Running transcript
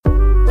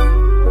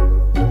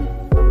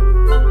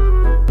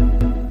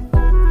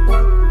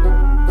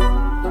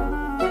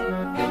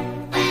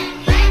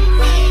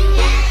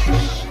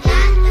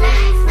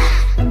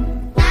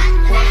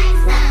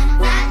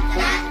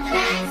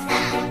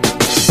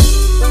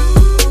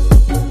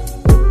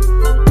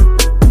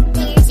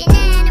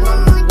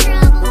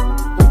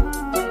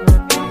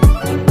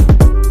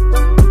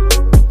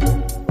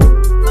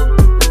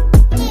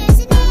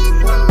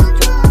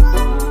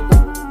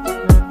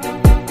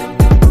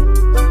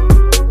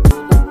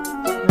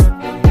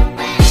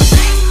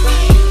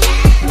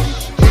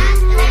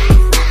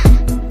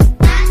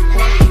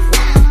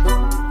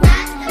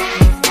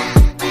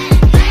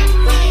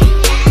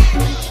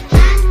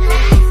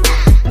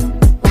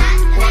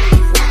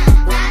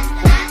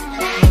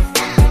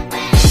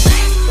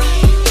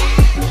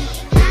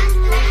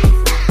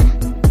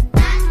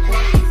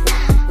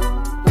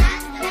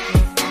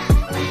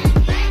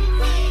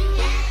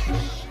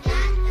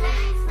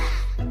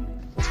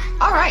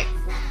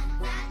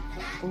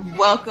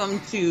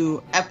welcome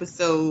to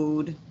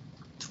episode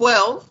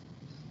 12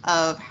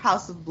 of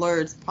House of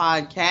Blurs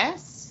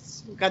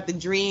podcast. We've got the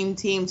dream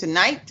team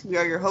tonight. We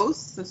are your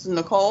hosts. This is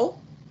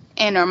Nicole.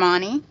 And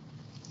Armani.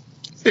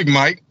 Big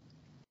Mike.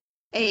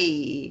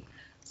 Hey.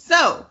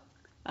 So,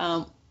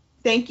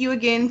 thank you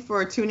again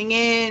for tuning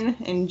in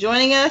and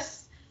joining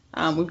us.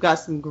 We've got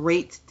some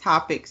great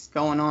topics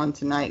going on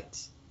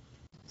tonight.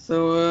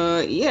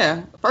 So,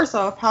 first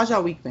off, how's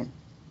y'all week been?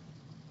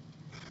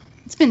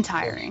 It's been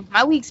tiring.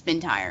 My week's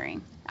been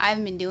tiring. I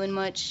haven't been doing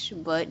much,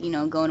 but,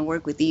 going to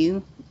work with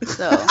you.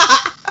 So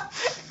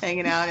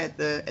hanging out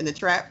in the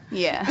trap?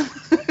 Yeah.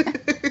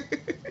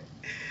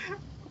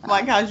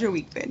 Mike, how's your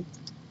week been?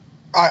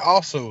 I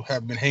also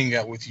have been hanging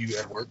out with you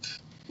at work,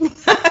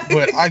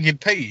 but I get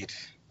paid.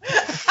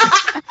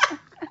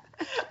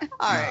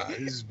 All right. This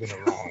has been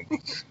a long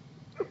week.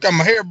 Got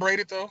my hair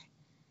braided, though.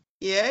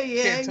 Yeah.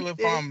 Can't tell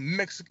if I'm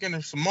Mexican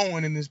or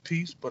Samoan in this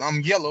piece, but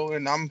I'm yellow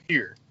and I'm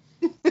here.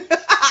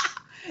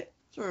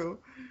 True.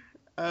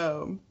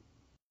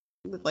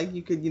 Look like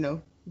you could,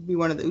 be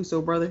one of the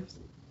Uso brothers.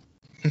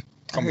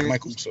 I'm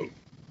Mike Uso.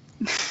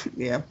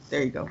 Yeah,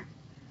 there you go.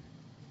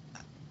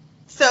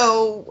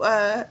 So,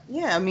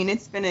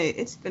 it's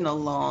been a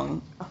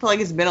long. I feel like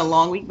it's been a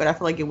long week, but I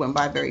feel like it went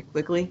by very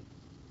quickly,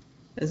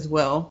 as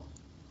well.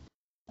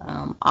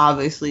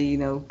 Obviously,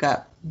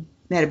 had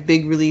a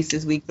big release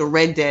this week. The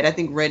Red Dead. I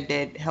think Red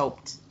Dead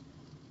helped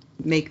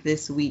make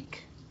this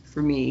week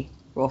for me.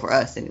 Well, for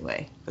us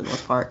anyway, for the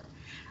most part,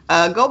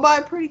 go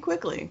by pretty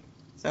quickly.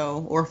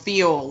 So, or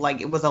feel like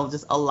it was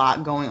just a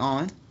lot going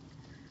on.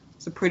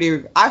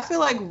 I feel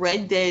like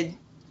Red Dead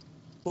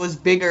was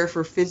bigger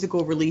for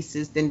physical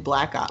releases than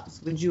Black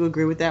Ops. Would you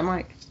agree with that,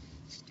 Mike?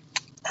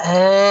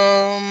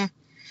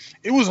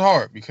 It was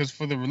hard because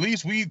for the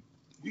release, we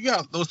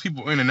got those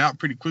people in and out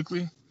pretty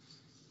quickly.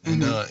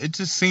 And it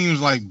just seems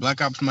like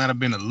Black Ops might have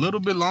been a little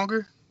bit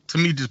longer to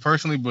me just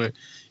personally, but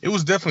it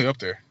was definitely up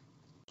there.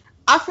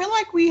 I feel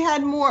like we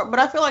had more, but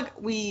I feel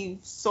like we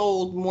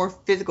sold more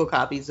physical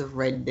copies of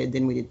Red Dead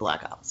than we did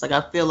Black Ops. Like,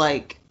 I feel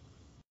like,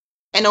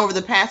 and over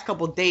the past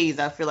couple days,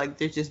 I feel like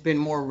there's just been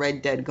more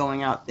Red Dead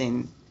going out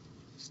than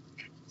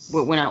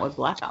what went out with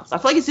Black Ops. I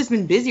feel like it's just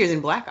been busier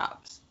than Black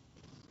Ops.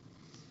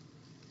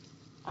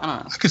 I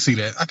don't know. I could see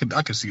that.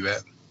 I could see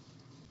that.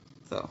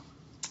 So,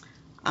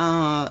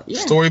 yeah.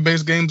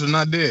 Story-based games are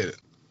not dead,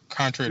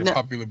 contrary to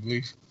popular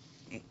belief.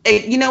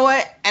 You know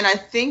what? And I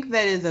think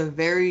that is a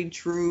very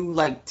true,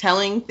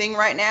 telling thing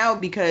right now,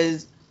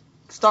 because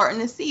starting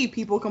to see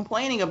people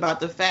complaining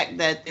about the fact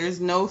that there's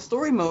no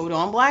story mode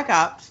on Black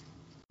Ops.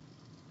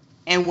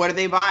 And what are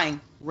they buying?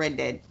 Red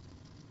Dead.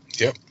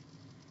 Yep.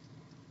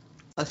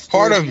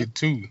 Part of it,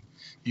 too.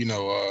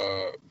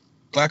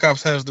 Black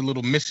Ops has the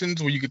little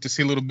missions where you get to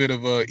see a little bit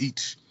of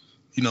each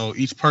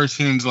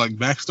person's,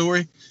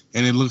 backstory,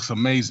 and it looks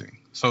amazing.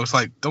 So it's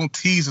like, don't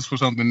tease us for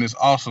something that's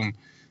awesome.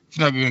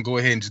 You're not going to go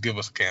ahead and just give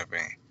us a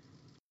campaign.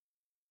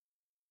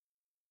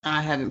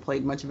 I haven't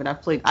played much of it.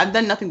 I've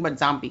done nothing but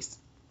zombies.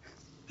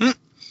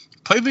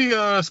 Play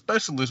the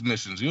specialist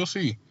missions. You'll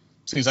see.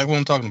 See exactly what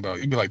I'm talking about.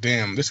 You'll be like,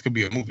 damn, this could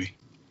be a movie.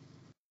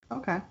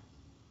 Okay.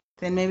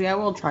 Then maybe I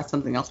will try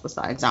something else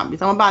besides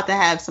zombies. I'm about to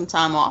have some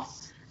time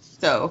off.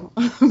 So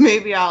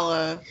maybe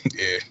I'll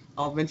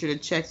venture to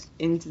check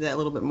into that a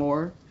little bit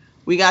more.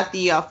 We got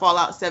the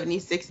Fallout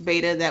 76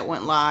 beta that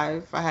went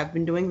live. I have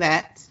been doing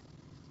that.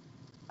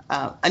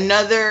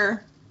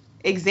 Another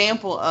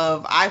example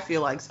of, I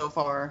feel like so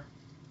far,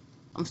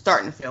 I'm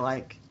starting to feel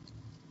like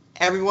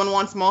everyone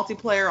wants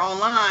multiplayer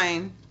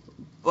online,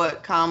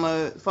 but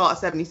Fallout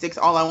 76,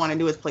 all I want to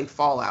do is play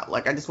Fallout.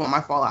 I just want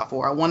my Fallout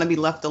 4. I want to be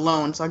left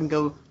alone so I can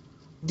go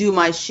do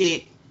my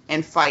shit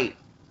and fight.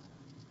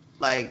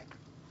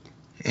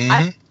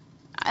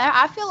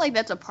 I feel like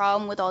that's a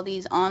problem with all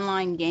these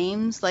online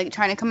games,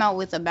 trying to come out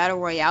with a battle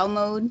royale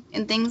mode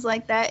and things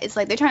like that. It's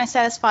like they're trying to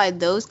satisfy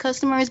those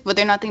customers, but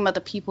they're not thinking about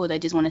the people that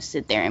just want to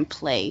sit there and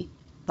play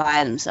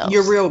by themselves.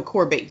 Your real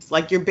core base,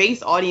 your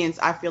base audience.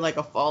 I feel like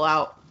a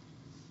Fallout.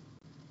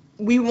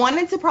 We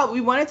wanted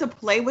to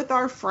play with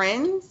our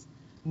friends,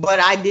 but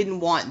I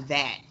didn't want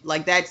that.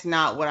 That's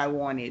not what I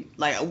wanted.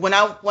 When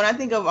I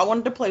think of, I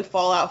wanted to play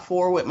Fallout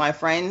 4 with my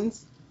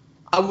friends,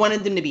 I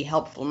wanted them to be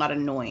helpful, not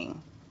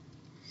annoying.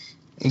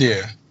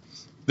 Yeah,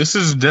 this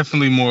is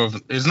definitely more of,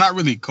 it's not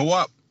really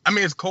co-op. I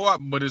mean, it's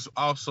co-op, but it's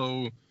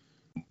also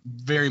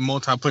very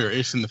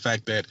multiplayer-ish in the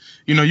fact that,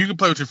 you can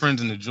play with your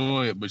friends and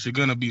enjoy it, but you're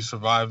going to be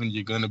surviving,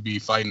 you're going to be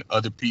fighting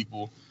other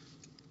people.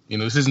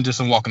 This isn't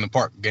just a walk in the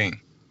park game.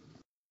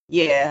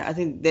 Yeah, I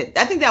think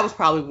that was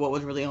probably what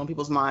was really on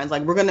people's minds.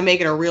 We're going to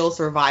make it a real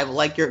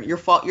survival.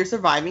 You're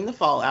surviving the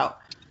Fallout.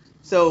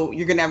 So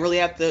you're going to really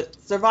have to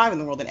survive in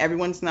the world, and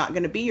everyone's not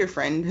going to be your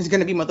friend. There's going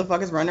to be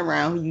motherfuckers running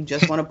around who you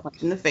just want to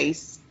punch in the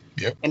face.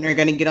 Yep. And they're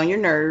going to get on your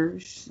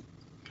nerves.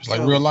 It's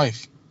like real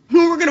life.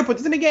 We're going to put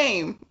this in a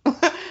game.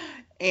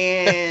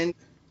 And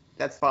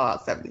that's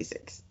Fallout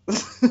 76.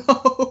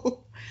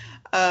 So,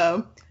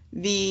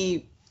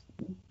 the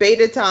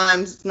beta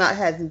times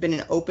hasn't been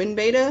an open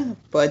beta,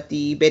 but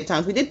the beta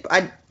times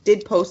I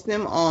did post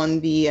them on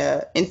the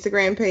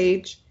Instagram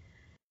page,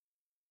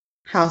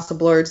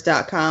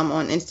 houseofblurds.com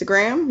on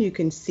Instagram. You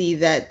can see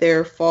that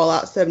their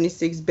Fallout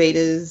 76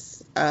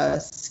 beta's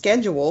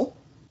schedule.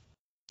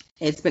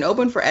 It's been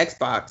open for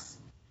Xbox,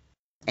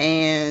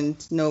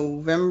 and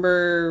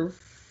November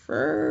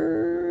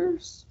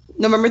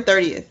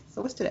 30th.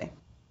 So what's today?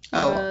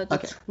 The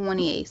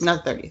 28th.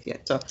 Not the 30th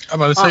yet. So I'm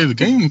about to say the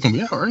game is gonna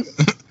be out, right?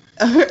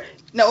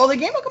 No, well, the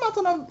game will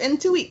come out in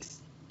 2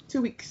 weeks.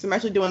 2 weeks. I'm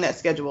actually doing that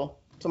schedule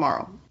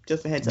tomorrow.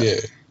 Just a heads up.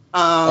 Yeah.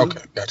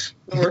 Okay, gotcha.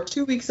 We're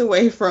 2 weeks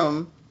away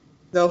from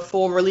the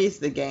full release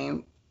of the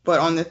game, but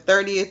on the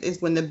 30th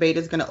is when the beta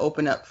is going to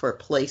open up for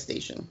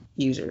PlayStation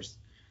users.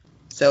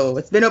 So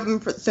it's been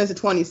open since the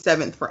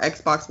 27th for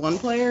Xbox One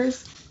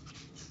players,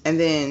 and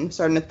then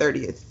starting the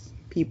 30th,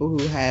 people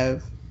who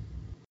have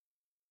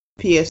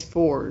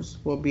PS4s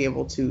will be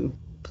able to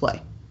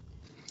play.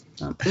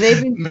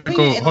 They've been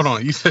Nicole, hold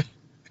on. You said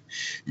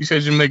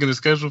you're making the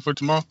schedule for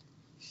tomorrow?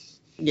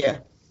 Yeah.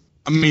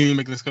 I mean, you're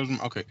making the schedule?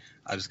 Okay.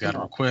 I just got a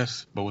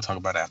request, but we'll talk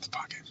about it after the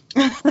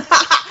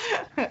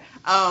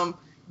podcast.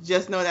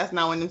 Just know that's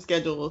not one of them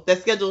schedules.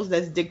 That schedules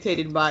that's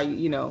dictated by,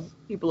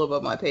 people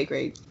above my pay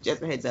grade.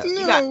 Just a heads up. No.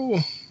 You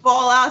got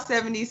Fallout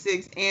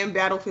 76 and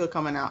Battlefield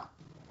coming out.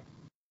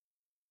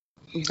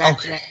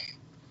 Okay.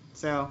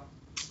 So,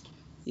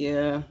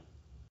 yeah.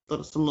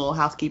 Some little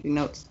housekeeping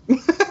notes.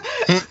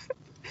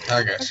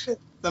 I guess.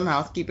 Some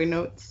housekeeping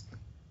notes.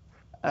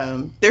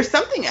 There's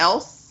something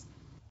else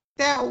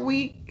that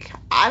week.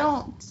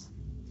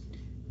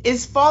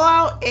 Is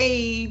Fallout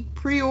a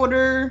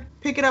pre-order,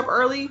 pick it up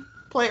early,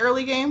 play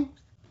early game?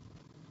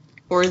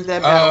 Or is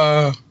that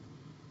Battlefield?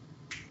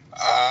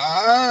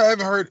 I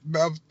haven't heard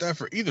about that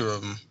for either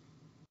of them.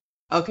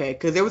 Okay,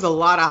 because there was a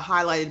lot of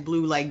highlighted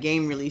blue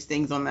game release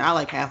things on there.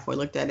 I halfway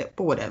looked at it,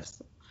 but whatever.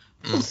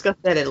 We'll discuss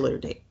that at a later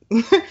date.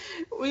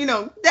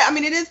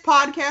 It is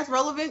podcast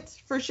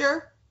relevant for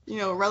sure.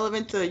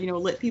 Relevant to,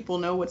 let people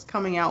know what's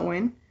coming out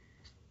when.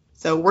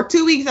 So we're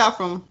 2 weeks out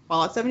from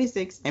Fallout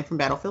 76 and from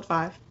Battlefield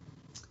 5.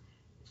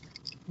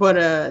 But,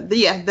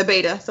 the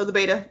beta. So the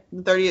beta,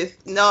 the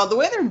 30th. No, the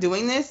way they're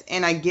doing this,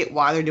 and I get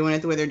why they're doing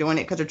it the way they're doing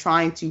it, because they're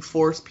trying to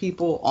force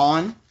people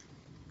on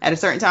at a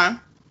certain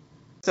time.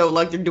 So,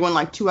 they're doing,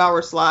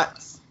 2-hour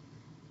slots.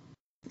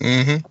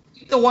 Mm-hmm.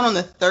 The one on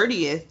the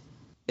 30th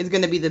is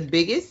going to be the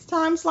biggest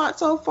time slot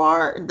so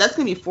far. That's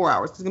going to be 4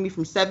 hours. It's going to be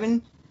from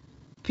 7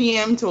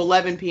 p.m. to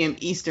 11 p.m.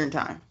 Eastern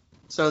time.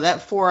 So that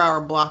 4-hour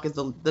block is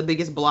the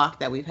biggest block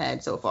that we've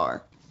had so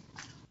far.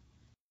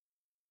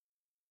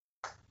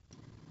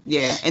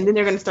 Yeah, and then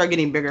they're going to start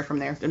getting bigger from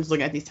there. I'm just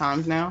looking at these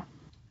times now.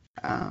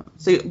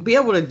 So you'll be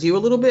able to do a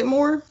little bit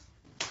more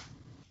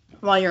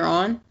while you're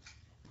on.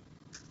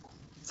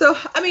 So,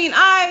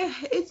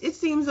 it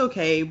seems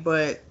okay,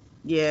 but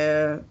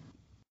yeah,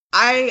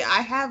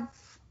 I have,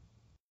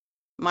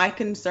 my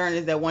concern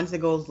is that once it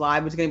goes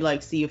live, it's going to be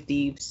like Sea of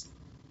Thieves.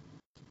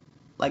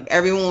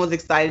 Everyone was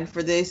excited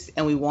for this,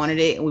 and we wanted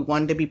it, and we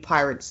wanted to be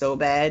pirates so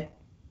bad,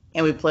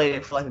 and we played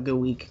it for a good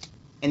week,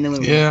 and then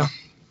we yeah.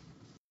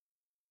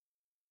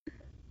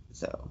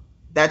 So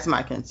that's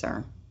my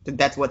concern.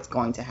 That's what's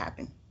going to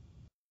happen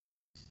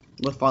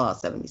with Fallout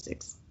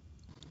 76.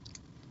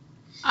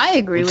 I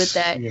agree with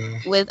that. Yeah.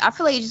 I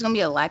feel like it's just gonna be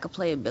a lack of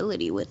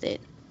playability with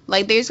it.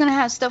 There's gonna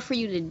have stuff for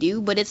you to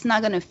do, but it's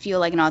not gonna feel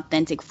like an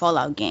authentic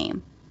Fallout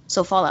game.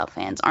 So Fallout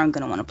fans aren't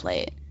gonna want to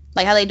play it.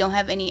 How they don't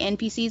have any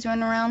NPCs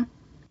running around.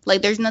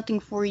 There's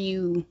nothing for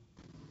you.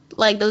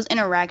 Those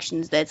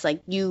interactions that's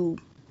you.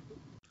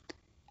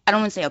 I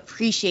don't want to say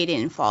appreciate it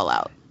in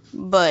Fallout,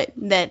 but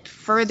that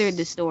furthered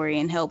the story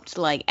and helped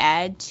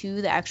add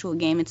to the actual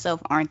game itself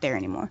aren't there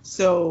anymore.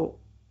 So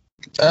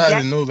I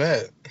didn't know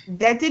that.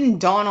 That didn't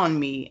dawn on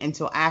me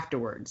until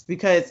afterwards,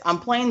 because I'm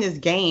playing this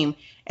game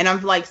and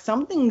I'm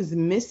something's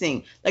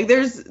missing.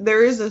 There is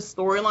a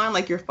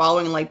storyline you're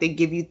following, they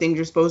give you things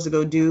you're supposed to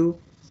go do,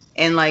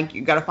 and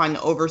you got to find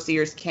the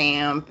overseer's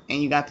camp,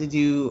 and you got to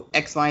do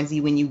X, Y, and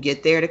Z when you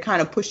get there to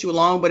kind of push you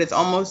along, but it's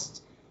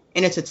almost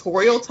in a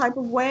tutorial type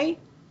of way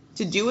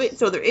to do it.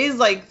 So there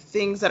is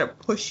things that are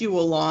push you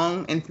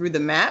along and through the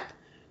map,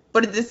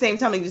 but at the same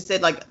time, like you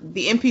said,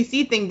 the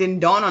NPC thing didn't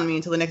dawn on me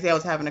until the next day I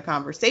was having a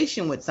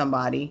conversation with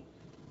somebody,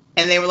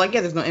 and they were like, yeah,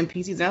 there's no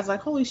NPCs, and I was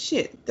like, holy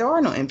shit, there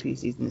are no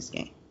NPCs in this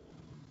game.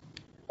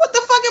 What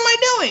the fuck am I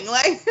doing?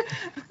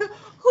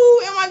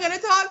 Who am I gonna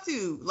talk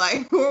to?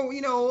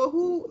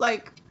 Who?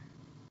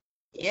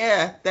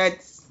 Yeah, that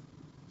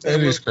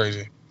is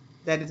crazy.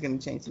 That is gonna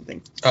change some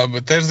things.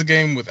 But there's a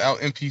game without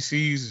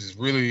NPCs is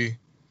really.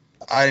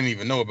 I didn't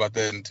even know about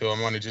that until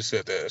Armani just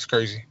said that. It's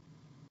crazy.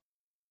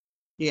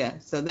 Yeah,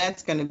 so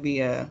that's gonna be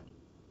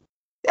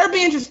that'll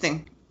be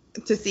interesting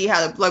to see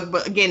how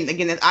but again,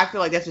 I feel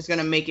like that's just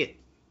gonna make it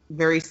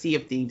very Sea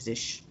of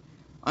Thieves-ish,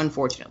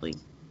 unfortunately.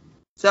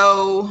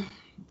 So.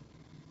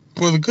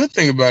 Well, the good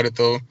thing about it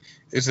though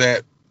is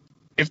that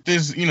if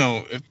this,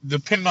 if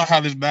depending on how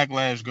this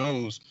backlash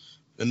goes,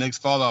 the next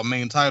Fallout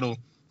main title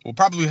will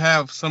probably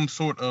have some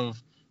sort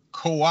of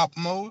co-op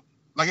mode.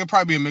 It'll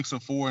probably be a mix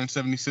of 4 and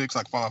 76,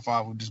 Fallout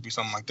 5 would just be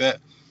something like that.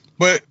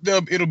 But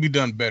it'll be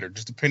done better,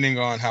 just depending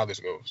on how this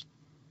goes.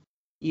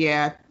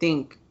 Yeah, I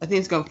think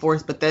it's gonna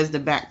force Bethesda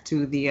back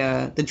to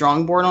the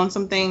drawing board on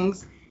some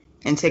things,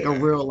 and take a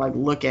real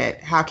look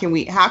at how can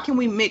we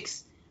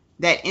mix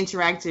that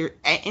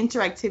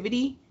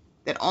interactivity,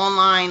 that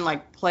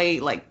online play,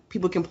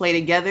 people can play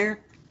together,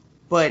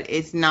 but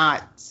it's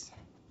not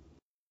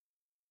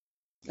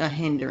a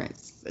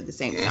hindrance at the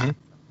same time.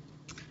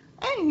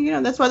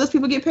 And that's why those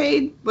people get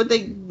paid, but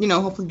they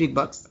hopefully big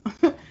bucks.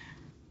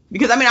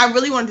 Because I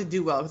really wanted to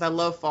do well because I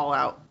love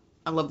Fallout.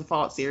 I love the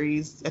Fallout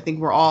series. I think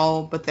we're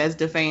all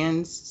Bethesda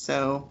fans,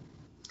 so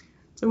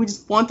we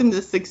just want them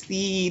to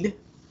succeed.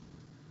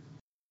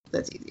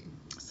 That's easy.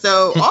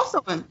 So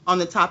also on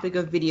the topic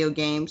of video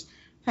games,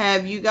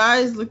 have you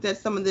guys looked at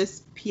some of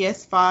this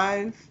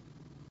PS5?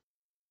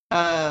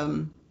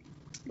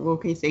 What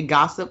can you say?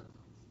 Gossip.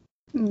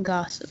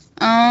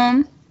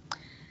 I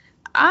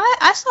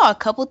saw a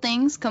couple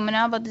things coming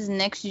out about this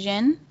next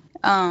gen.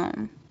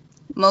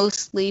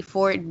 Mostly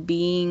for it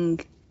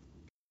being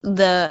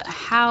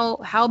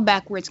how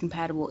backwards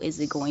compatible is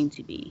it going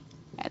to be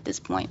at this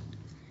point?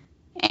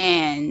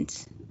 And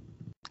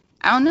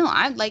I don't know.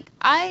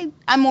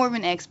 I'm more of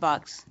an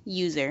Xbox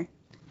user,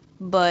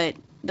 but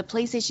the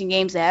PlayStation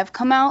games that have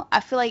come out, I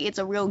feel like it's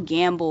a real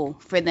gamble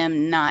for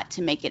them not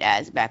to make it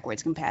as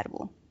backwards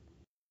compatible.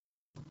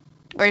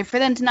 Or for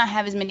them to not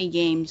have as many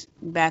games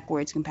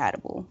backwards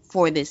compatible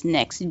for this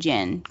next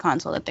gen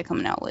console that they're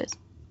coming out with.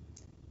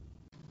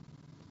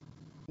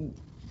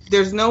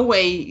 There's no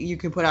way you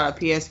can put out a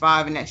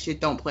PS5 and that shit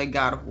don't play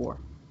God of War.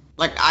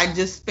 I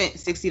just spent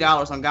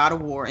 $60 on God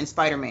of War and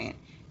Spider-Man.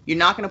 You're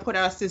not going to put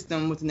out a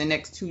system within the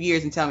next 2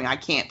 years and tell me I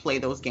can't play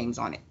those games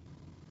on it.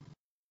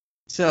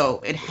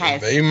 So it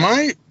has. They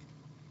might.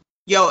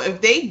 Yo,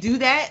 if they do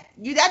that,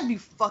 that'd be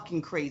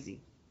fucking crazy.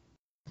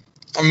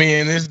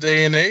 In this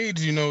day and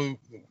age, the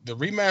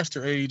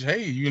remaster age,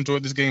 hey, you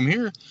enjoyed this game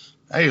here.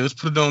 Hey, let's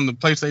put it on the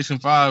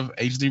PlayStation 5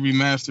 HD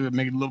remaster and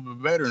make it a little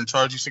bit better and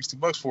charge you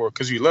 $60 for it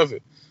because you love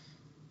it.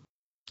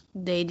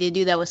 They did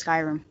do that with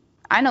Skyrim.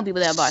 I know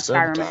people that bought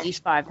Skyrim at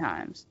least 5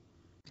 times.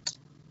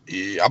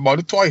 Yeah, I bought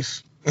it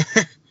twice.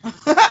 It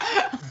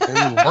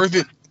was worth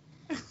it.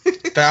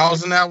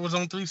 1,000 hours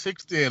on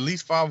 360, at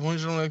least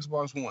 500 on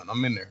Xbox One.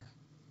 I'm in there.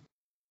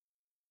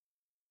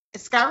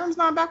 Skyrim's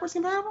not backwards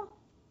compatible?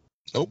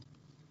 Nope.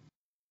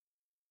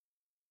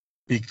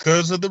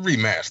 Because of the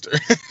remaster.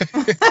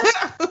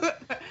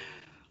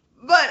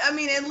 But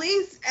at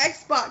least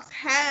Xbox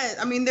has.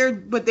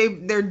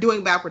 They're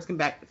doing backwards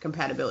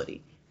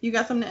compatibility. You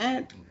got something to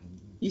add?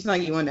 You sound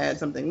like you wanted to add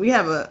something. We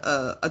have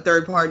a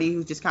third party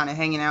who's just kind of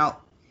hanging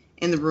out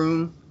in the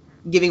room,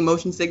 giving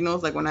motion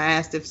signals. Like when I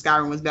asked if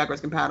Skyrim was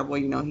backwards compatible,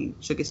 he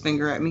shook his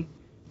finger at me.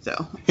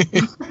 So,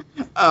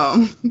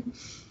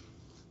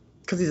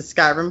 because he's a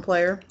Skyrim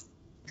player.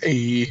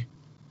 Hey.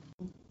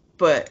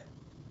 But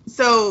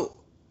so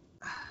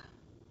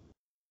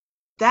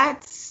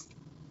that's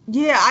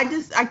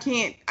I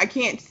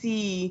can't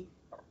see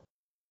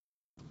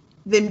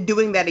them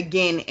doing that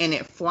again and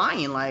it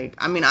flying. I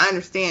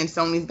understand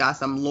Sony's got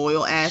some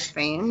loyal ass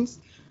fans,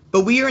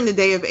 but we are in the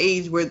day of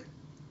age where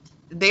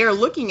they are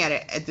looking at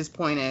it at this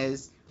point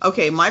as,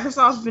 okay,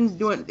 Microsoft's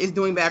is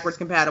doing backwards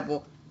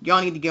compatible.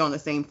 Y'all need to get on the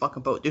same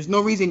fucking boat. There's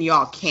no reason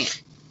y'all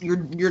can't.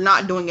 You're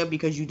not doing it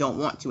because you don't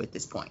want to at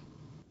this point.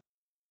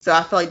 So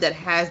I feel like that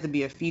has to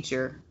be a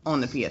feature on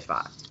the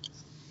PS5.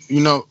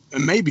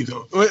 Maybe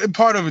though.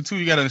 Part of it too,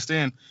 you gotta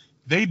understand,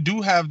 they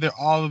do have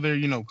all of their,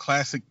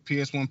 classic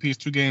PS1,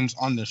 PS2 games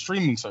on their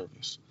streaming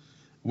service,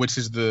 which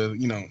is the,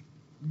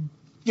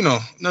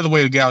 another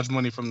way to gouge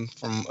money from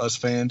us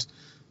fans.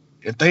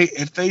 If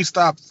they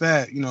stop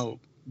that,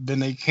 then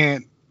they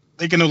can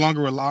no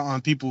longer rely on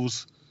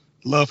people's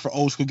love for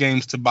old school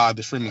games to buy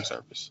the streaming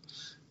service.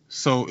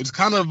 So it's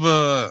kind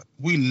of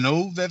we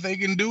know that they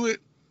can do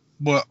it,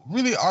 but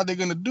really, are they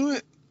going to do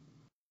it?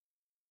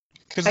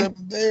 Because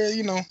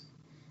they're.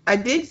 I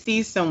did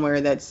see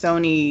somewhere that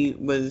Sony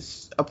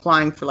was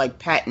applying for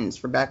patents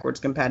for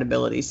backwards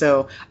compatibility.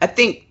 So I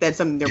think that's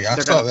something they're I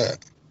saw that.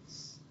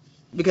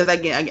 Because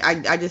again,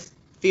 I just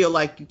feel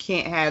like you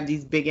can't have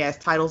these big ass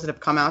titles that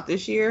have come out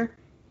this year,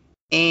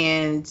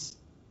 and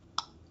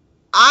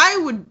I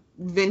would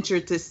venture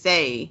to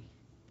say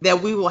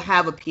that we will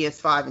have a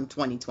PS5 in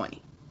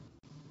 2020.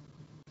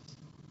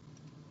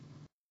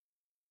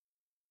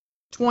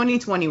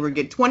 2020 we're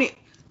getting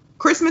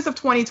Christmas of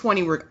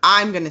 2020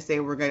 I'm gonna say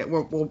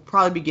we'll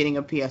probably be getting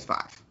a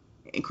PS5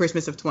 in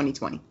Christmas of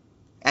 2020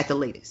 at the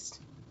latest.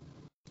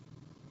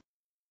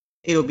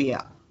 It'll be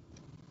out.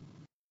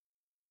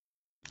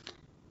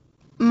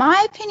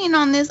 My opinion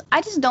on this,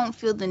 I just don't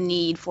feel the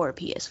need for a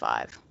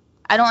PS5.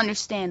 I don't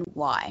understand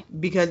why.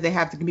 Because they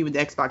have to compete with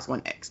the Xbox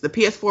One X. The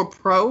PS4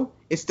 Pro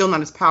is still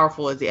not as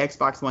powerful as the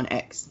Xbox One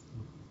X.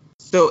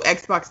 So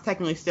Xbox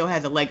technically still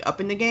has a leg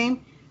up in the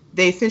game.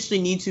 They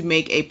essentially need to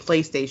make a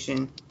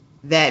PlayStation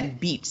that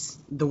beats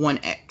the One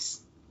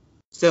X.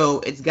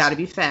 So it's got to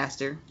be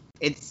faster.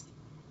 The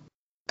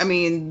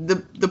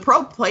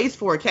Pro plays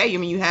 4K.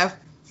 You have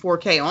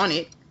 4K on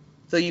it.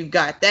 So you've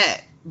got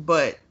that.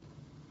 But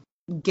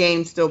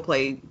games still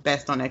play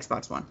best on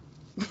Xbox One.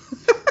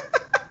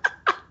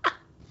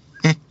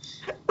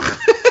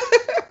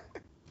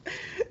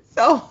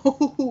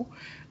 So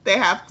they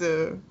have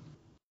to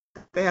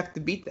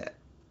beat that.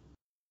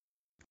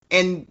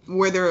 And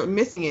where they're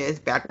missing it is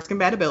backwards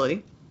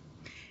compatibility.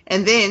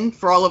 And then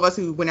for all of us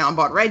who went out and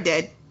bought Red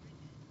Dead,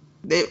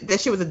 that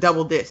shit was a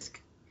double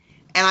disc.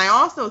 And I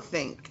also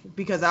think,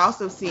 because I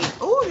also see,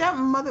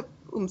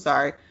 I'm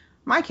sorry,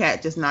 my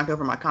cat just knocked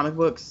over my comic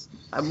books,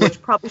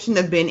 which probably shouldn't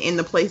have been in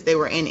the place they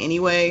were in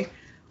anyway,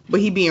 but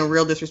he being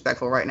real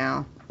disrespectful right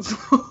now.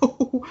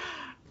 So,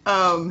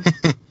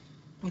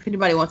 if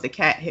anybody wants a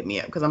cat, hit me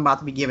up, because I'm about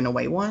to be giving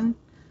away one.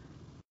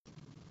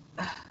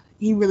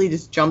 He really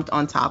just jumped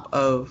on top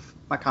of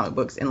my comic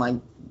books and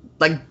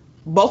like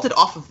bolted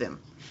off of them.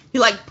 He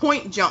like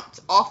point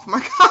jumped off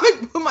my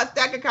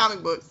stack of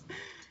comic books.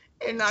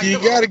 And you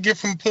got to get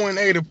from point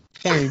A to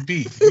point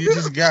B. You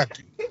just got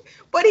to.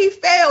 But he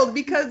failed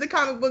because the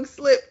comic book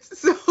slipped.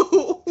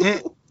 So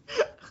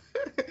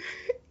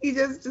he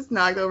just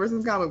knocked over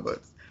some comic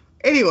books.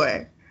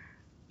 Anyway,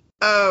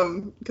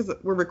 because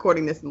we're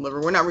recording this in the living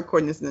room. We're not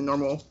recording this in the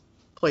normal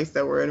place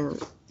that we're in.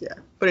 Yeah.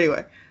 But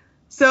anyway,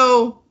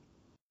 so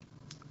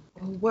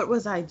what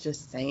was I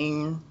just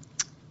saying?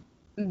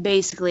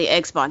 Basically,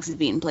 Xbox is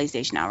beating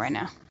PlayStation out right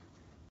now.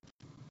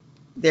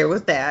 There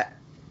was that,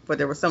 but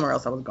there was somewhere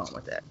else I was going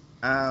with that.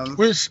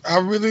 Which I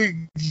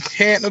really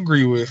can't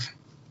agree with.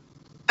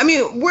 I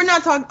mean, we're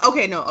not talking.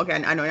 Okay, I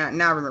know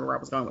now. I remember where I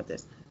was going with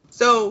this.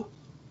 So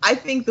I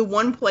think the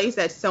one place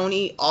that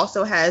Sony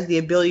also has the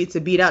ability to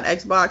beat out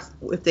Xbox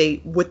with the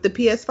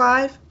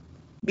PS5,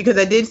 because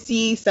I did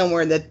see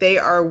somewhere that they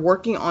are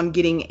working on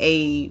getting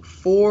a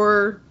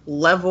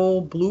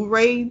 4-level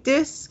Blu-ray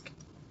disc,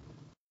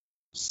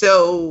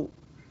 so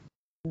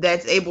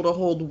that's able to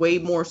hold way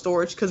more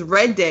storage. Because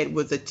Red Dead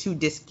was a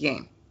 2-disc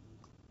game.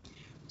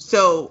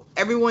 So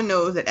everyone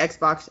knows that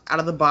Xbox, out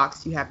of the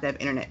box, you have to have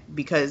internet,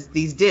 because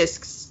these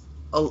discs,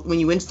 when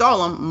you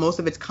install them, most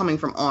of it's coming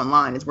from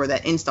online, is where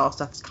that install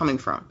stuff is coming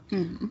from.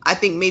 Mm-hmm. I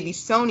think maybe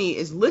Sony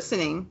is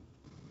listening,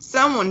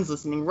 someone's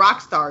listening,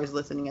 Rockstar is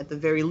listening, at the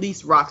very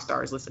least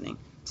Rockstar is listening,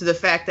 to the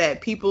fact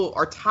that people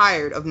are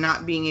tired of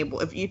not being able,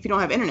 if you don't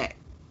have internet.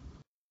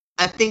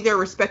 I think they're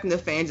respecting the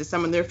fans, that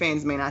some of their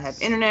fans may not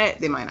have internet,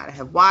 they might not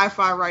have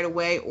Wi-Fi right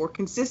away or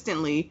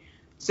consistently.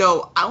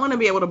 So I want to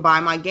be able to buy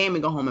my game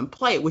and go home and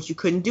play it, which you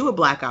couldn't do with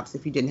Black Ops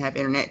if you didn't have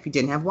internet, if you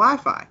didn't have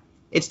Wi-Fi.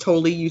 It's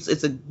totally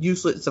useless.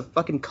 It's a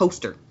fucking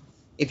coaster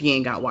if you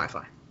ain't got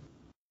Wi-Fi.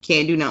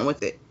 Can't do nothing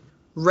with it.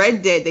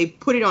 Red Dead, they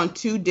put it on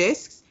 2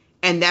 discs,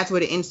 and that's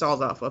what it installs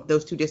off of,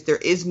 those 2 discs. There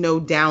is no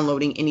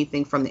downloading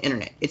anything from the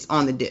internet. It's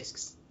on the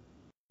discs.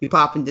 You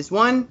pop in disc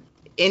 1,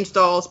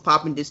 installs,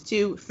 pop in disc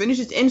 2,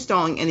 finishes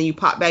installing, and then you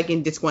pop back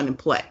in disc 1 and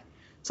play.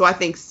 So I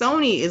think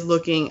Sony is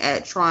looking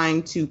at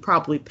trying to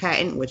probably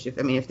patent, which if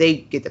they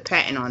get the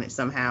patent on it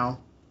somehow,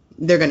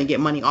 they're going to get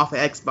money off of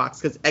Xbox,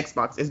 because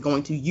Xbox is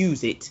going to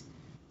use it.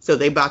 So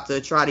they about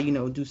to try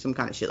to, do some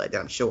kind of shit like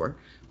that, I'm sure.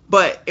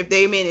 But if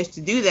they manage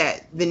to do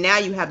that, then now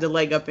you have the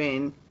leg up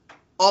in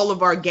all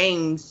of our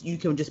games you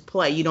can just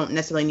play. You don't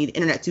necessarily need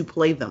internet to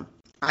play them.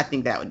 I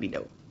think that would be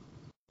dope.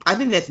 I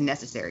think that's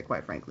necessary,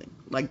 quite frankly.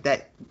 Like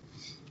that.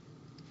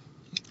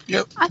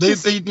 Yep.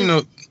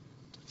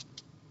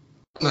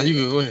 No,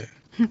 you go ahead.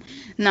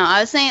 No,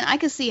 I was saying I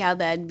could see how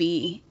that'd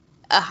be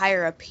a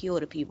higher appeal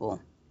to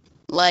people.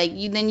 Like,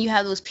 then you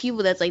have those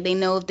people that's like, they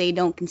know if they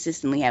don't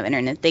consistently have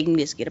internet, they can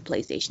just get a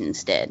PlayStation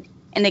instead.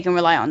 And they can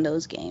rely on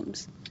those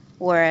games.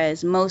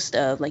 Whereas most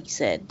of, like you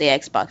said, the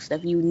Xbox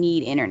stuff, you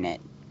need internet.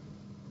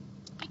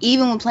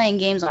 Even when playing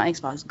games on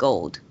Xbox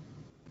Gold,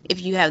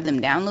 if you have them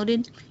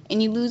downloaded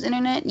and you lose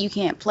internet, you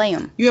can't play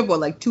them. You have,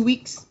 like 2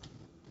 weeks?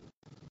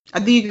 I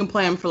think you can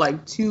play them for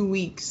like 2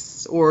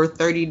 weeks or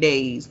 30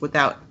 days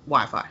without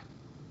Wi-Fi.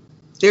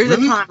 There's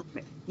really? A time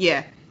limit.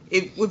 Yeah.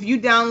 If you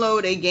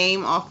download a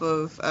game off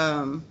of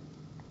off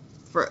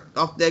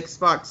the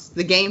Xbox,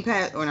 the Game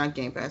Pass, or not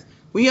Game Pass,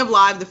 when you have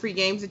live, the free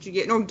games that you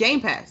get, no,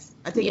 Game Pass.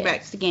 I take it back.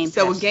 It's the Game Pass.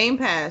 So with Game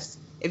Pass,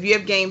 if you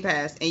have Game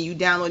Pass and you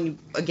download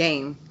a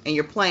game and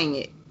you're playing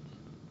it,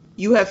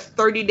 you have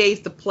 30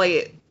 days to play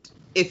it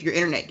if your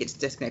internet gets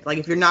disconnected. Like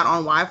if you're not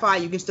on Wi-Fi,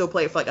 you can still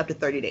play it for like up to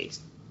 30 days.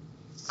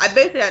 I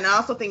base that, and I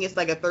also think it's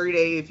like a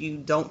 30-day if you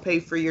don't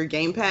pay for your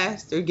Game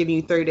Pass. They're giving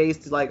you 30 days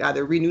to like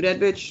either renew that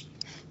bitch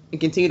and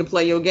continue to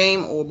play your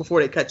game, or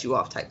before they cut you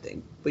off type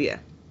thing. But yeah,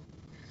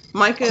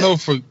 Micah. No,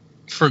 for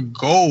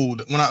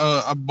gold, when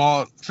I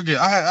bought,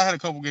 I had a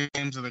couple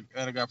games that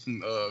I got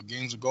from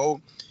Games of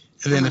Gold,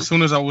 and then as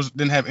soon as I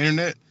didn't have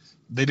internet,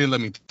 they didn't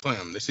let me play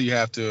them. They said you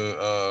have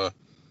to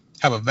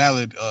have a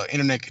valid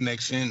internet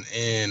connection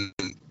and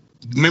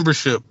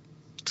membership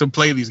to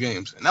play these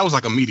games, and that was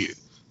like immediate.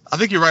 I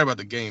think you're right about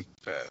the Game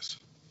Pass.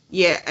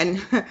 Yeah, and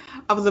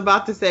I was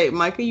about to say,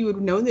 Micah, you would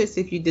know this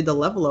if you did the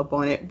level up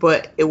on it,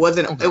 but it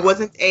wasn't. Okay.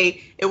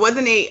 It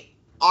wasn't a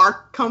our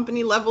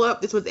company level up.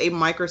 This was a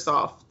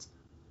Microsoft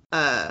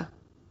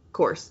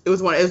course. It was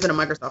in a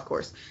Microsoft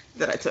course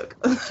that I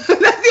took. That's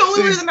the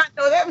only reason I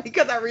know that,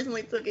 because I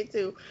recently took it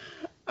too.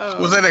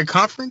 Was that a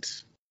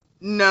conference?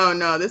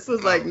 No. This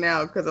was like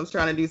now because I'm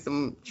trying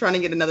to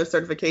get another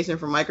certification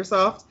from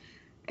Microsoft,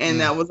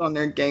 and that was on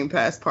their Game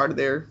Pass part of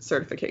their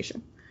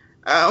certification.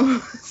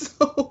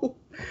 So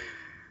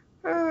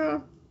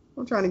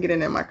I'm trying to get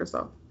in at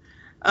Microsoft.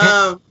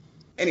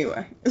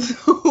 Anyway,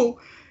 so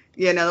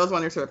yeah, no, that was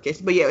on their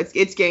certification. But yeah,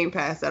 it's Game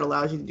Pass that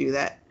allows you to do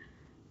that.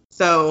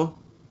 So,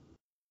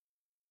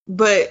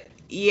 but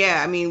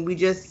yeah, I mean,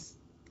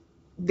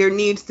 there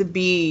needs to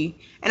be,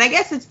 and I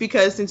guess it's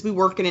because since we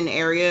work in an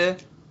area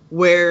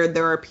where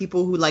there are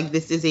people who like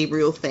this is a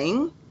real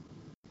thing,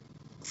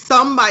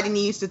 somebody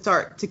needs to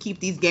start to keep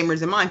these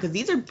gamers in mind, because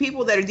these are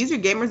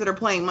gamers that are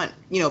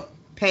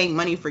paying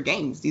money for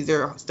games. These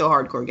are still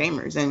hardcore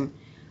gamers, and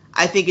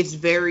I think it's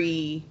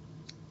very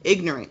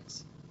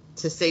ignorant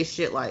to say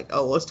shit like,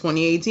 oh, it's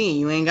 2018,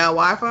 you ain't got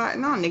Wi-Fi.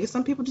 No, nigga,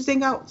 some people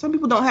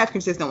don't have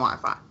consistent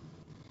Wi-Fi.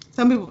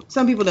 Some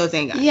people don't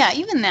ain't got it. Yeah,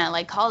 even that,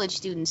 like college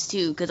students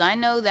too, because I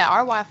know that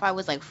our Wi-Fi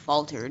was like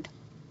faltered.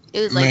 It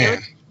was like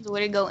there was a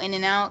way to go in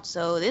and out,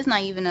 so there's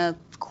not even a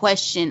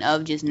question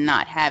of just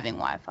not having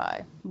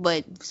Wi-Fi.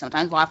 But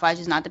sometimes Wi-Fi is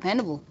just not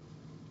dependable.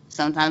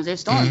 Sometimes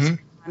there's storms.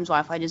 Sometimes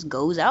Wi-Fi just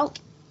goes out.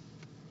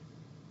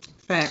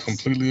 Facts.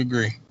 Completely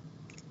agree.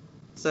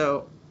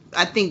 So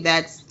I think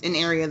that's an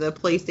area the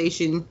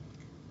PlayStation,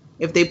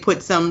 if they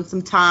put some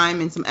time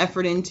and some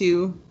effort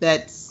into,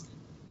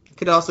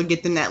 could also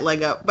get them that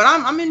leg up. But I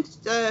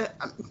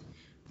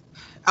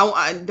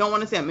don't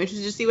want to say I'm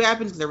interested to see what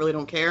happens, because I really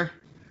don't care,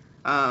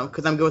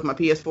 because I'm good with my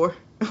PS4.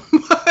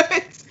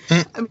 But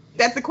I mean,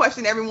 that's the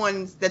question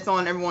that's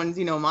on everyone's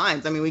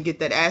minds. I mean, we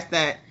get asked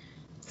that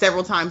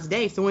several times a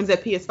day. So when's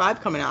that PS5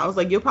 coming out? I was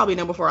like, you'll probably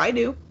know before I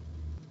do.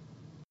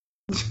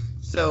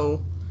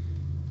 So,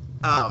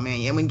 oh man,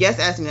 yeah. When guests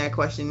ask me that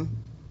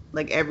question,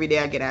 like every day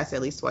I get asked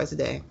at least twice a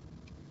day.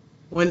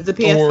 When is the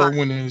PS5? Or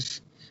when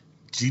is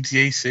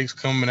GTA 6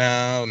 coming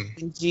out?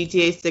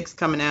 GTA 6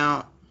 coming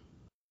out.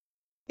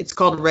 It's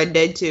called Red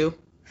Dead 2.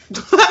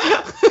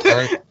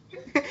 Right.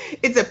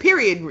 It's a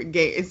period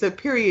game. It's a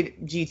period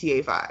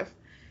GTA 5.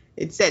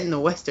 It's set in the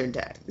Western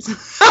times.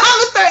 I'm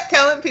gonna start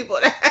telling people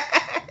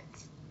that.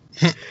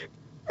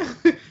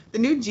 The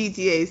new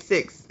GTA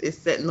 6 is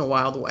set in the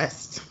Wild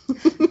West.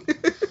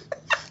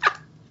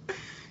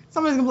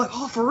 Somebody's gonna be like,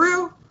 oh, for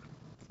real?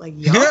 Like,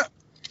 yeah.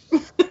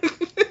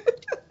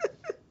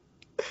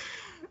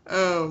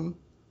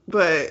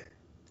 But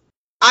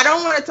I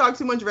don't want to talk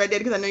too much Red Dead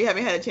because I know you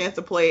haven't had a chance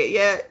to play it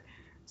yet.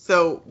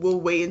 So we'll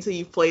wait until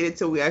you've played it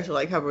till we actually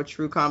like have a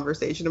true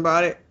conversation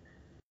about it.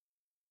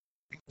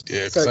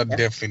 Yeah, because I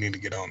definitely need to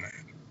get on that.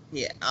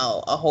 Yeah,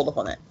 I'll hold up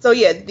on that. So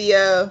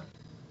yeah,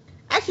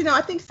 actually no,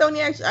 I think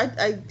Sony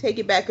I take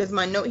it back, because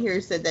my note here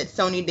said that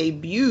Sony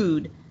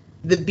debuted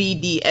the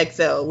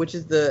BD-XL, which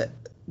is the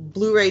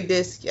Blu-ray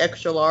disc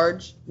extra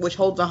large, which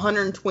holds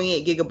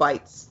 128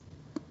 gigabytes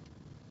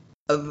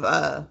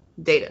of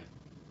data.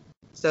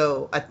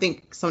 So I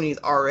think Sony's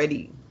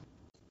already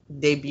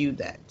debuted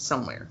that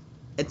somewhere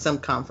at some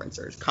conference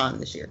or con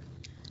this year.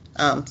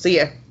 So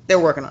yeah, they're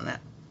working on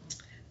that.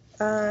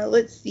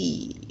 Let's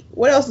see.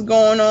 What else is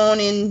going on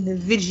in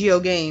video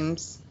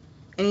games?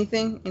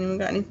 Anything? Anyone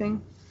got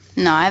anything?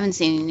 No, I haven't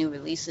seen any new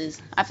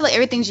releases. I feel like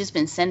everything's just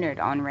been centered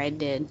on Red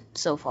Dead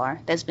so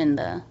far. That's been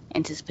the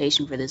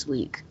anticipation for this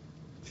week.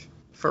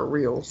 For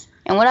reals.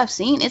 And what I've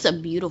seen, it's a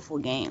beautiful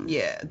game.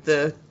 Yeah,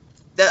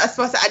 that's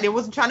why I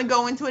wasn't trying to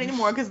go into it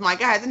anymore, because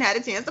Micah hasn't had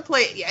a chance to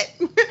play it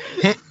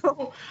yet.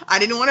 So I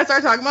didn't want to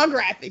start talking about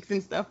graphics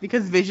and stuff,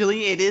 because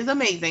visually it is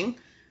amazing.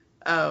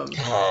 Oh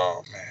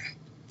man.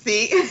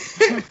 See,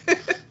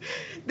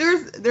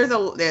 there's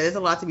a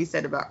lot to be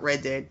said about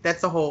Red Dead.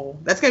 That's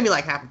gonna be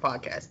like half a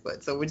podcast,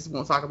 but so we just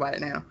won't talk about it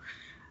now.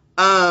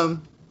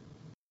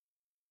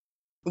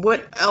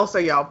 What else are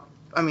y'all?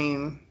 I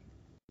mean,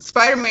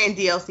 Spider-Man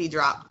DLC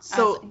dropped.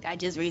 So I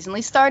just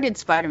recently started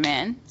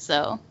Spider-Man,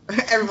 so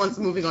everyone's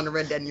moving on to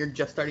Red Dead, and you're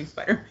just starting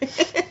Spider-Man,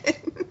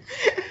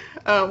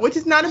 which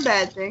is not a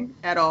bad thing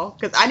at all.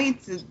 Because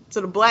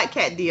so the Black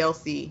Cat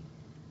DLC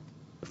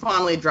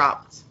finally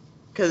dropped.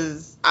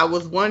 Because I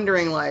was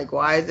wondering, like,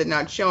 why is it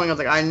not showing? I was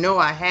like, I know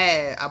I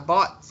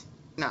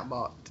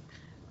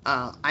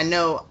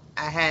know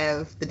I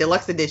have the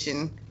deluxe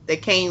edition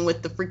that came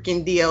with the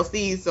freaking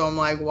DLC. So I'm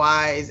like,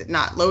 why is it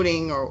not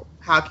loading, or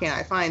how can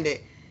I find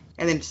it?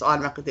 And then just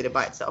automatically did it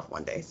by itself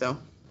one day. So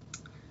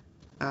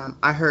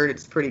I heard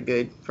it's pretty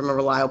good from a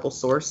reliable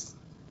source,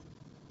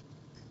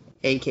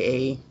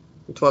 aka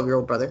your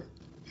 12-year-old brother.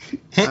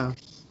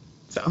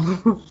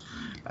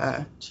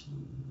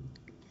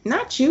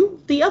 Not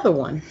you, the other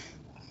one.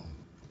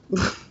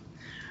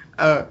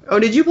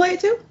 Did you play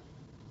it too?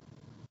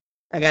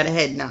 I got a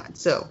head nod.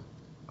 So,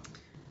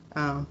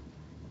 had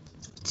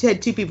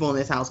two people in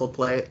this household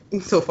play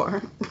it so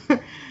far,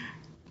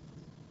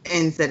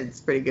 and said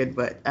it's pretty good.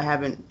 But I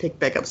haven't picked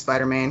back up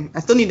Spider-Man. I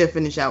still need to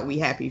finish out We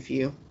Happy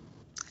Few.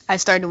 I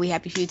started We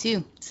Happy Few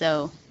too,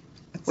 so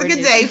it's a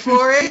good day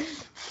for it.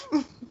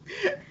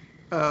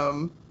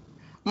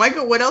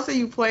 Michael, what else are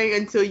you playing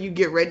until you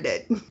get Red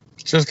Dead?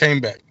 Just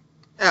came back.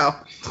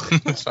 Oh.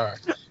 Sorry.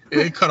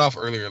 It cut off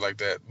earlier like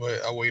that,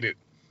 but I waited.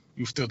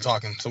 you were still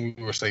talking, so we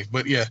were safe.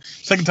 But yeah,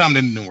 second time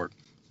didn't work.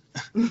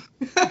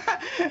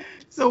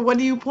 So what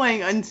are you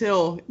playing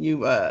until you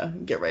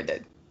get Red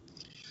Dead?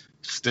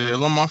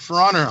 Still on my For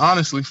Honor,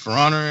 honestly, For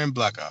Honor and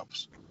Black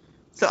Ops.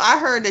 So I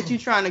heard that you're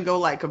trying to go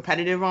like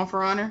competitive on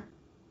For Honor.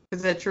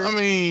 Is that true? I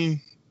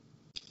mean,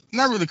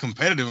 not really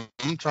competitive.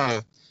 I'm trying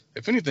to,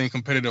 if anything,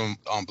 competitive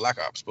on Black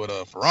Ops. But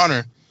For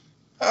Honor,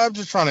 I'm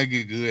just trying to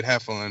get good,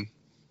 have fun.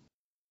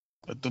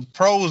 But the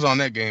pros on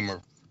that game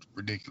are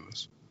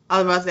ridiculous. I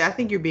was about to say, I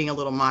think you're being a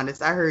little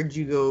modest. I heard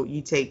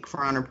you take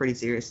For Honor pretty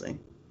seriously.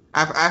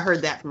 I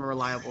heard that from a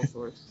reliable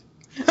source.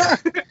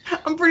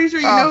 I'm pretty sure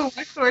you know who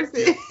my source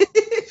is.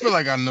 I feel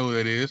like I know who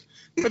that is,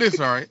 but it's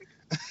all right.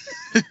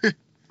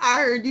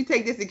 I heard you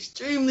take this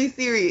extremely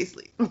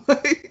seriously.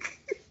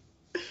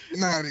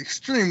 Not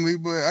extremely,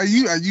 but I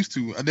used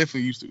to. I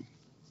definitely used to.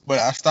 But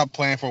I stopped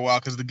playing for a while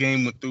because the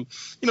game went through.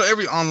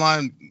 Every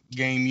online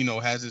game,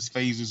 has its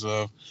phases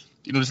of,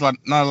 there's not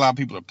a lot of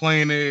people are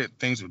playing it.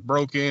 Things are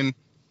broken.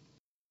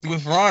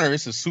 With For Honor,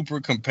 it's a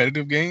super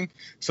competitive game,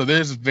 so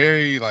there's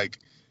very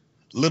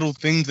little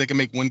things that can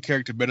make one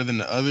character better than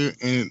the other,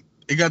 and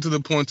it got to the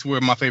point to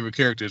where my favorite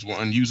characters were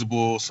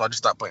unusable, so I just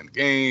stopped playing the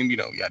game.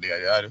 Yada yada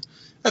yada,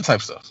 that type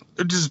of stuff.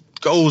 It just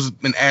goes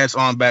and adds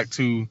on back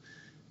to,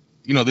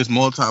 this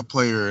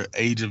multiplayer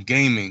age of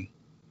gaming.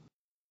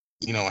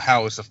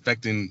 How it's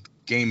affecting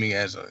gaming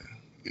as a,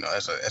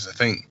 as a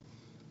thing.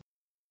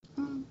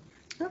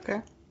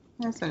 Okay,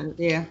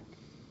 yeah,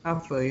 I'll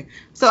feel you.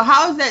 So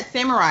how is that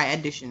Samurai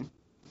edition?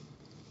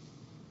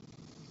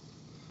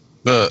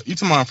 You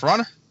talking about For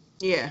Honor?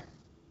 Yeah.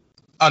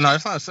 Oh no,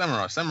 it's not a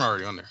Samurai. Samurai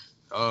already on there.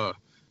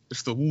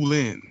 It's the Wu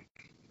Lin,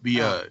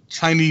 the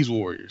Chinese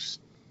warriors.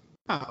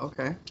 Oh,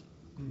 okay.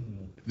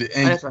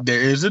 And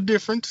there is a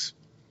difference.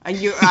 I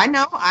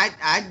know.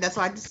 I that's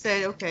why I just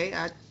said okay.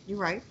 You're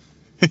right.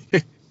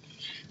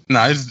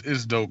 Nah,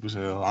 it's dope as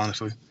hell.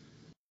 Honestly,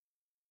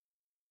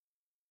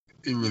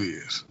 it really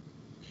is.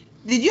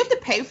 Did you have to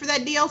pay for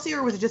that DLC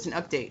or was it just an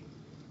update?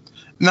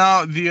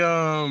 No,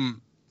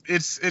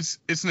 it's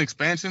an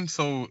expansion,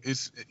 so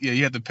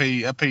you have to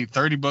pay. I paid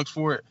 $30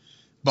 for it,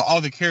 but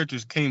all the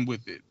characters came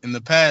with it. In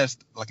the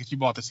past, if you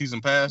bought the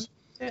season pass,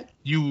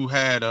 you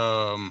had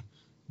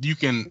you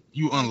can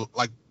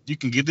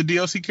get the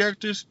DLC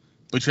characters,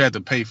 but you had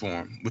to pay for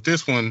them. With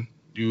this one,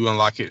 you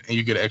unlock it and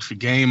you get an extra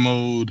game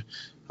mode.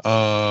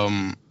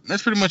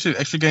 That's pretty much it.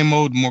 Extra game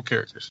mode, more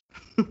characters.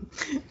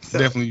 So,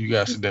 definitely, you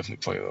guys should definitely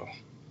play though.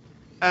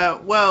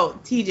 Well,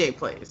 TJ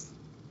plays.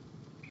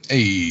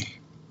 Hey.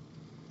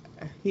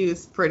 He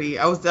was pretty.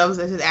 I was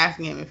just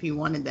asking him if he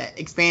wanted that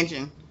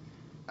expansion,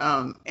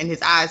 and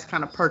his eyes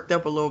kind of perked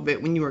up a little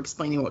bit when you were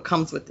explaining what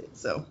comes with it.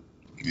 So.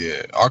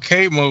 Yeah,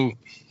 arcade mode,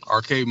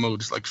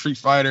 just like Street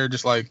Fighter,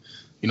 just like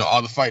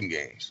all the fighting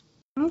games.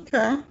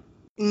 Okay.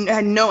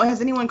 No,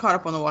 has anyone caught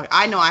up on The Walking?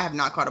 I know I have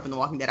not caught up on The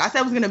Walking Dead. I said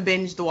I was gonna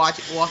binge The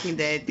Walking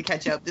Dead to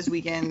catch up this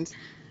weekend.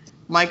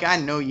 Mike, I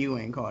know you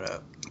ain't caught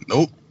up.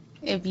 Nope.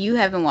 If you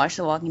haven't watched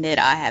The Walking Dead,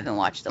 I haven't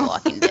watched The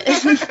Walking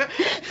Dead.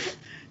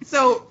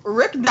 So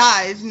Rick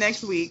dies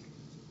next week.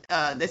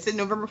 They said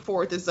November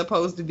 4th is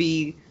supposed to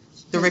be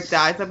the Rick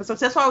dies episode.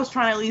 So that's why I was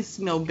trying to at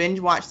least binge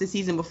watch the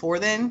season before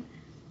then,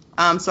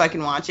 so I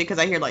can watch it because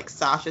I hear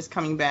Sasha's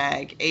coming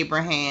back,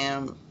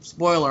 Abraham.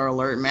 Spoiler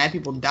alert: mad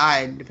people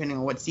died depending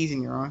on what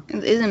season you're on.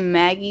 Isn't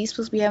Maggie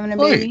supposed to be having a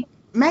baby? Wait,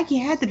 Maggie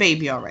had the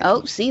baby already.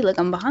 Oh, see, look,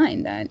 I'm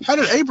behind that. How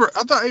did I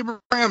thought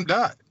Abraham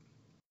died.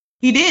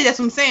 He did. That's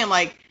what I'm saying.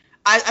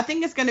 I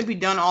think it's gonna be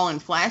done all in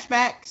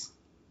flashbacks.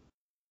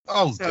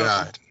 Oh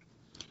God.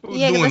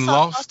 Yeah, doing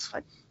Lost.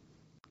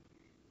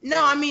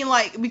 No, I mean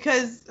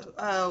because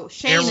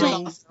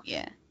Shane.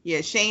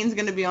 Yeah, Shane's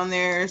gonna be on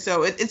there,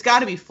 so it's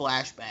got to be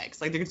flashbacks.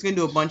 They're just gonna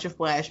do a bunch of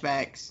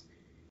flashbacks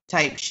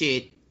type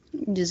shit.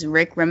 Just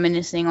Rick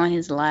reminiscing on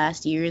his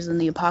last years in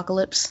the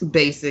apocalypse.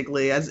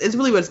 Basically, it's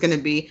really what it's gonna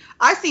be.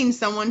 I seen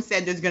someone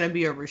said there's gonna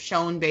be a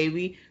Michonne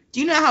baby. Do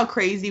you know how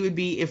crazy it would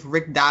be if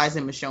Rick dies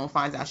and Michonne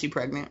finds out she's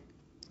pregnant?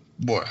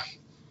 Boy,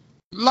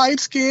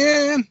 light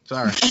skin.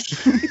 Sorry.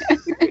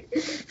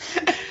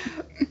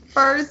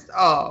 First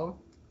off,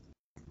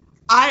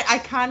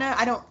 I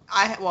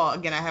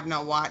have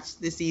not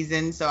watched the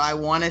season, so I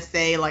want to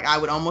say I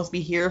would almost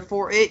be here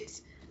for it.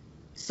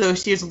 So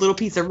there's a little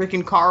piece of Rick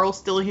and Carl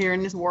still here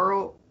in this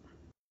world,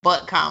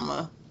 but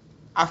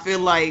I feel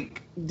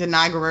like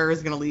Denai Guerrero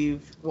is gonna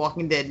leave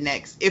Walking Dead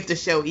next if the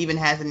show even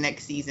has a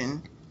next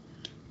season.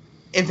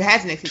 If it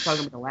has a next season, it's probably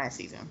gonna be the last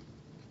season.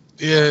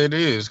 Yeah, it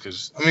is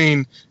because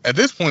at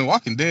this point,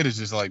 Walking Dead is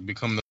just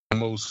become the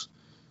most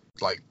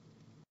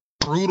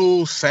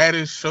brutal,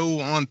 saddest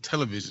show on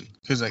television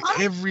because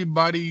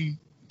everybody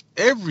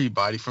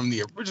from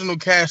the original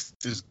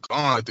cast is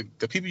gone.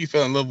 The people you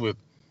fell in love with,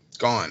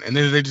 gone, and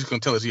then they're just gonna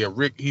tell us,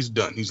 Rick, he's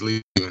done, he's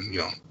leaving.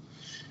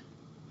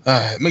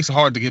 It makes it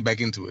hard to get back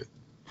into it.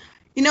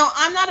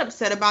 I'm not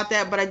upset about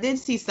that, but I did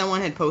see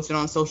someone had posted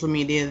on social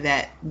media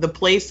that the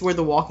place where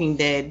The Walking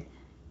Dead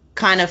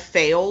kind of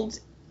failed,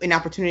 an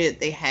opportunity that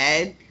they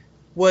had,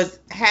 was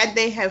had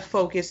they have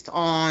focused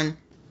on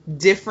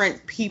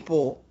different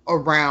people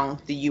around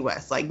the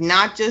U.S. Like,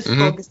 not just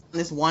focused on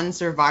this one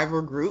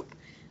survivor group.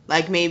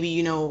 Like, maybe,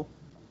 you know,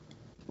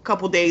 a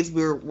couple days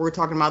we're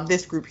talking about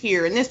this group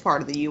here in this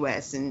part of the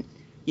U.S. and,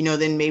 you know,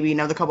 then maybe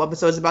another couple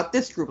episodes about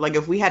this group. Like,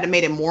 if we had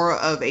made it more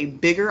of a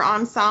bigger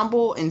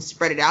ensemble and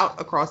spread it out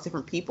across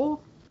different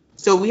people,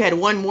 so we had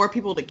more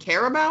people to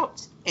care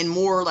about and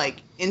more,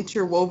 like,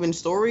 interwoven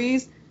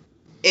stories,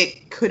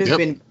 it could have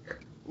been better.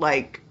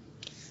 Like,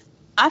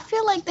 I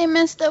feel like they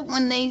messed up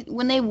when they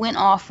went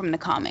off from the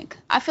comic.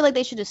 I feel like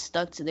they should have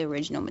stuck to the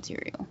original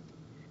material.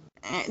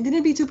 Didn't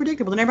it be too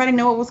predictable? Then everybody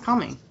know what was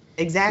coming.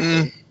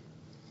 Exactly.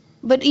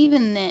 But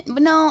even then,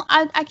 but no,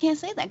 I can't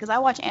say that because I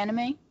watch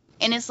anime,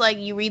 and it's like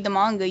you read the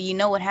manga, you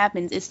know what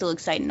happens. It's still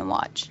exciting to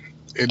watch.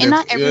 And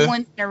not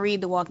everyone's gonna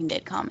read the Walking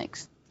Dead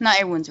comics. Not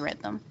everyone's read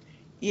them.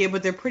 Yeah,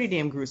 but they're pretty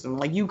damn gruesome.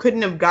 Like, you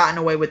couldn't have gotten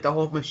away with the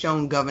whole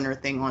Michonne Governor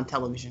thing on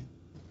television.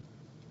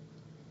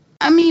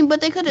 I mean,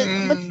 but they could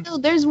have. But still,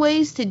 there's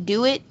ways to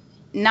do it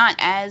not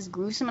as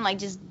gruesome and like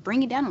just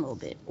bring it down a little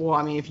bit. Well,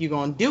 I mean, if you're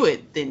gonna do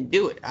it, then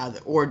do it,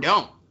 or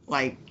don't.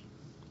 Like,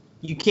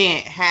 you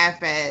can't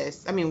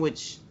half-ass. I mean,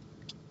 which,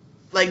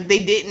 like, they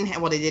didn't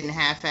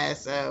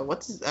half-ass.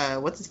 What's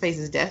his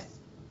face's death?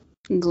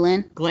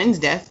 Glenn's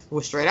death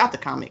was straight out the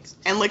comics,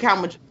 and look how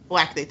much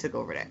flack they took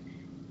over that.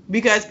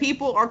 Because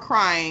people are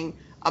crying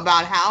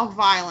about how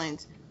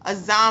violent a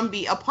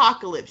zombie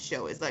apocalypse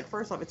show is. Like,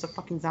 first off, it's a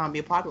fucking zombie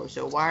apocalypse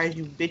show. Why are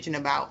you bitching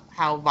about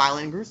how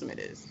violent and gruesome it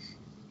is?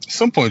 At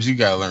some point, you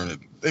gotta learn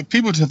it.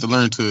 People just have to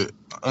learn to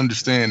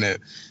understand that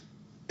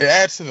it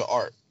adds to the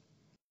art.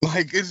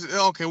 Like, it's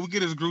okay, we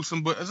get it's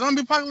gruesome, but a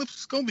zombie apocalypse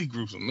is gonna be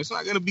gruesome. It's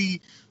not gonna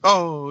be,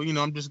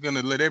 I'm just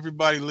gonna let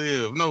everybody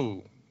live.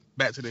 No,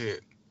 back to the head.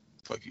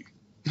 Fuck you.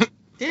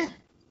 Yeah,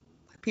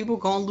 people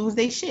gonna lose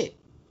their shit.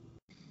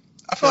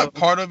 I feel like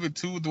part of it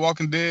too with The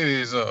Walking Dead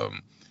is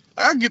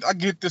I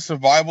get the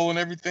survival and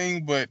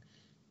everything, but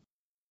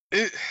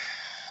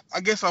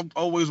I guess I've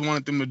always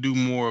wanted them to do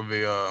more of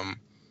a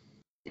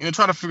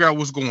try to figure out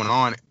what's going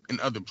on in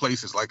other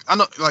places. Like, I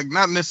know, like,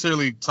 not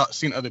necessarily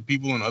seeing other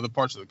people in other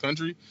parts of the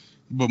country,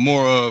 but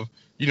more of,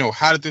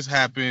 how did this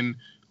happen?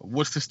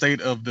 What's the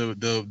state of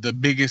the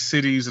biggest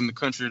cities in the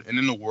country and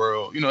in the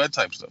world? That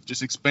type of stuff.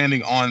 Just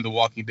expanding on the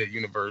Walking Dead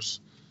universe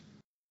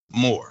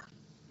more.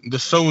 The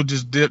show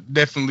just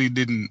definitely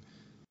didn't.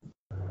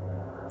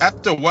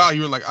 After a while,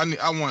 you were like,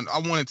 I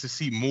wanted to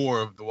see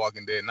more of The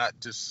Walking Dead, not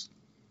just,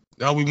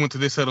 we went to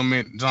this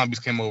settlement, zombies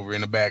came over,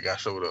 and a bad guy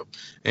showed up,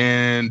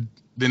 and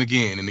then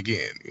again and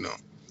again,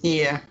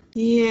 Yeah.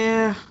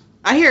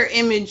 I hear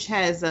Image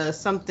has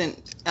something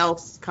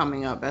else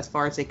coming up as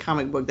far as a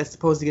comic book that's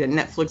supposed to get a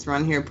Netflix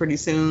run here pretty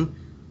soon.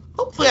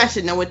 Hopefully, I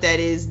should know what that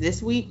is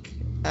this week,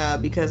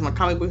 because my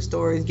comic book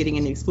store is getting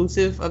an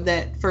exclusive of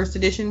that first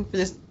edition for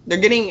this. They're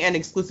getting an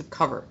exclusive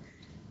cover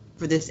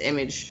for this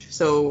Image.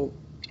 So,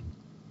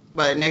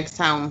 by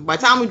the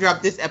time we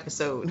drop this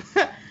episode,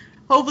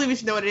 hopefully we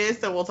should know what it is.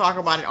 So we'll talk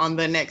about it on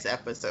the next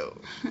episode.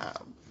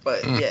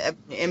 But yeah,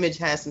 Image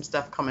has some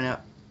stuff coming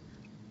up.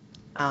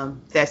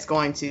 That's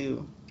going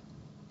to.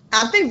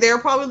 I think they're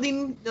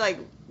probably like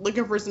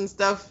looking for some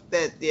stuff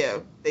that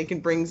they can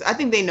bring. I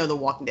think they know The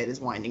Walking Dead is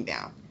winding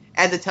down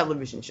as a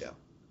television show.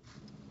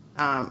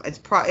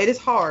 It is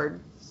hard.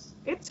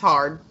 It's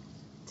hard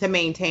to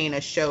maintain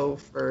a show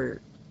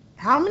for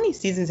how many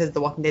seasons has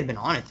The Walking Dead been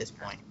on at this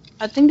point?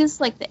 I think this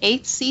is like the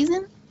 8th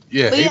season.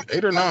 Yeah,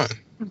 eight or 9.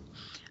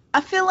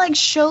 I feel like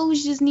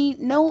shows just need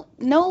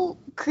no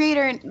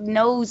creator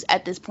knows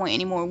at this point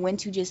anymore when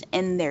to just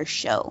end their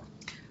show.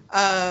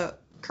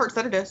 Kurt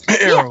Sutter does.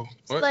 Arrow.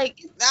 Yeah,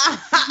 like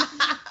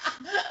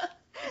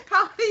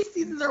how many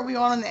seasons are we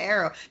on the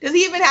Arrow? Does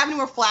he even have any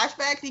more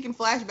flashbacks he can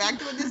flash back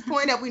to at this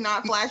point? Have we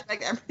not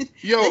flashback everything?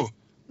 Yo,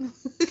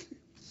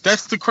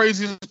 that's the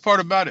craziest part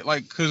about it.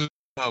 Like, cause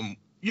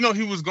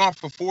he was gone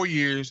for 4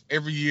 years.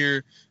 Every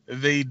year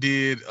they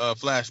did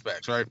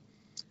flashbacks, right?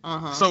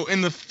 So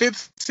in the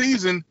 5th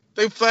season,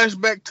 they flashed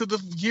back to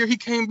the year he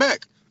came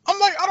back. I'm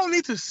like, I don't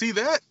need to see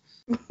that.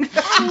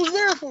 I was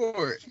there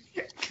for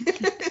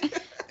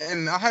it.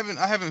 And I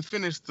haven't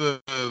finished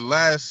the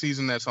last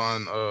season that's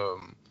on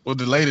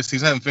the latest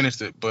season. I haven't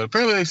finished it, but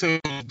apparently they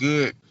said it was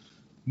good.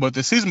 But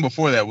the season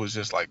before that was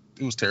just like,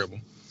 it was terrible.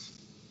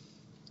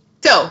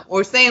 So what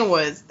we're saying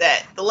was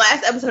that the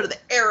last episode of the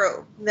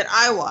Arrow that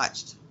I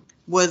watched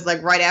was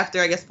like right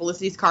after, I guess,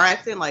 Felicity's car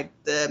accident, like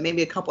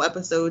maybe a couple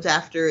episodes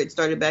after it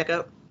started back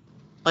up,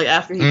 like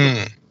after he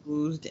was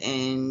bruised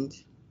and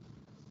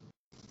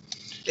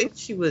I think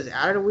she was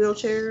out of the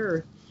wheelchair.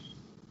 Or...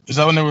 Is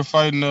that when they were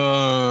fighting?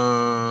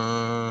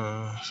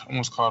 I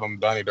almost called him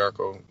Donnie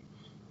Darko.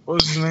 What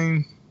was his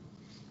name?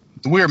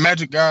 The weird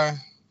magic guy.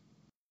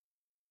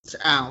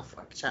 I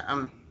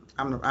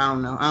don't know. I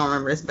don't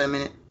remember. It's been a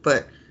minute.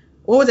 But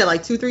what was that,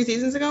 like 2-3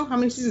 seasons ago? How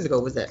many seasons ago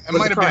was that? That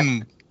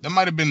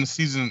might have been the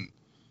season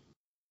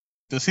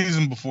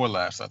before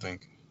last, I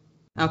think.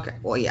 Okay.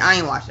 Well, yeah, I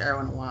ain't watched Arrow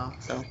in a while,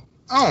 so.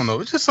 I don't know.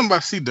 It's just some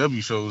about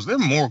CW shows. Their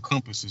moral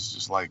compass is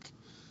just like,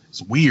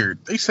 it's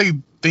weird. They say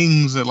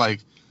things that like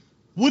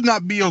would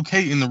not be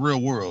okay in the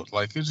real world.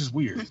 Like, it's just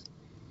weird.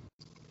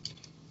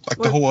 Like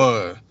What? the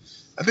whole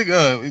I think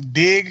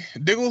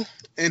Diggle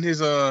and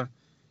his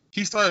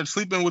he started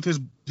sleeping with his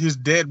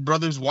dead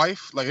brother's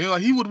wife. Like,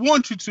 he would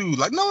want you to.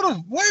 Like,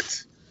 no,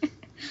 what?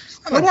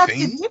 What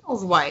happened to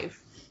Diggle's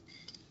wife?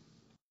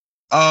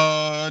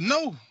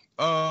 No.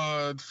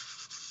 No.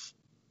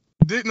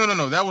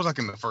 That was like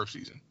in the first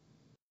season.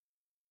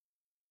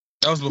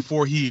 That was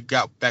before he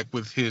got back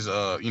with his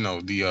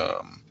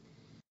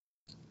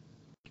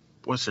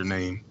what's her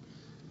name?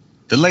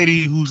 The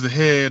lady who's the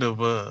head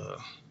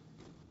of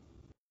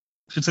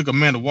she took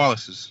Amanda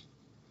Wallace's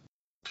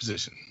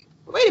position.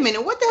 Wait a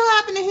minute, what the hell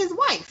happened to his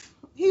wife?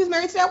 He was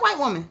married to that white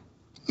woman.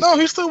 No,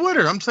 he's still with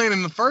her. I'm saying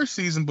in the first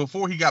season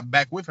before he got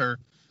back with her,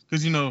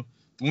 because when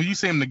you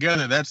see them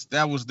together,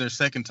 that was their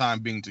second time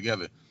being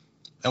together.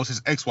 That was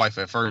his ex-wife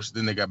at first,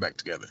 then they got back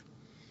together.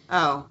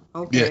 Oh,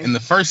 okay. Yeah, in the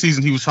first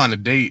season he was trying to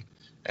date,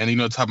 and they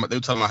were talking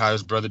about how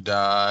his brother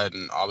died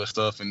and all this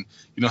stuff, and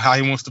how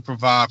he wants to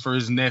provide for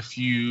his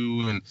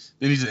nephew, and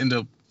then he just ended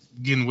up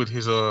getting with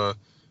his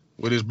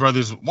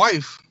brother's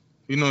wife.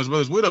 His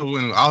brother's widow,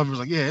 and Oliver's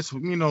like, yeah, it's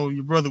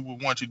your brother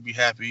would want you to be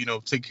happy,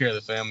 take care of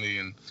the family,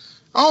 and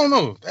I don't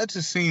know, that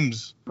just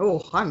seems.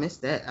 Oh, I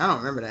missed that. I don't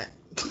remember that.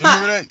 You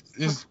remember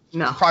that?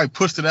 No. Probably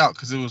pushed it out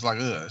because it was like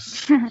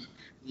us.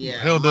 Yeah.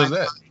 Hell does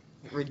that?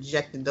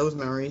 Rejected those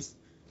memories.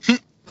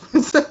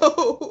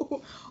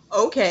 So,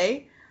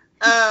 okay.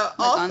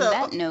 Also, on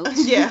that note,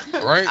 yeah,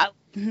 right.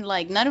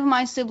 Like, none of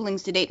my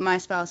siblings to date my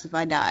spouse if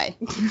I die.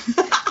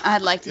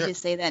 I'd like to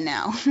just say that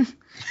now.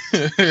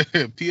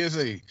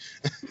 PSA.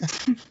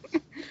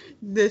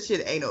 This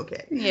shit ain't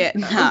okay. Yeah,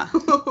 nah.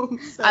 So,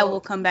 I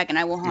will come back and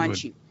I will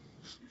haunt you.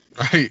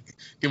 Right.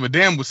 Give a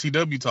damn what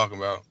CW talking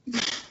about.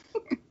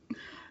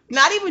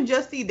 Not even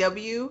just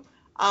CW.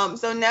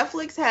 So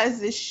Netflix has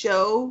this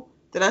show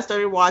that I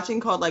started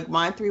watching called like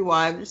My Three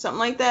Wives or something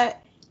like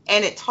that,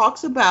 and it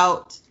talks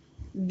about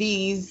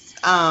these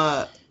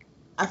I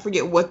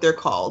forget what they're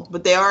called,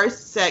 but they are a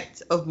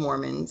sect of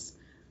Mormons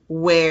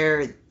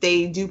where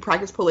they do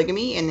practice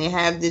polygamy, and they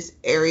have this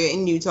area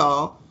in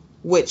Utah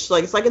which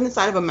like it's like in the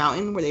side of a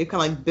mountain where they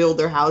kind of like build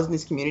their house in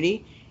this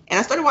community. And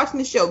I started watching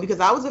the show because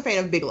I was a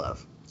fan of Big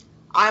Love.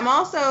 I'm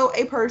also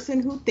a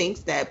person who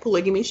thinks that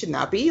polygamy should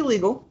not be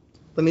illegal.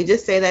 Let me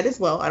just say that as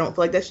well. I don't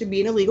feel like that should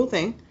be an illegal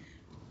thing.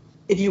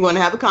 If you want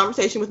to have a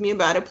conversation with me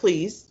about it,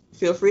 please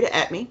feel free to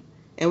at me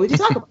and we can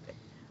talk about it.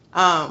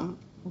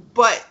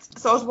 But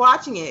so I was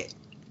watching it,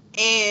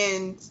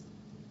 and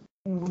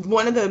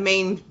one of the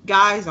main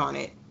guys on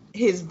it,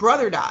 his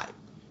brother died,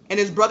 and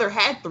his brother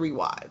had 3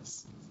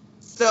 wives.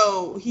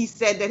 So he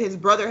said that his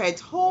brother had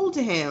told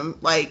him,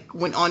 like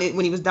when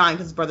he was dying,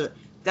 because his brother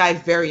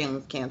died very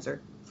young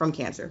from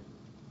cancer,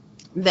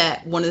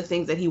 that one of the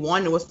things that he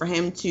wanted was for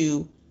him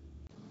to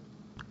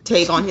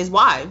take on his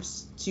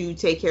wives, to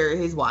take care of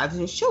his wives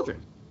and his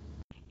children.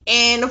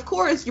 And of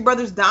course, your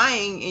brother's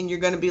dying, and you're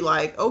gonna be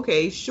like,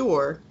 okay,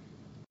 sure,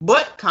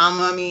 but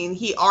I mean,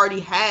 he already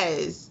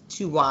has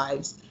 2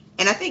 wives,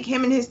 and I think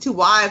him and his 2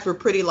 wives were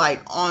pretty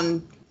like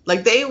on.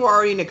 Like, they were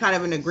already in a kind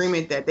of an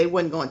agreement that they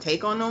wasn't going to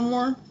take on no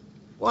more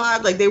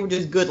wives. Like, they were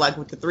just good, like,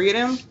 with the 3 of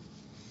them.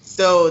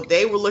 So,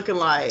 they were looking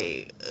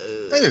like...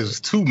 that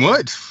is too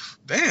much.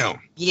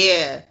 Damn.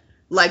 Yeah.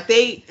 Like,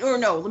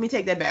 let me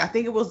take that back. I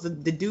think it was the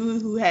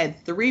dude who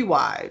had 3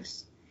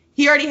 wives.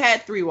 He already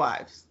had 3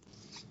 wives.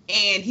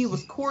 And he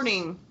was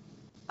courting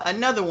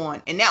another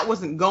one. And that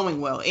wasn't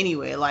going well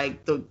anyway.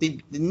 Like,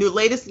 the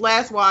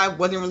last wife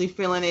wasn't really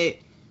feeling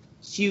it.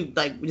 She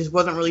like just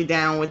wasn't really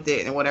down with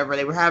it and whatever.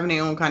 They were having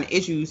their own kind of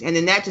issues, and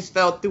then that just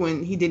fell through,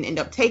 and he didn't end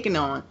up taking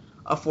on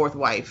a 4th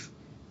wife.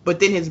 But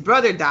then his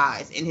brother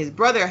dies, and his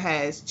brother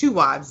has 2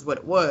 wives, is what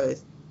it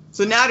was.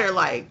 So now they're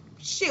like,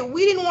 shit,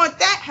 we didn't want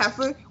that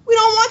heifer. We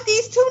don't want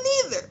these 2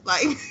 neither.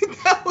 Like,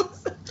 that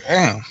was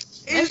damn.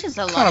 That's just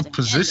a lot kind of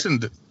position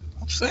that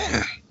I'm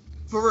saying.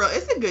 For real,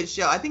 it's a good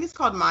show. I think it's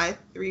called My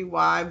 3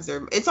 Wives,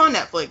 or it's on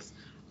Netflix.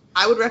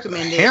 I would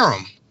recommend it.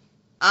 Harem.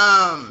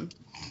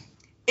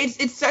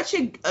 It's such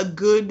a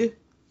good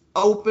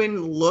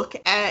open look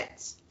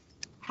at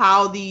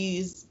how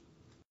these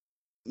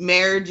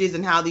marriages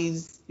and how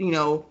these,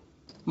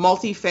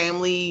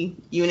 multifamily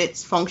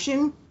units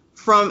function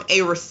from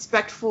a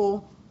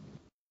respectful,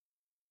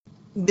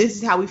 this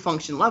is how we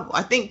function level.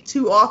 I think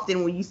too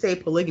often when you say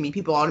polygamy,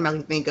 people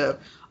automatically think of,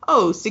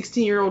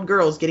 16-year-old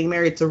girls getting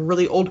married to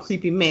really old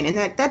creepy men. And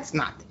that's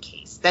not the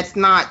case. That's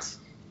not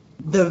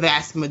the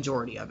vast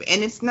majority of it.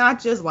 And it's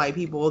not just white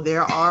people.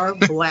 There are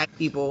black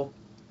people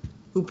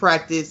who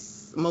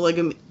practice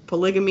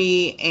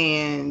polygamy,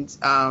 and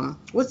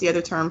what's the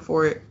other term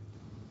for it?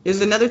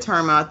 There's another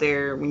term out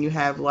there when you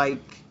have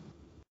like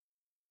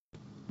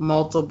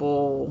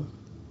multiple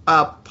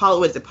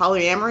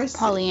polyamorous?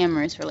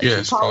 Polyamorous relationships.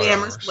 Yes,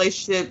 polyamorous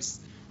relationships.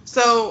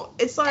 So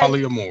it's like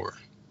polyamor.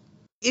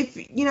 If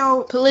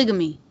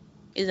polygamy.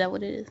 Is that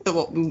what it is?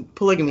 Well,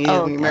 polygamy is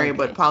when you're married,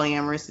 but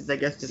polyamorous is, I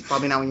guess, just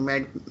probably not when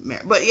you're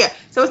married. But yeah,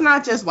 so it's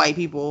not just white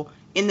people.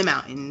 in the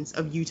mountains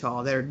of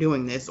Utah that are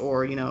doing this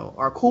or,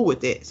 are cool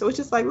with it. So it's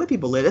just like, let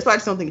people live. That's why I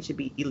just don't think it should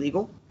be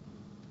illegal.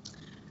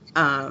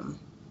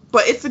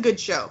 But it's a good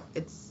show.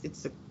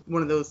 It's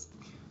one of those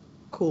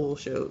cool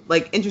shows,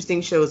 like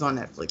interesting shows on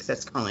Netflix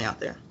that's currently out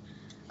there.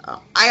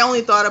 I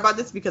only thought about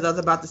this because I was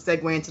about to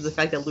segue into the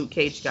fact that Luke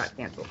Cage got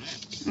canceled.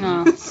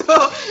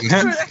 So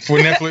for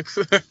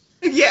Netflix.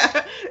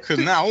 Yeah. Because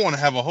now I want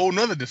to have a whole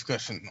nother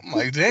discussion. I'm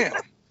like, damn.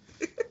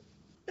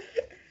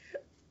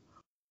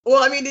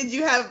 Well, I mean, did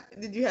you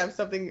have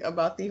something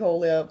about the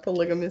whole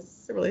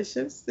polygamous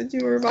relationships that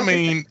you were about? I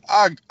mean,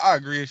 I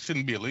agree it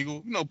shouldn't be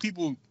illegal.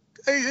 People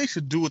they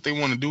should do what they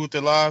want to do with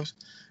their lives.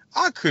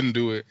 I couldn't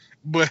do it,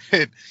 but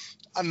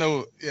I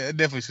know it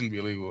definitely shouldn't be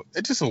illegal.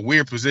 It's just a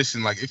weird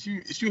position. Like if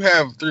you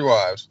have 3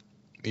 wives,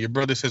 and your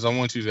brother says, "I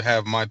want you to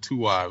have my 2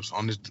 wives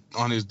on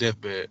his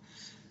deathbed,"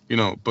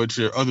 but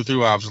your other 3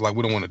 wives are like,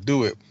 "We don't want to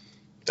do it."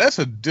 That's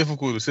a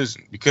difficult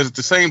decision because at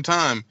the same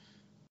time,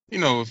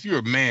 if you're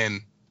a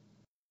man,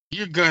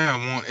 you're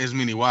gonna want as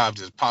many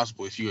wives as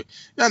possible. If you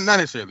not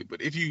necessarily,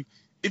 but if you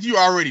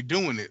already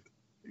doing it,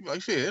 you're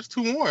like, shit, it's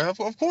 2 more.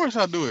 Of course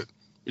I'll do it.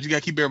 But you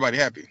gotta keep everybody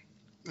happy.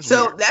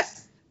 So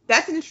that's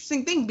an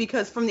interesting thing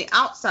because from the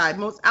outside,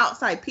 most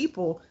outside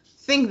people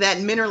think that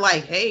men are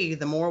like, hey,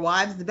 the more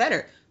wives, the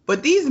better.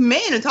 But these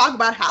men talk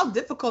about how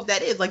difficult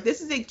that is. Like,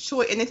 this is a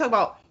choice, and they talk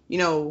about,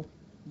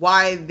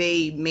 why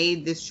they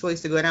made this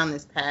choice to go down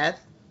this path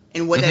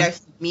and what that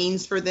actually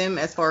means for them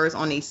as far as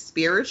on a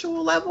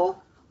spiritual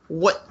level,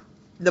 what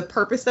the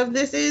purpose of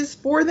this is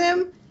for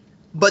them.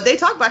 But they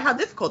talk about how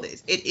difficult it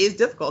is. It is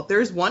difficult.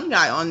 There's one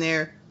guy on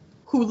there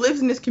who lives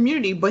in this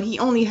community, but he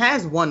only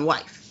has 1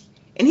 wife.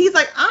 And he's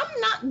like,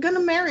 I'm not going to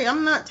marry.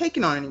 I'm not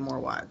taking on any more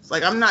wives.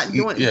 Like, I'm not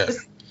doing it.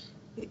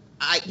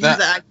 I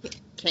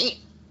can't.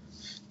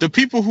 The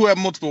people who have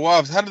multiple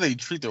wives, how do they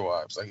treat their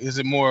wives? Like, is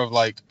it more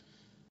like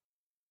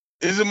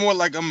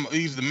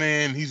he's the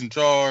man, he's in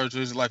charge,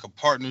 or is it like a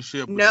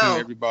partnership between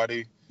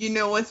everybody? You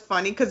know what's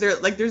funny? Because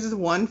there's this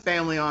one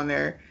family on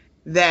there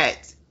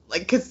that,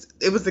 because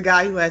it was the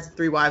guy who has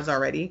 3 wives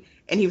already,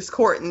 and he was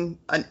courting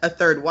a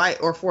 3rd wife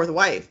or 4th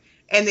wife.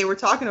 And they were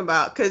talking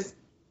about, because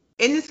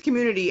in this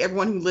community,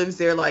 everyone who lives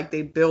there, like, they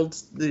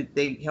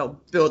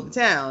help build the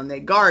town, they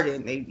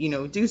garden, they,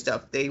 do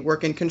stuff. They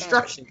work in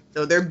construction.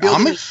 So they're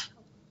building. Amish?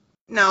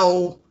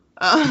 No.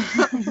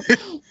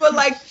 But,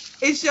 like,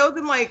 it shows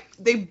them, like,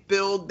 they're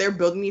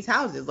building these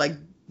houses. Like,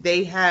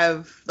 they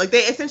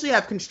essentially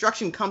have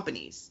construction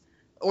companies,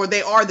 or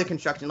they are the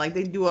construction. Like,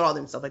 they do it all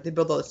themselves. Like, they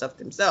build all the stuff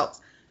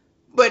themselves.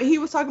 But he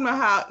was talking about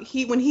how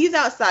when he's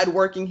outside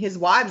working, his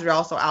wives are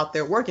also out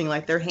there working.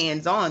 Like, they're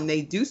hands-on.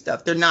 They do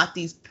stuff. They're not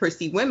these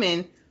prissy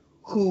women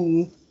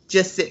who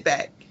just sit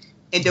back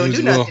and don't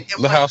do nothing.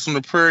 The House on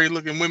the Prairie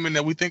looking women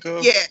that we think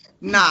of? Yeah,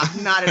 not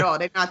at all.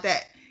 They're not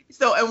that.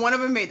 So, and one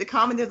of them made the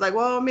comment is like,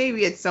 well,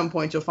 maybe at some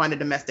point you'll find a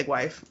domestic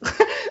wife.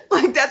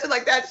 Like, that's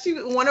like that.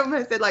 One of them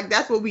has said, like,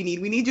 that's what we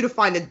need. We need you to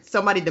find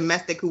somebody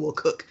domestic who will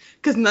cook,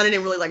 because none of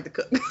them really like to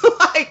cook.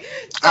 Like,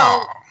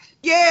 so.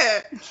 Yeah,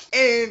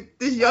 and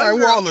this young girl,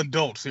 we're all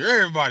adults here.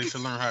 Everybody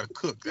should learn how to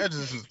cook. That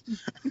just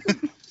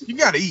you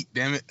gotta eat,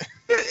 damn it.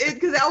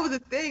 Because that was the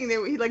thing.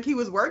 He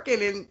was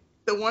working, and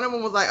the one of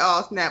them was like,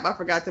 "Oh snap, I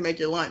forgot to make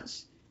your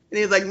lunch." And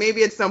he was like,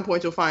 "Maybe at some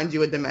point you'll find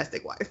you a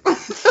domestic wife."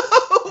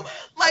 So,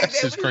 like,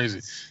 that's just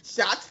crazy.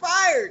 Shots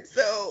fired.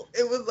 So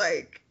it was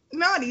like,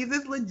 no, he's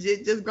just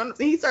legit just gonna.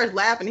 He starts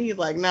laughing. And he's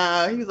like,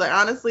 nah. He was like,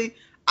 honestly,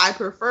 I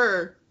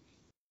prefer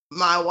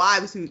my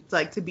wives who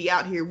like to be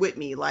out here with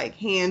me, like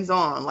hands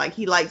on. Like,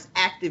 he likes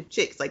active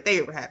chicks. Like,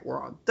 they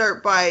were on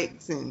dirt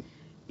bikes and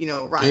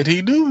riding. Did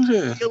he do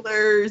that?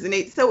 Killers and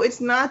so it's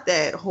not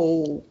that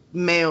whole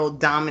male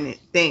dominant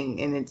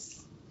thing, and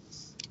it's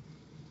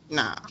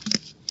nah.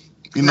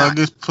 I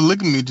guess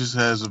polygamy just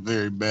has a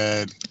very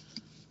bad,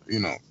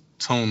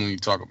 tone when you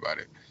talk about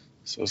it.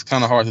 So it's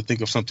kind of hard to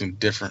think of something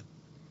different.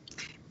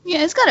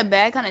 Yeah, it's got a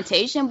bad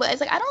connotation, but it's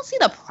like I don't see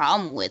the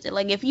problem with it.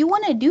 Like, if you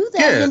want to do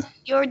that,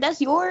 then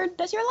that's your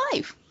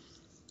life.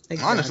 Exactly.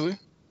 Honestly,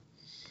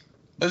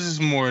 that's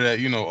just more that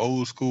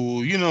old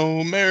school,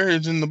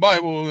 marriage in the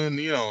Bible, and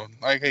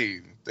like, hey,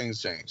 things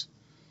change.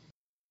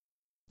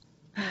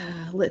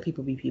 Let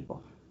people be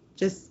people.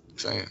 Just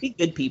be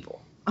good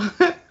people.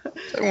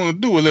 They want to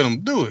do it, let them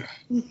do it.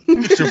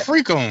 Get your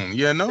freak on,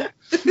 Yeah.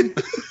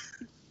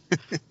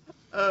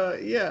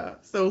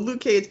 So Luke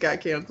Cage got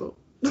canceled.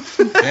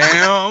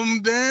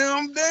 Damn.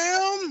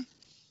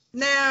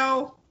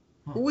 Now,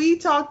 we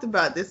talked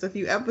about this a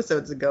few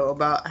episodes ago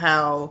about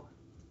how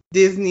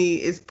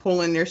Disney is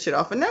pulling their shit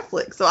off of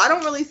Netflix. So I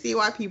don't really see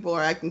why people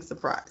are acting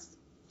surprised.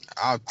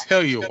 I'll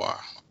tell you why.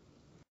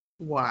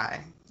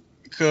 Why?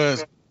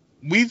 Because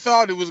we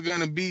thought it was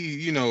going to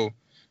be,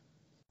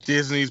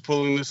 Disney's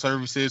pulling the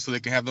services so they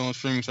can have their own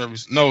streaming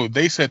service. No,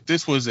 they said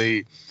this was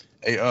a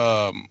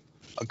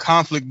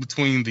conflict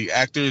between the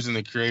actors and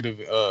the creative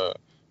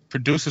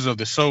producers of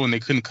the show, and they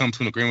couldn't come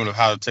to an agreement of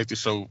how to take the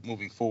show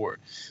moving forward.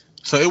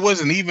 So it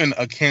wasn't even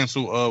a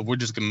cancel of we're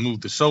just going to move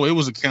the show. It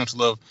was a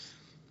cancel of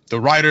the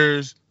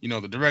writers,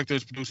 the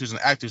directors, producers, and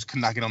actors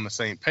could not get on the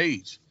same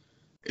page.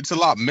 it's a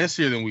lot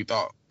messier than we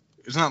thought.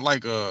 It's not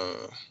like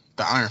the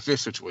Iron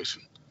Fist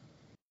situation.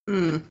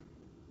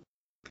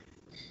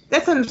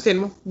 That's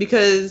understandable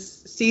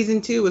because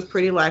season 2 was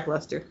pretty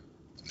lackluster.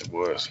 It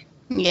was.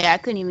 Yeah, I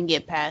couldn't even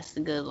get past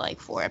the good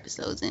 4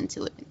 episodes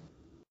into it.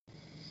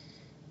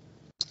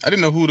 I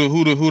didn't know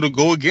who to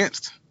go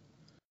against.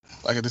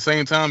 Like at the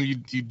same time,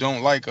 you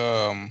don't like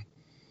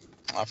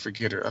I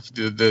forget her,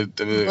 the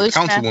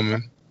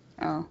councilwoman.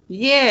 Oh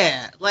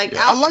yeah,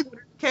 I like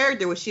her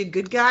character. Was she a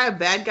good guy, a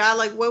bad guy?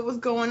 Like what was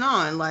going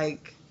on?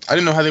 Like I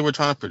didn't know how they were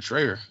trying to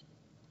portray her.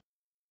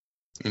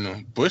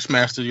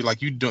 Bushmaster. You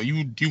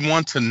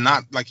want to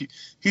not like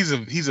he's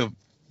a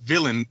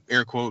villain,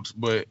 air quotes,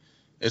 but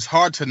it's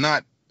hard to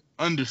not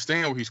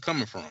understand where he's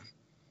coming from.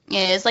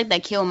 Yeah, it's like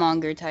that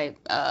Killmonger type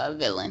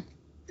villain.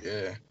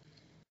 Yeah.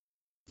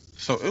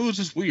 So it was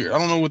just weird. I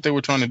don't know what they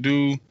were trying to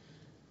do.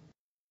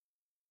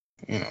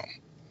 It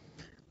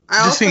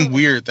just seemed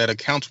weird that a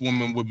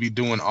councilwoman would be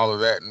doing all of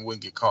that and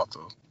wouldn't get caught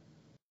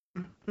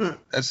though.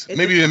 That's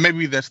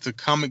maybe that's the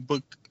comic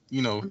book,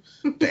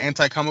 the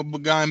anti-comic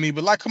book guy in me.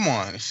 But come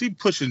on, is she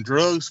pushing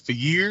drugs for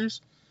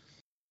years?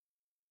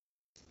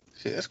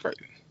 Shit, that's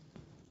crazy.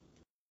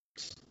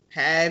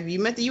 Have you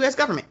met the U.S.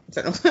 government?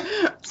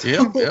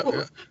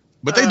 Yeah.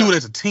 But they do it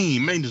as a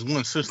team. Maybe just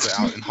one sister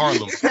out in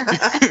Harlem.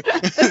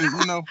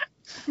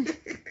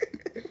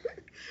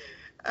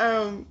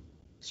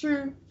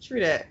 True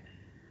that.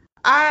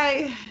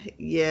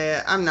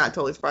 I'm not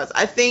totally surprised.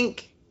 I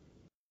think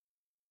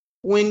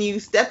when you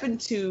step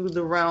into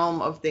the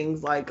realm of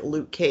things like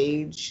Luke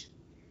Cage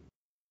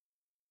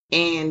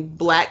and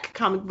Black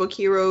comic book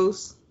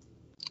heroes,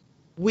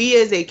 we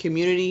as a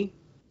community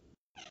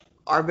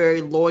are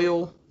very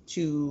loyal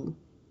to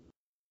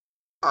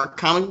our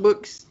comic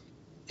books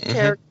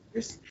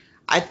characters.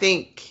 I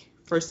think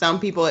for some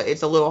people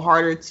it's a little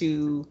harder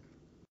to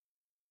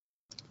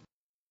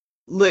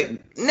look.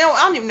 No,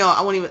 I don't even know.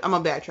 I'm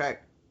gonna backtrack.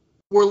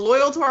 We're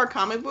loyal to our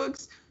comic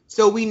books,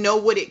 so we know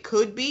what it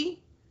could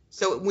be.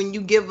 So when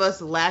you give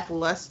us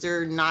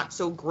lackluster, not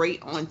so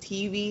great on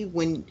TV,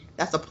 when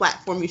that's a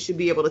platform you should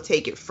be able to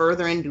take it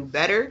further and do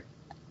better,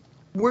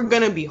 we're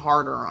gonna be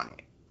harder on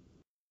it.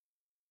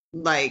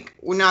 Like,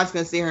 we're not just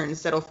gonna sit here and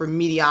settle for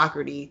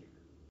mediocrity,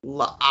 a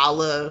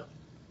la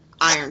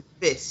Iron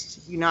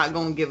Fist. You're not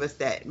gonna give us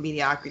that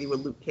mediocrity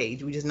with Luke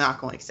Cage. We're just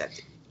not gonna accept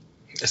it.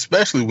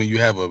 Especially when you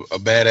have a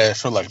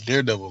badass show like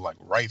Daredevil,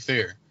 right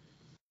there.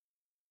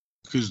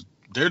 Because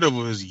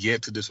Daredevil has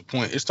yet to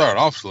disappoint. It started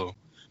off slow,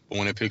 but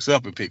when it picks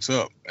up, it picks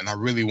up. And I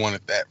really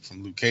wanted that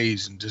from Luke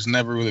Cage and just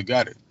never really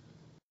got it.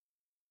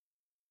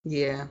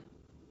 Yeah.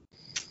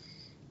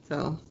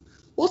 So,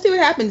 we'll see what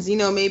happens.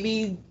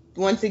 Maybe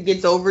once it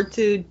gets over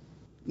to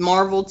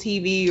Marvel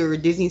TV or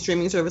Disney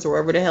streaming service or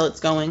wherever the hell it's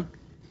going,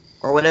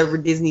 or whatever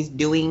Disney's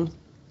doing,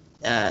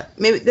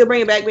 maybe they'll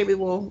bring it back. Maybe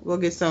we'll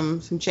get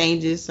some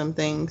changes, some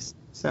things.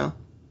 So,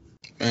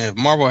 man,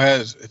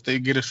 if they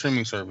get a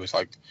streaming service,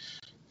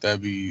 that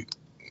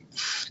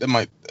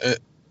might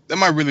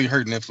really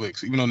hurt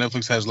Netflix. Even though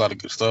Netflix has a lot of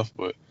good stuff,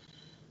 but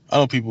I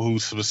know people who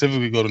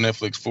specifically go to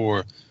Netflix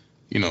for,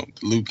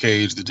 Luke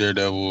Cage, the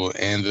Daredevil,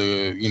 and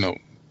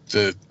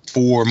the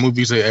 4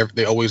 movies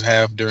they always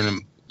have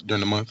during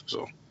the month.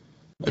 So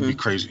that'd be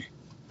crazy.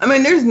 I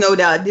mean, there's no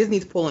doubt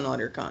Disney's pulling all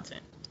their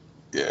content.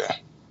 Yeah.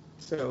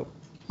 So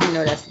we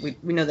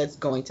know that's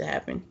going to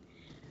happen.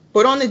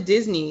 But on the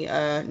Disney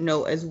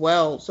note as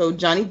well, so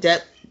Johnny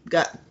Depp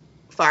got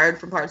fired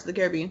from Pirates of the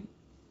Caribbean.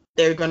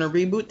 They're gonna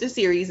reboot the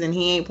series, and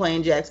he ain't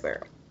playing Jack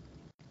Sparrow.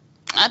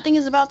 I think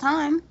it's about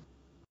time.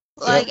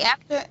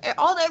 After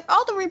all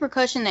the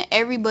repercussion that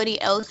everybody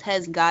else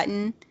has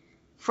gotten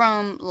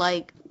from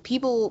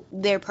people,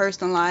 their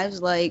personal lives,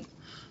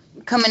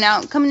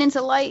 coming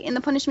into light, and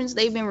the punishments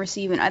they've been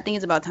receiving, I think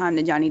it's about time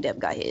that Johnny Depp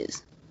got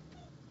his.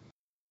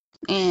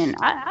 And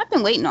I've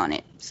been waiting on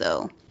it,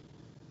 so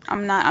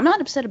I'm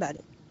not upset about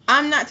it.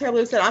 I'm not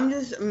terribly upset. I'm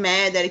just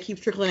mad that it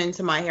keeps trickling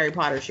into my Harry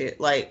Potter shit.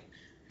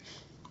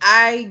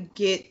 I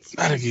get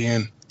not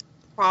again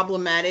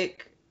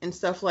problematic and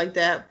stuff like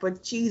that,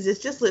 but Jesus,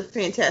 just let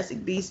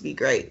Fantastic Beasts be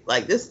great.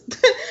 This,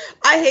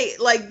 I hate.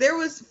 There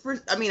was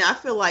I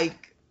feel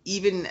like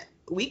even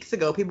weeks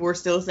ago, people were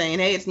still saying,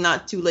 "Hey, it's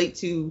not too late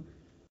to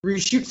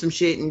reshoot some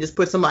shit and just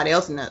put somebody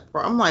else in that."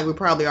 I'm like, we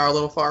probably are a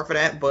little far for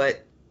that,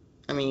 but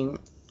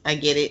I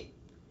get it.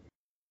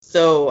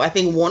 So I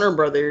think Warner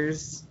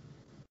Brothers.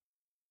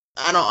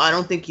 I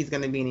don't think he's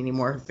gonna be in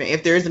anymore.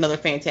 If there is another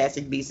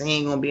Fantastic Beast, he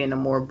ain't gonna be in no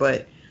more.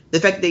 But the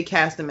fact that they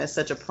cast him as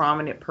such a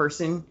prominent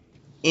person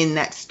in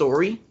that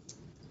story,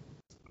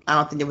 I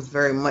don't think there was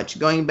very much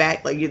going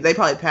back. They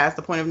probably passed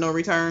the point of no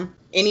return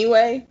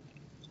anyway.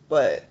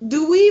 But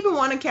do we even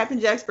want a Captain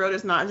Jack Sparrow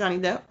that's not Johnny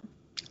Depp?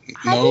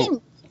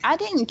 No. I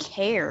didn't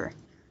care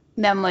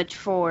that much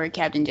for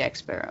Captain Jack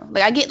Sparrow.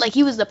 I get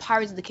he was the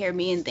Pirates of the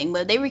Caribbean thing,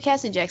 but if they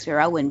recasted Jack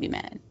Sparrow, I wouldn't be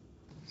mad.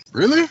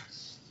 Really?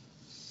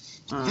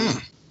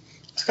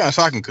 It's kind of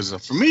shocking because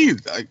for me,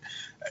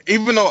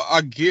 even though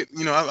I get,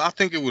 I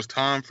think it was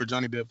time for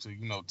Johnny Depp to,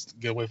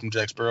 get away from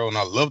Jack Sparrow, and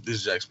I love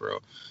this Jack Sparrow.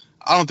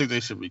 I don't think they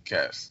should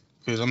recast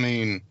because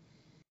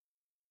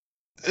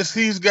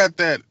he's got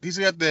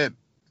that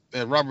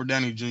Robert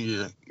Downey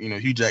Jr.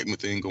 Hugh Jackman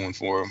thing going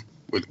for him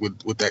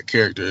with that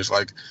character. It's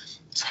like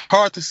it's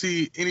hard to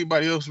see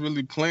anybody else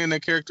really playing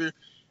that character,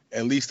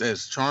 at least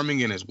as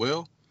charming and as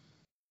well.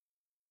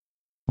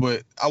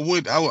 But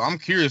I'm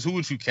curious, who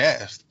would you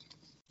cast?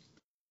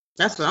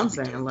 That's what I'm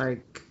saying.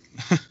 Like,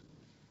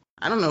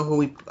 I don't know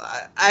who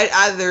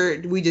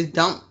either we just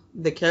dump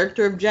the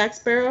character of Jack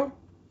Sparrow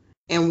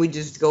and we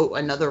just go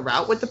another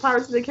route with the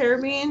Pirates of the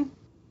Caribbean.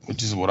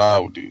 Which is what I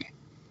would do.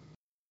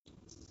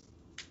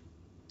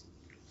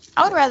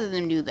 I would rather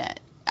them do that.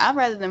 I'd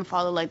rather them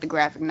follow like the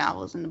graphic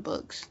novels and the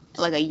books,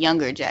 like a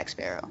younger Jack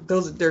Sparrow.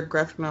 Those are their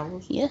graphic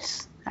novels.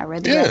 Yes, I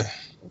read them.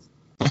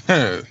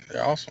 Yeah,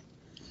 they're awesome.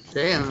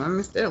 Damn, I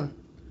missed them.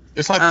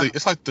 It's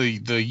like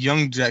the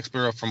young Jack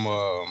Sparrow from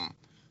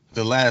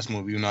the last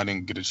movie, and I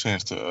didn't get a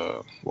chance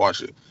to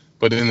watch it.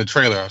 But in the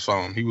trailer, I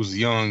saw him. He was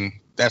young.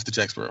 That's the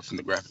Jack Sparrow from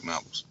the graphic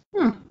novels.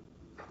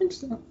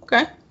 Interesting.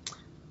 Okay.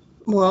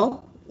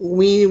 Well,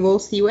 we will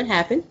see what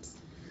happens.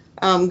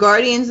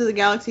 Guardians of the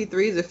Galaxy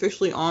 3 is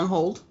officially on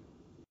hold.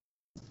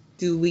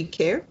 Do we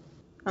care?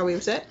 Are we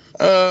upset?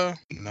 No.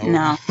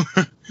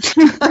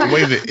 The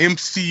way the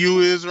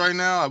MCU is right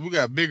now, we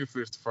got bigger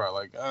fish to fry.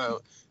 Like,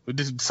 we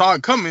just saw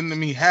it coming. I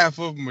mean, half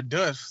of them are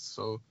dust,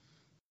 so.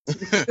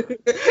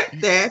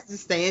 They have to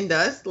stay in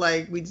dust.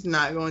 Like, we just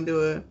not going to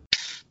do a.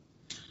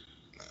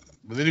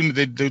 But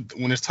they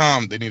when it's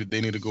time, they need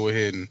to go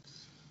ahead and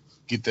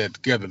get that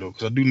together though,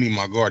 because I do need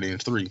my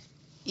Guardians 3.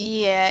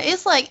 Yeah,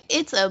 it's like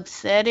it's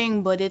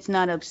upsetting, but it's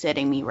not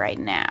upsetting me right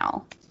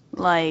now.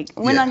 Like,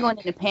 we're not going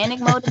into panic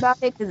mode about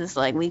it because it's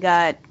like we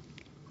got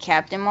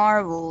Captain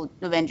Marvel,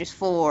 Avengers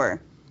 4.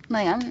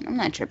 Like, I'm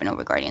not tripping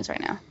over Guardians right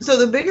now. So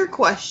the bigger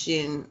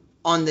question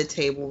on the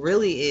table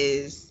really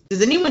is: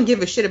 does anyone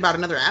give a shit about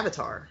another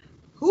Avatar?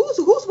 Who's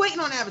waiting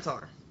on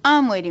Avatar?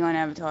 I'm waiting on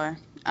Avatar.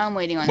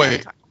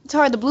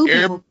 Avatar, the blue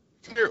people.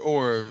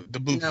 Or the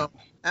blue No,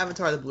 people?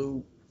 Avatar, the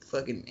blue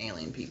fucking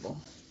alien people.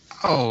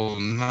 Oh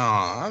no,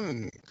 I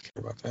didn't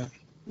care about that.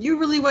 You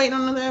really waiting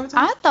on another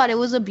Avatar? I thought it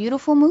was a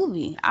beautiful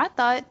movie. I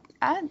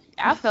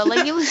felt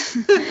like it was.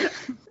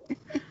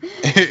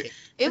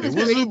 it was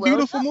a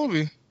beautiful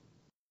movie.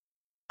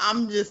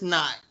 I'm just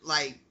not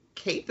like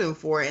caping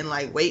for it and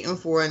like waiting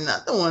for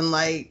another one.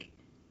 Like,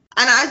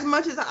 and as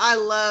much as I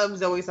love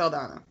Zoe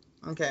Saldana,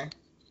 okay,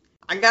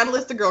 I got a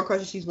list of girl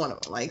crushes. She's one of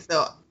them. Like,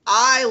 so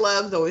I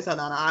love Zoe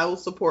Saldana. I will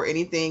support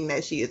anything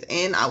that she is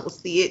in. I will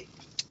see it,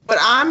 but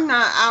I'm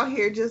not out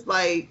here just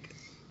like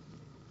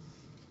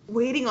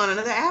waiting on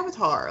another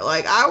Avatar.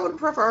 Like, I would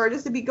prefer her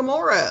just to be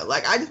Gamora.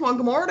 Like, I just want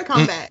Gamora to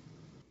come back.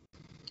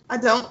 I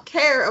don't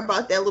care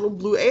about that little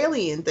blue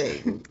alien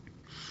thing.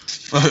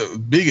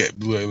 Big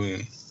blue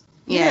alien.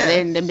 Yeah,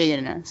 they're bigger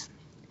than us.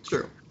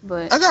 True.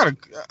 But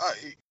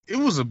it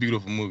was a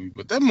beautiful movie,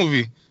 but that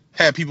movie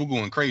had people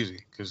going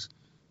crazy because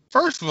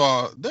first of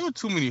all, there were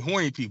too many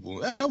horny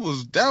people. It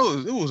was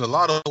a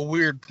lot of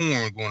weird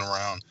porn going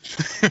around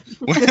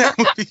when that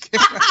movie came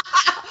out.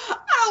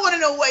 I don't want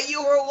to know what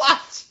you were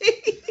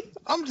watching.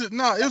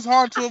 It's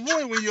hard to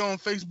avoid when you're on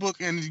Facebook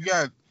and you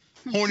got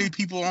horny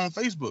people on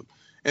Facebook.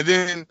 And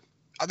then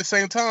at the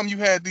same time, you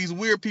had these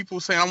weird people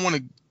saying, I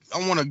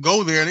want to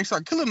go there, and they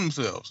start killing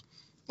themselves.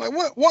 Like,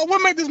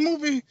 what made this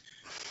movie?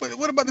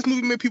 What about this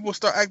movie made people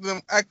start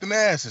acting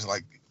asses?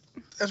 Like,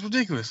 that's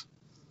ridiculous.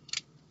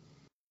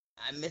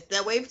 I missed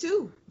that wave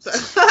too.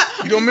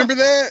 You don't remember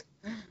that?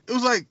 It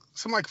was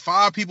like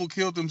 5 people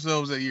killed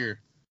themselves that year.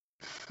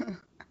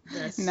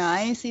 No,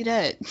 I didn't see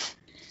that.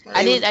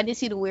 I did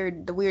see the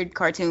weird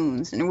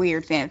cartoons and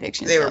weird fan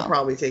fiction. They were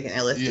probably taking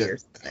LSD or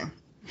something.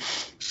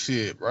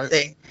 Shit, right?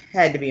 They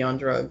had to be on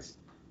drugs.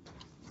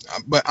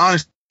 But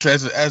honestly,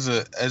 as a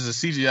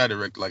CGI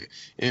director, like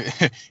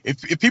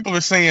if people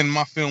are saying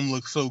my film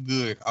looks so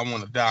good, I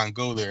want to die and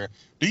go there.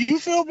 Do you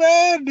feel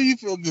bad? Do you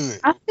feel good?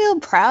 I feel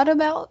proud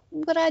about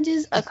what I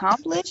just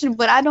accomplished,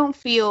 but I don't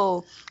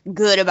feel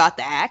good about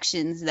the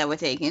actions that were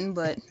taken.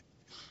 But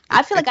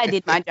I feel like I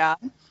did my job.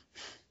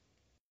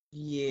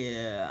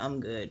 Yeah, I'm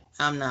good.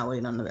 I'm not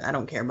waiting on I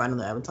don't care about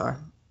another Avatar.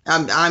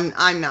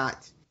 I'm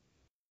not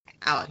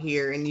out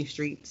here in these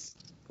streets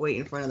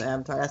waiting for another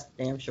Avatar. That's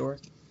damn sure.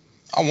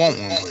 I want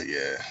one, but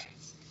yeah,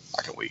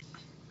 I can wait.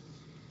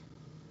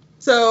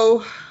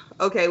 So,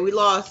 okay, we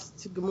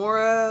lost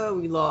Gamora.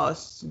 We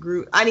lost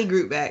Groot. I need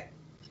Groot back.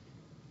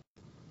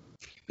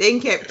 They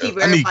can keep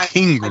everybody. I need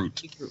King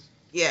Groot.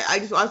 Yeah, I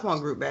just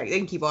want Groot back. They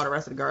can keep all the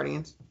rest of the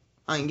Guardians.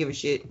 I don't give a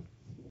shit.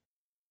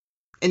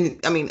 And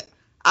I mean,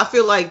 I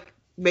feel like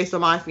based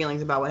on my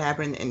feelings about what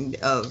happened in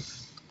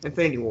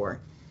Infinity War,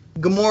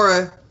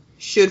 Gamora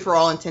should, for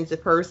all intents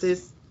and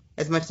purposes,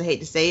 as much as I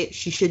hate to say it,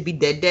 she should be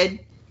dead.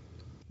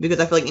 Because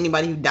I feel like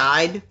anybody who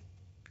died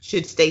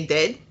should stay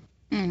dead.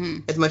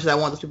 Mm-hmm. As much as I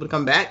want those people to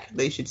come back,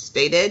 they should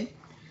stay dead.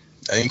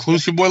 That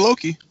includes your boy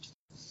Loki.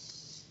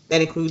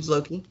 That includes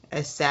Loki.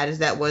 As sad as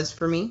that was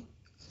for me,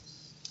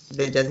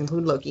 that does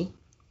include Loki.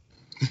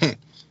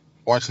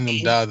 Watching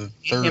him die the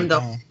third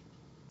time.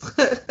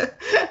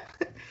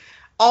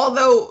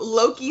 although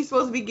Loki's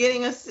supposed to be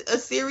getting a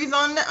series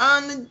on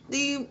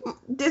the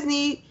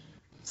Disney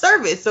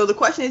service. So the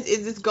question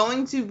is this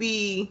going to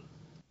be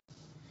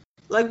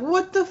like,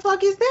 what the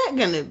fuck is that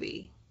gonna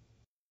be?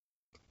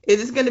 Is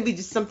this gonna be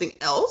just something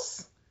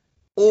else,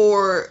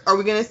 or are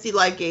we gonna see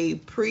like a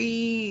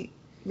prequel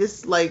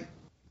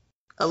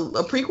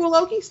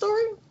Loki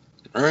story?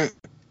 All right.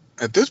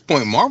 At this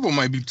point, Marvel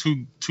might be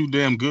too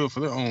damn good for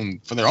their own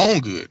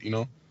good. You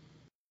know.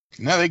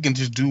 Now they can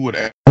just do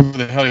whatever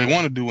the hell they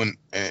want to do, and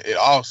it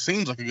all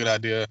seems like a good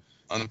idea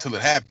until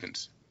it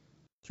happens.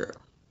 True.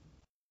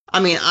 I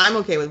mean, I'm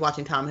okay with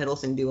watching Tom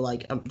Hiddleston do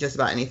like just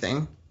about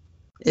anything.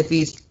 If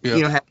he's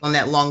has on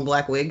that long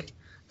black wig,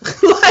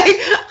 like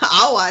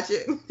I'll watch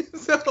it.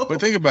 So. But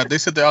think about it, they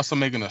said they're also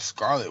making a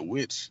Scarlet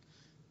Witch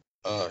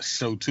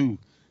show too.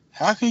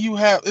 How can you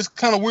have? It's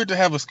kind of weird to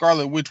have a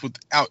Scarlet Witch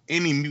without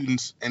any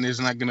mutants, and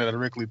it's not going to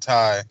directly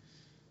tie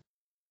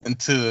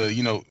into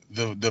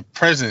the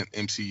present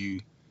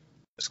MCU.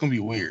 It's going to be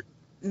weird.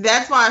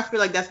 That's why I feel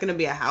like that's going to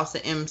be a House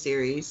of M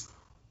series.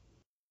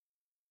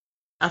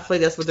 I feel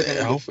like that's what they're going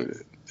to do. Hopefully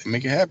they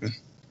make it happen.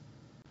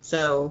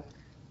 So,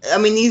 I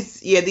mean,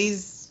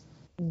 these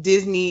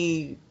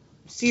Disney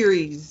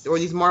series or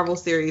these Marvel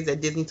series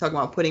that Disney's talking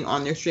about putting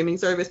on their streaming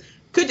service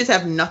could just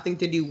have nothing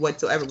to do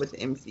whatsoever with the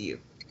MCU.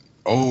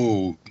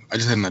 Oh, I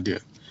just had an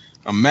idea.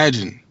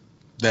 Imagine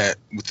that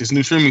with this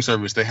new streaming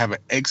service, they have an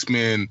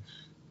X-Men,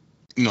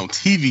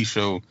 TV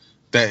show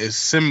that is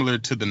similar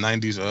to the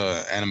 90s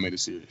animated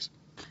series.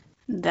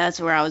 That's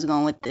where I was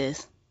going with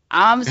this.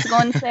 I was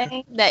going to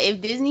say that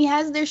if Disney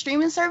has their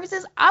streaming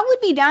services, I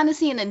would be down to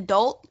see an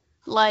adult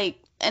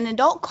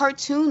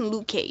cartoon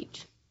Luke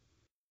Cage.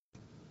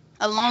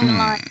 Along the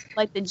line,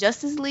 like the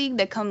Justice League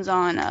that comes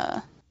on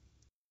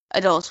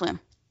Adult Swim.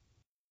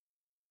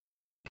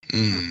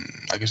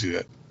 I can see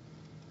that.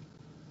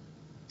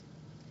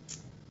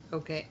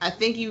 Okay. I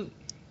think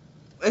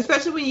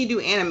especially when you do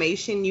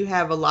animation, you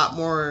have a lot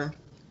more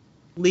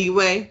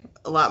leeway,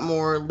 a lot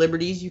more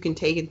liberties you can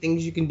take and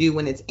things you can do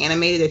when it's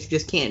animated that you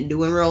just can't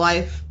do in real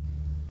life.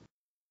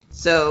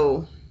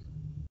 So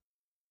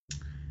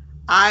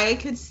I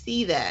could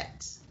see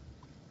that.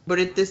 But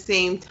at the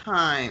same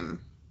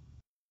time,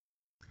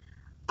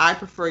 I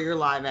prefer your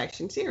live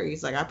action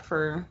series. Like I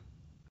prefer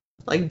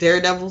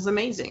Daredevil's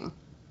amazing.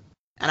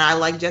 And I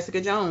like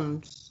Jessica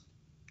Jones.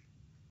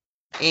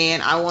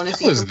 And I want to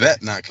see. How is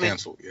that not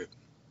canceled yet?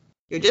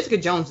 Your Jessica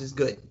Jones is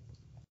good.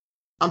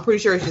 I'm pretty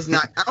sure it's just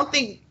not. I don't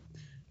think.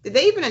 Did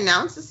they even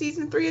announce the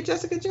season 3 of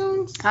Jessica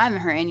Jones? I haven't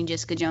heard any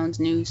Jessica Jones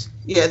news.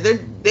 Yeah, there's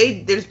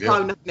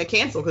probably nothing to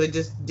cancel because they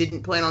just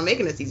didn't plan on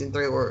making a season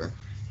 3. Or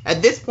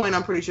at this point,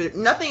 I'm pretty sure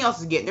nothing else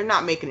is getting. They're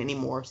not making any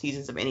more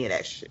seasons of any of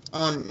that shit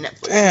on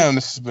Netflix. Damn,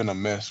 this has been a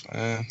mess,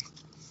 man.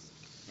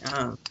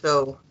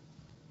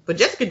 But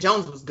Jessica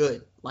Jones was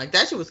good. Like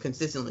that shit was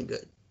consistently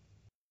good.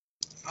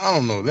 I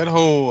don't know that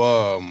whole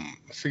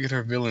I forget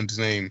her villain's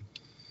name.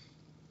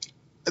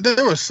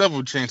 There were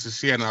several chances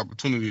she had an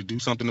opportunity to do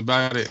something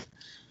about it.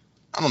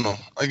 I don't know.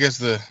 I guess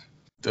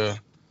the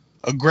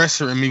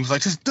aggressor in me was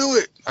like, just do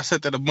it. I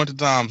said that a bunch of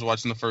times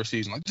watching the first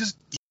season. Like,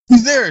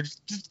 he's there.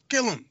 Just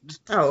kill him.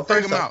 Just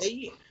take him out.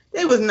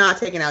 They was not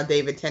taking out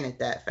David Tennant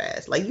that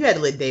fast. Like, you had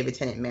to let David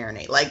Tennant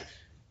marinate. Like,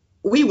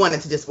 we wanted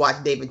to just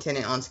watch David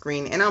Tennant on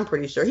screen, and I'm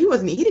pretty sure he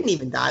didn't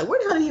even die.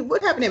 What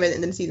happened to him at the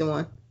end of season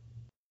 1?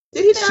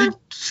 Did he die?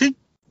 She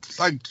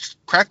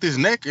cracked his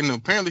neck, and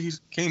apparently he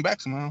came back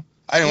somehow.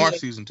 I didn't watch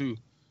season 2.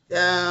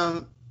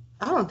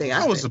 I don't think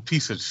that was a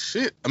piece of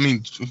shit. I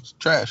mean,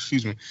 trash.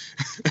 Excuse me.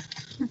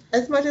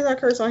 As much as I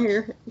curse on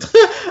here.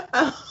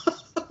 Yeah,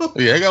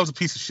 that guy was a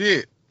piece of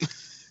shit.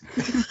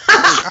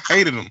 I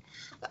hated him.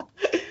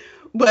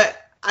 But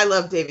I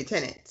love David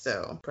Tennant,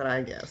 but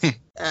I guess.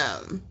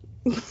 I'm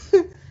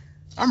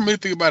really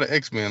thinking about an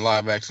X-Men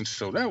live action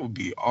show. That would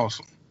be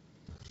awesome.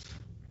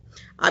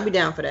 I'd be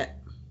down for that.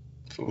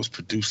 If it was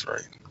produced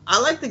right. I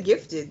like The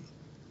Gifted.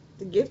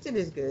 The Gifted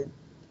is good.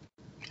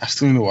 I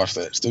still need to watch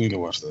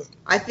that.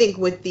 I think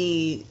with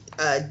the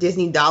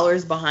Disney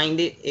dollars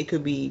behind it, it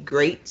could be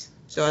great.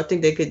 So I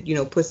think they could,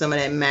 put some of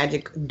that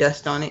magic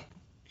dust on it.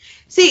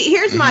 See,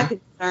 here's my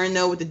concern,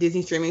 though, with the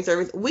Disney streaming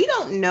service. We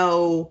don't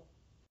know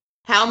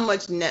how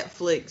much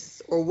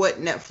Netflix or what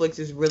Netflix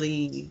is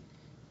really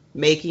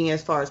making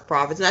as far as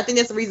profits. And I think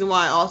that's the reason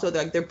why also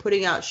they're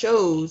putting out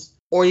shows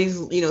or these,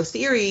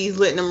 series,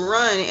 letting them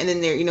run, and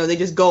then they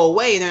just go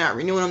away and they're not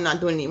renewing them,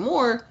 not doing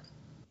anymore.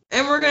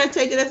 And we're going to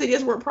take it as they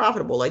just weren't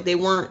profitable. Like, they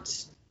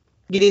weren't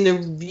getting the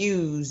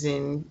views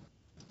and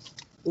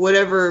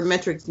whatever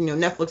metrics,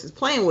 Netflix is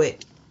playing with.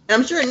 And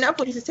I'm sure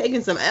Netflix is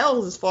taking some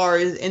L's as far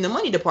as in the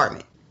money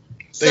department.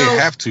 They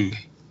have to.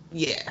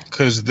 Yeah.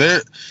 Because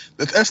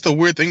that's the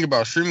weird thing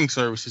about streaming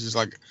services is,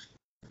 like,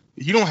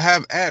 you don't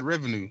have ad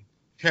revenue.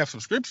 You have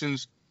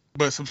subscriptions,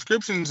 but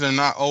subscriptions are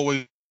not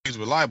always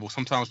reliable.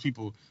 Sometimes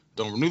people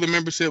don't renew their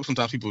membership.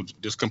 Sometimes people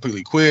just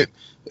completely quit.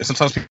 And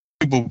sometimes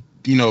people,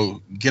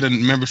 get a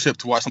membership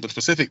to watch something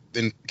specific,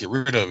 then get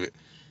rid of it.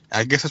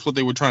 I guess that's what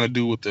they were trying to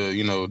do with the,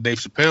 Dave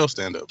Chappelle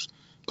stand-ups.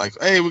 Like,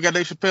 hey, we got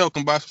Dave Chappelle,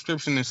 come buy a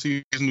subscription and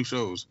see his new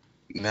shows.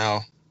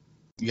 Now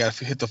you got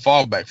to hit the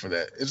fallback for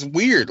that. It's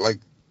weird. Like,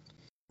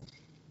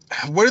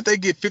 where did they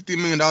get $50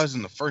 million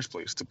in the first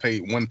place to pay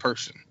one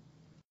person?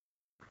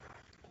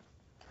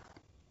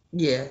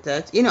 Yeah,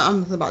 that's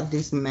I'm about to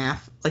do some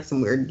math, like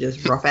some weird,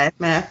 just rough ass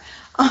math,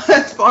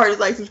 as far as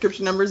like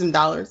subscription numbers and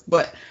dollars.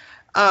 But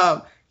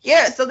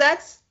yeah, so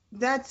that's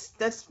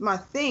my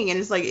thing, and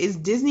it's like, is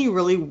Disney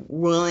really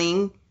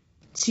willing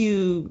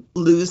to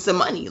lose some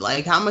money?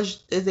 Like, how much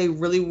is they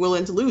really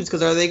willing to lose?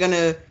 Because are they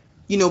gonna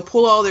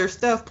pull all their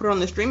stuff, put it on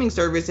the streaming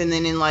service, and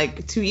then in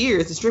like 2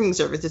 years the streaming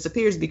service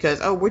disappears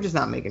because we're just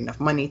not making enough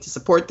money to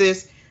support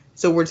this,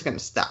 so we're just gonna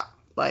stop.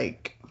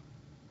 Like,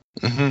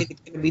 is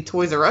it gonna be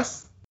Toys R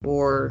Us?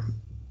 Or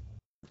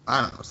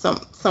I don't know,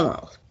 someone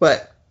else.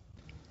 But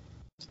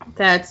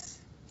that's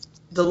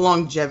the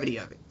longevity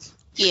of it.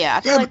 Yeah, I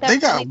feel like they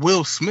got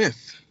Will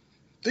Smith.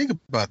 Think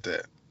about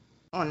that.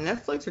 On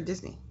Netflix or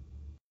Disney?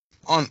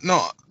 On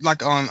Bright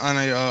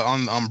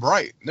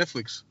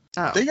Netflix.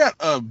 Oh. They got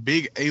a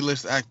big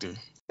A-list actor.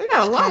 They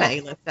got a lot of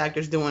A-list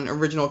actors doing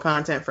original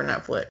content for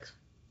Netflix.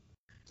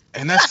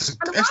 And that's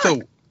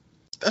the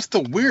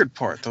weird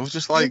part though. It's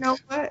just like, you know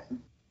what?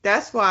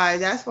 That's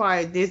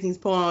why Disney's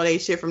pulling all their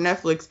shit from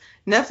Netflix.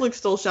 Netflix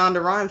stole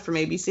Shonda Rhimes from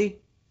ABC.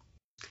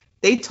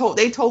 They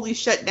totally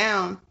shut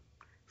down,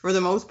 for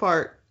the most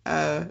part,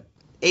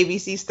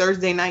 ABC's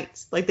Thursday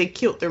nights. Like, they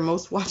killed their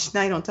most watched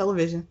night on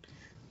television.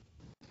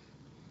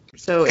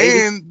 So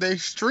they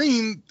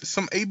streamed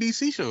some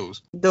ABC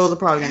shows. Those are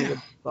probably gonna get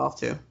off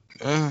too.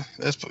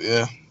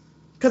 Yeah.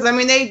 Because I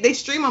mean, they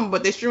stream them,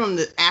 but they stream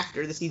them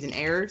after the season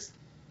airs,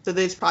 so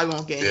they just probably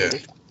won't get any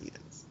additional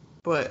seasons.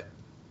 But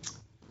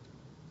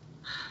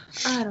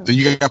I don't know.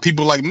 You got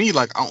people like me,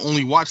 like, I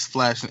only watch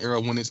Flash and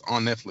Arrow when it's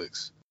on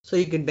Netflix. So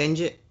you can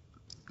binge it.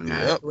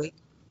 Yep.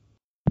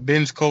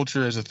 Binge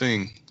culture is a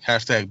thing.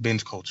 #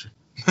 binge culture.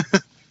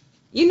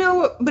 You know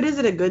what? But is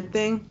it a good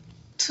thing?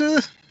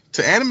 To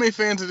anime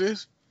fans, it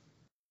is.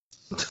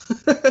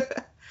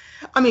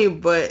 I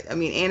mean,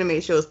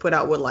 anime shows put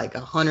out, like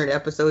 100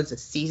 episodes a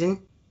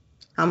season?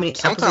 How many?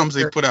 Sometimes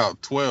they put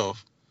out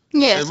 12.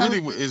 Yeah. It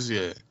really is,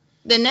 yeah.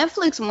 The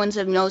Netflix ones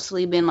have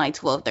mostly been like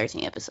 12,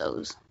 13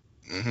 episodes.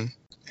 Mm-hmm.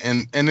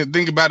 And the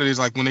thing about it is,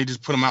 like, when they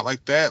just put them out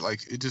like that,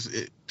 like,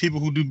 people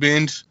who do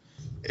binge,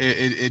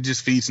 it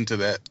just feeds into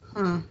that.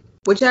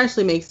 Which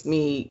actually makes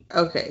me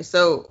okay.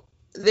 So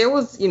there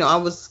was, I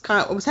was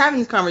having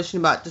this conversation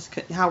about just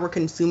how we're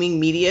consuming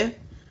media,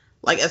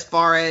 like as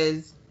far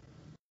as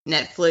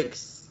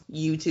Netflix,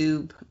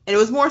 YouTube, and it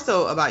was more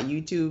so about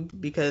YouTube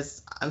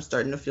because I'm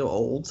starting to feel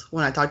old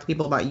when I talk to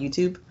people about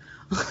YouTube,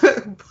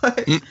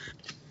 but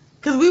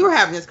because we were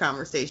having this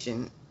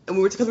conversation and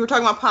we were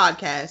talking about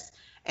podcasts,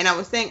 and I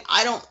was saying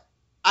I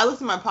listen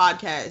to my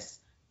podcasts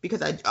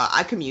because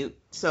I commute,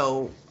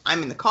 so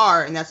I'm in the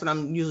car, and that's when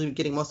I'm usually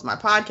getting most of my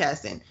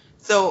podcasts in.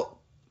 So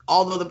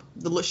although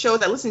the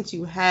shows I listen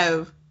to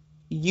have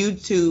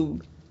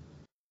YouTube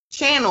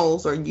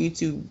channels or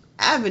YouTube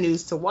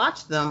avenues to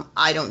watch them,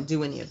 I don't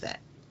do any of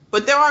that.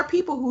 But there are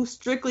people who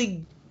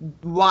strictly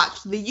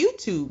watch the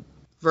YouTube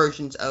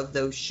versions of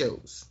those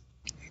shows.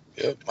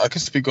 Yep, I can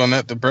speak on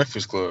that. The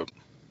Breakfast Club.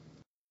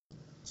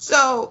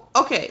 So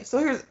okay, so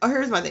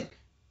here's my thing.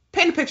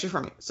 Paint a picture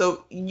for me.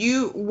 So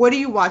what are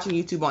you watching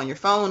YouTube on, your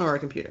phone or a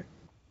computer?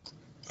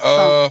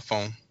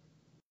 Phone.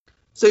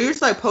 So you're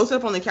just like posted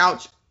up on the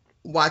couch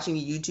watching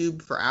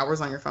YouTube for hours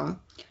on your phone?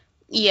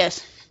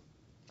 Yes,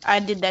 I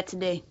did that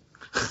today.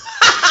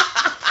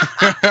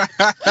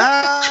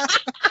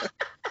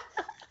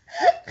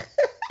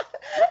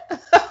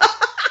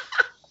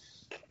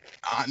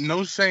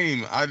 No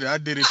shame. I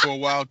did it for a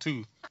while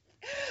too.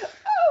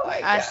 Oh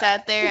my God. I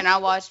sat there and I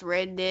watched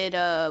Red Dead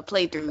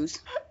playthroughs.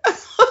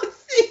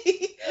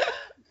 See,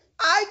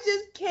 I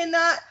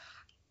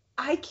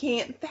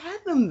can't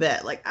fathom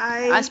that. Like,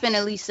 I spent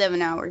at least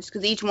 7 hours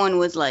because each one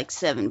was like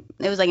 7.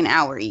 It was like an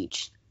hour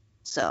each.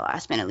 So I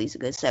spent at least a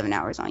good 7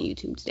 hours on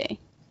YouTube today.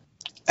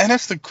 And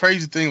that's the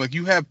crazy thing. Like,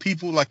 you have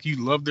people, like,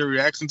 you love their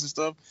reactions and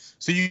stuff.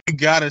 So you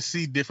gotta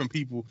see different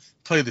people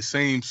play the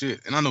same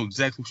shit. And I know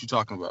exactly what you're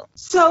talking about.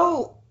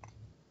 So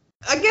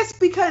I guess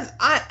because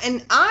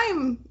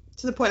I'm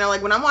to the point,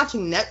 like, when I'm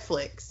watching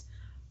Netflix,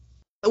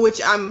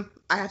 which I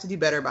have to do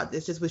better about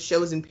this, just with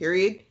shows and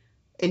period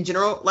in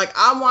general. Like,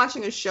 I'm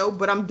watching a show,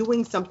 but I'm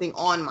doing something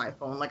on my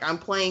phone. Like, I'm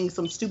playing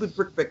some stupid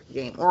brick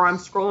game, or I'm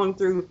scrolling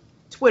through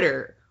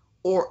Twitter,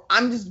 or I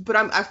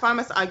find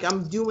myself, like,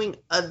 I'm doing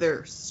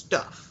other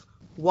stuff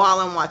while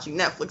I'm watching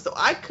Netflix. So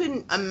I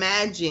couldn't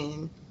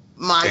imagine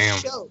my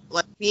show,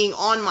 like, being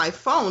on my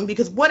phone,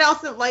 because what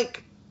else,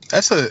 like...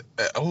 I'm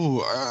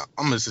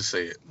gonna just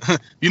say it.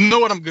 You know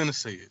what, I'm gonna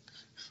say it.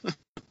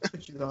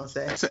 What you gonna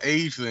say? It's an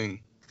age thing.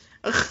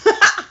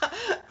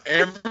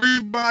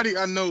 Everybody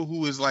I know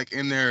who is, like,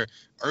 in their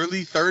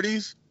early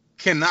 30s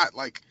cannot,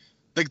 like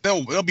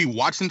they'll be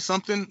watching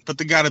something, but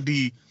they gotta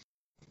be,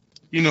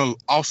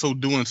 also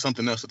doing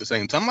something else at the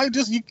same time. Like,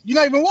 just you're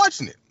not even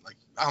watching it. Like,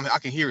 I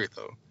can hear it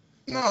though.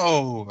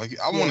 No, like,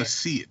 I want to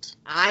see it.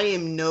 I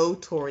am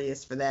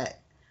notorious for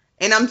that,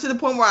 and I'm to the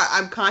point where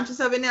I'm conscious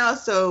of it now.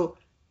 So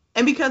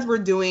and because we're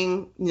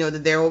doing, the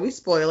There Will Be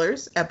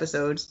Spoilers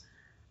episodes,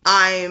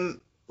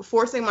 I'm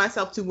forcing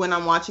myself to, when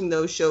I'm watching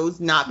those shows,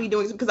 not be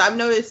doing, because I've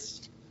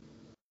noticed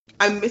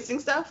I'm missing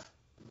stuff.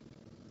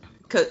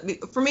 Because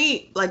for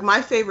me, like,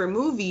 my favorite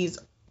movies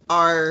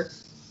are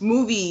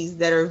movies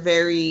that are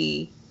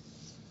very,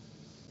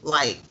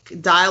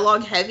 like,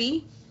 dialogue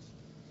heavy.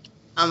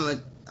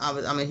 I'm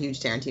a huge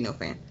Tarantino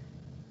fan.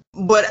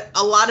 But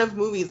a lot of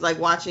movies, like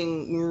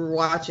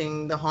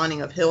watching The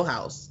Haunting of Hill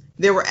House,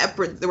 there were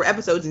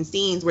episodes and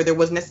scenes where there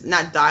was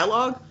not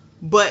dialogue,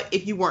 but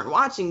if you weren't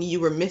watching, you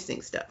were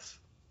missing stuff.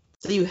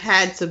 So you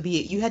had to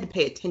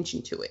pay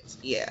attention to it.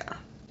 Yeah.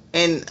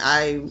 And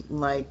I'm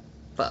like,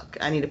 fuck,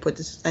 I need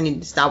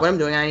to stop what I'm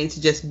doing. I need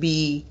to just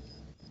be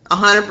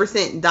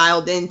 100%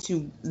 dialed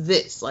into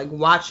this, like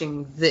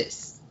watching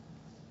this.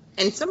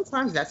 And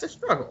sometimes that's a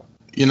struggle.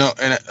 And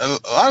a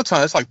lot of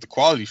times it's like the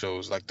quality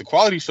shows. Like the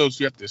quality shows,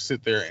 you have to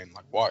sit there and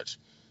like watch.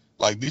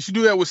 Like, did you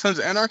do that with Sons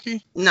of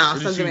Anarchy? No,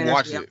 Sons of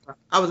Anarchy.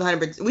 I was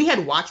 100%. We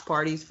had watch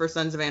parties for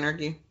Sons of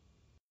Anarchy.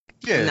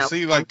 Yeah, no,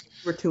 see, like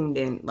we're tuned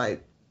in,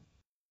 like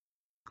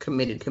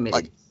committed.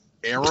 Like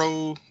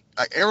Arrow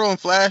and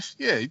Flash.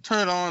 Yeah, you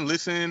turn it on,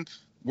 listen,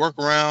 work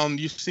around.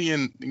 You're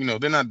seeing,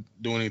 they're not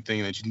doing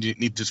anything that you need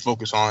to just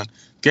focus on.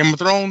 Game of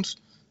Thrones,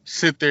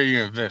 sit there,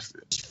 you're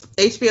invested.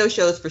 HBO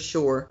shows for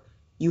sure.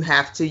 You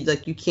have to,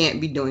 like, you can't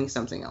be doing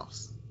something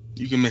else.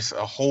 You can miss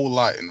a whole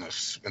lot in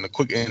a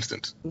quick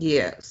instant.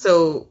 Yeah,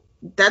 so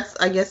that's,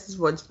 I guess, is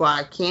why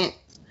I can't.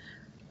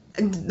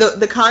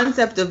 The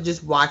concept of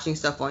just watching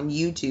stuff on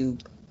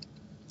YouTube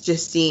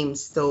just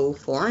seems so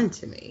foreign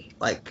to me.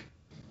 Like,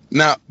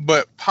 now,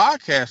 but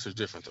podcasts are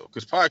different though,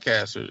 because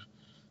podcasts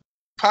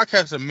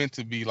are meant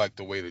to be like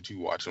the way that you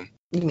watch them.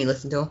 You mean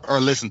listen to them? Or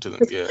listen to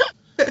them, yeah.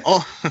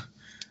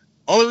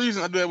 Only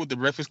reason I do that with the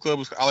Breakfast Club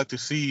is I like to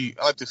see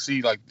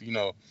like,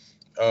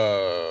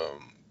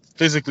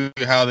 physically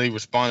how they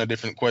respond to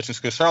different questions.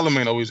 Because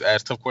Charlamagne always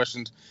asks tough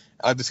questions.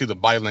 I like to see the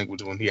body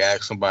language when he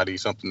asks somebody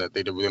something that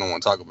they really don't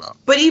want to talk about.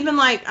 But even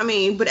like,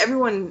 but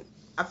everyone,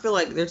 I feel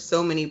like there's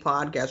so many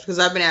podcasts, because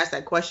I've been asked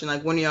that question,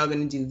 like, when are y'all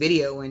going to do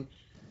video? And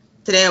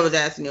today I was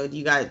asked, is your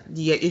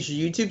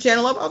YouTube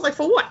channel up? I was like,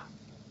 for what?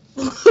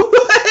 Why do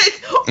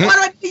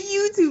I need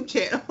a YouTube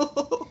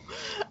channel?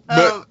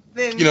 But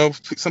then,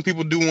 some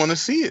people do want to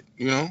see it.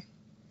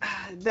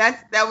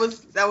 That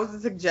was a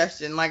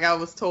suggestion. Like, I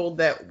was told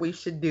that we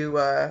should do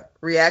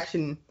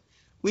reaction.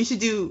 We should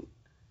do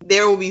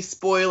There Will Be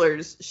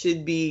Spoilers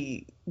should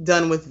be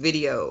done with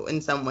video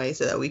in some way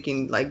so that we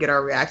can, like, get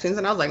our reactions.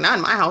 And I was like, not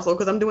in my household,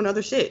 because I'm doing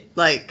other shit.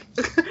 Like,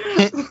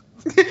 you're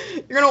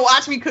gonna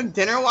watch me cook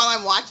dinner while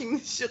I'm watching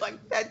this shit?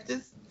 Like, that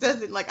just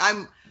doesn't, like,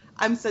 I'm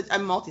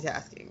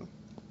multitasking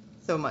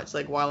so much,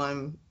 like, while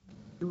I'm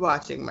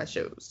watching my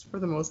shows for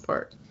the most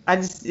part. I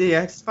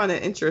just find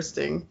it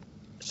interesting.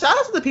 Shout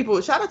out to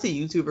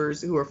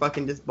YouTubers who are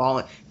fucking just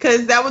balling,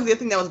 because that was the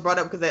thing that was brought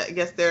up, because I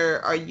guess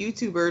there are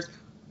YouTubers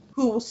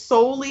who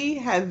solely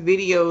have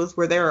videos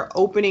where they're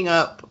opening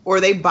up,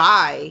 or they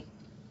buy,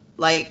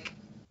 like,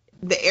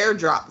 the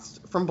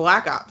airdrops from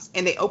Black Ops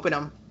and they open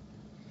them.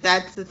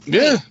 That's the thing.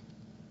 Yeah.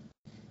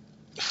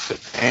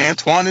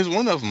 Antoine is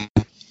one of them.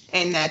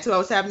 And that's who I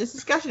was having this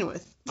discussion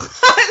with. Yep.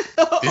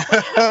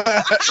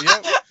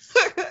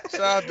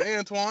 Shout out to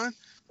Antoine.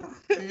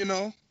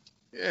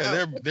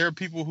 Yeah, there are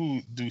people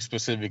who do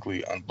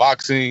specifically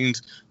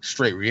unboxings,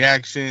 straight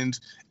reactions,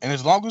 and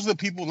as long as the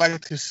people like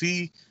to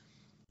see,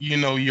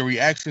 your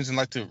reactions and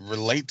like to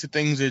relate to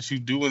things that you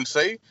do and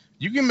say,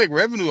 you can make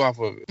revenue off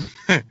of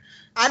it.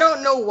 I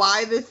don't know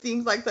why this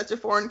seems like such a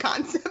foreign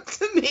concept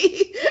to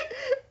me,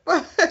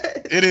 but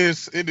it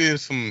is.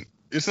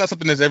 It's not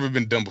something that's ever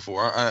been done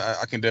before.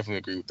 I can definitely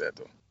agree with that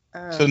though.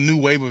 It's a new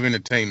wave of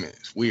entertainment.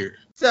 It's weird.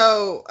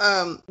 So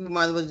we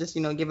might as well just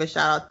give a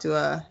shout out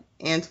to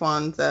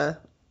Antoine's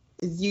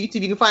his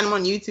YouTube. You can find him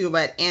on YouTube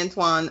at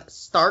Antoine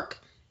Stark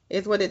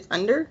is what it's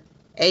under.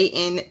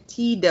 ANTWON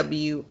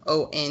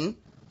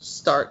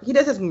Stark. He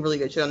does have some really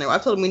good shit on there. I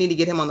told him we need to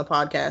get him on the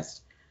podcast,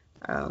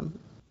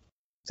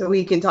 so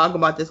we can talk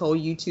about this whole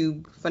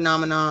YouTube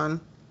phenomenon.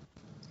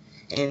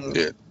 And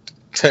yeah,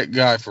 tech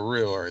guy for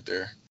real right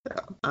there.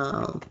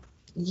 So,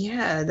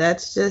 yeah,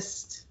 that's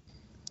just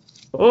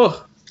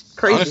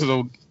crazy. Honestly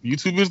though,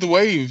 YouTube is the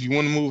way. If you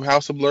want to move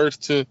House of Blurs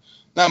to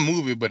not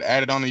move it, but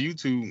add it on to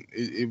YouTube,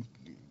 it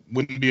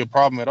wouldn't be a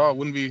problem at all.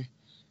 Wouldn't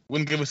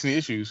give us any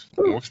issues.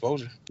 More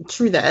exposure.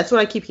 True that. That's what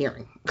I keep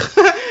hearing.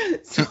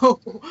 So,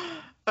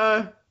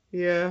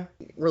 yeah,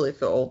 really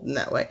feel old in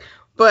that way.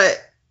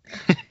 But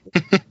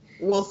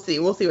we'll see.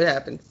 We'll see what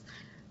happens.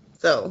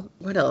 So,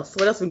 what else?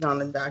 What else we got on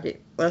the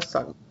docket? What else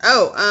talking?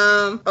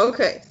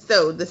 Okay.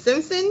 So, The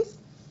Simpsons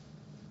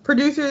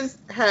producers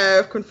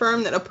have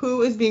confirmed that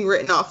Apu is being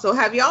written off. So,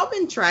 have y'all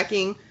been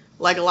tracking,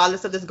 like, a lot of the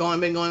stuff that's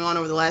been going on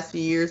over the last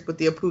few years with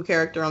the Apu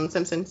character on The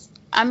Simpsons?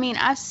 I mean,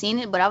 I've seen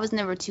it, but I was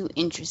never too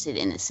interested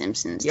in The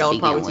Simpsons. Y'all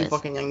probably too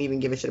fucking young to even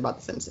give a shit about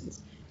The Simpsons.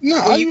 No,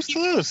 I used to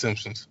love The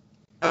Simpsons.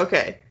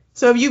 Okay.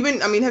 So have you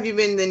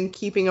been then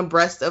keeping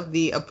abreast of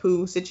the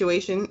Apu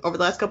situation over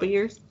the last couple of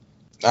years?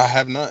 I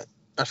have not.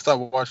 I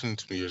stopped watching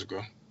 2 years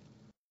ago.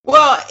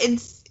 Well,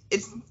 it's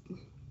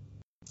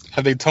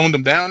Have they toned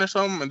them down or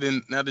something? And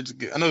then now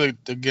I know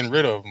they're getting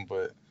rid of them,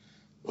 but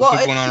well,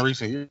 what's been going on in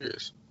recent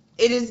years?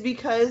 it is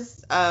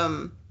because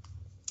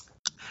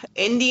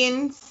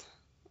Indians,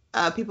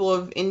 people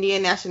of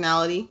Indian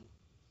nationality.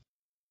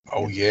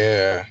 Oh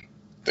yeah,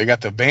 they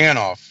got the ban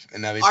off,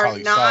 and now they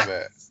probably saw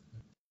that.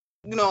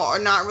 Are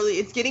not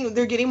really.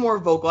 They're getting more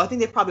vocal. I think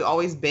they've probably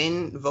always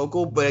been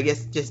vocal, but I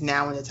guess just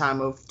now in the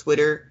time of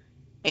Twitter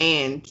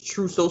and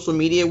true social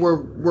media, we're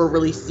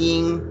really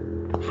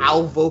seeing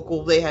how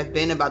vocal they have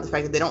been about the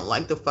fact that they don't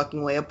like the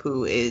fucking way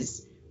Apu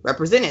is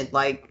represented.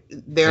 Like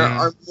there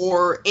are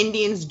more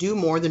Indians do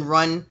more than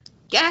run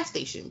gas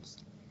stations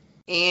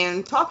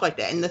and talk like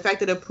that, and the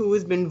fact that Apu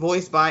has been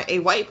voiced by a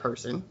white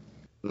person,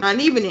 not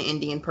even an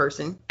Indian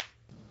person,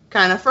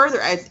 kind of further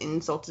adds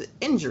insult to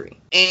injury.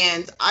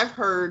 And I've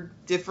heard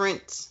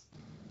different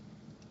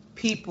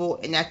people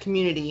in that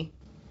community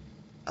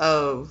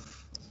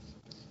of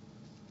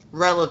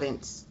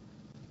relevance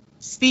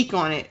speak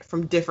on it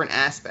from different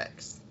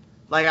aspects.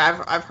 Like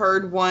I've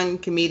heard one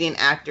comedian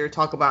actor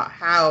talk about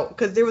how,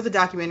 because there was a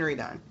documentary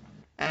done,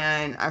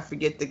 and I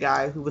forget the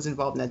guy who was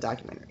involved in that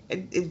documentary.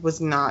 It was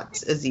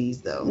not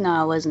Aziz though.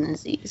 No, it wasn't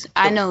Aziz.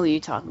 I know who you're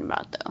talking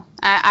about though.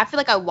 I feel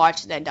like I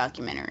watched that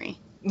documentary.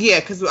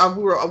 Yeah, because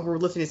we were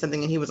listening to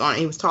something and he was on it.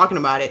 He was talking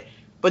about it,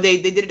 but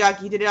he did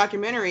a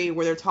documentary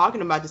where they're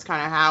talking about just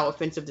kind of how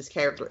offensive this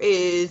character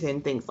is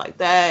and things like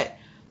that.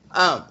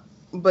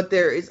 But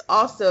there is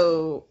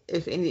also,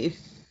 if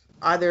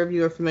either of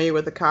you are familiar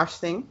with Akash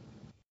Singh,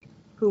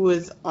 who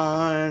was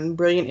on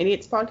Brilliant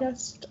Idiots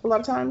podcast a lot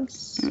of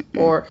times,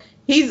 or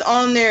he's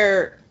on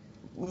there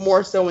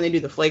more so when they do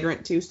the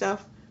Flagrant 2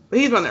 stuff, but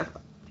he's on there,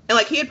 and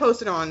like he had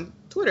posted on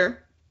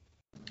Twitter,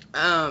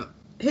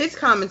 his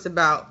comments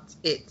about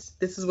it.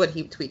 This is what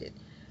he tweeted.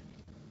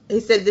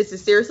 He said, "This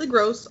is seriously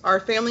gross. Our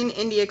family in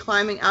India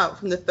climbing out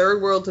from the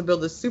third world to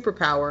build a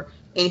superpower,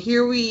 and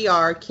here we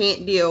are,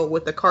 can't deal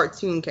with a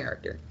cartoon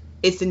character.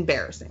 It's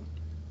embarrassing."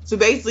 So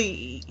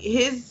basically,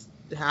 if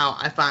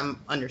I'm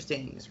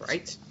understanding this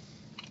right,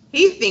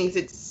 he thinks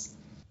it's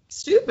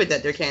stupid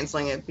that they're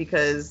canceling it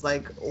because,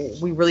 like,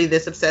 we really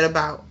this upset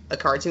about a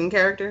cartoon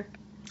character?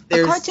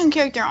 A cartoon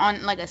character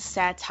on, like, a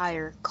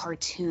satire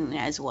cartoon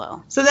as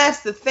well. So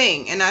that's the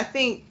thing, and I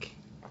think...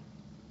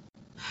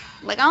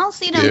 Like, I don't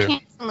see them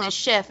canceling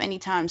Chef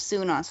anytime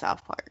soon on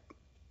South Park.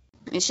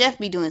 And Chef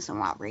be doing some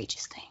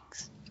outrageous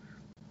things.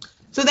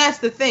 So that's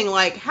the thing.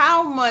 Like,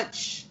 how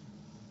much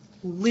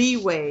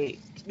leeway...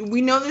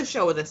 We know the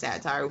show is a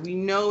satire. We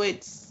know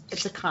it's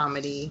a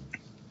comedy.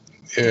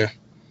 Yeah.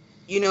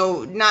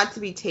 Not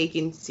to be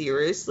taken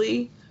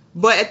seriously.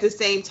 But at the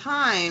same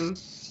time,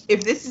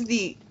 if this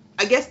is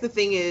I guess the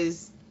thing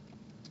is,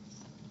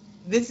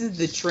 this is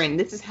the trend.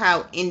 This is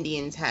how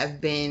Indians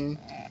have been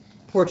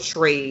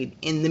portrayed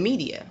in the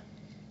media.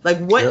 Like,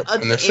 what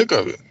other... And they're sick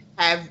of it.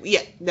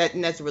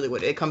 That's really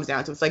what it comes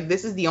down to. It's like,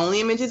 this is the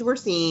only images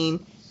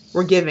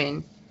we're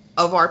given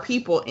of our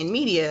people in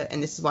media,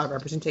 and this is why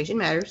representation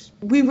matters.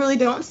 We really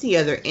don't see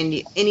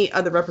any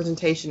other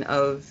representation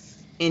of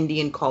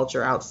Indian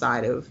culture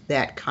outside of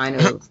that kind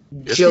of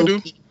yes,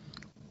 jokey...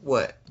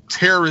 What?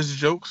 Terrorist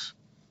jokes.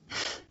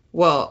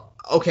 Well,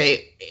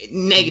 okay,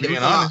 negative.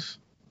 Being honest.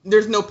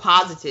 There's no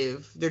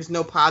positive.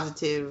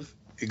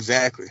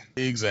 Exactly.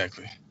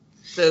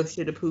 So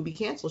should Apu be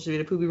canceled?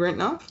 Should Apu be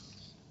written off?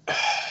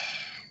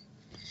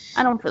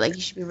 I don't feel like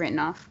he should be written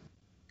off.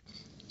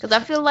 Because I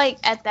feel like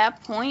at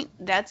that point,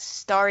 that's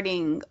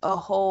starting a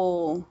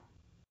whole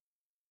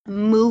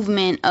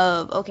movement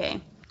of, okay,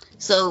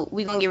 so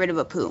we're going to get rid of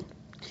Apu.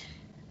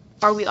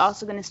 Are we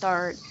also going to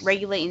start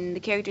regulating the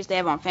characters they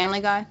have on Family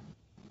Guy?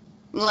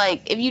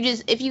 Like,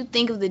 if you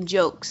think of the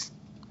jokes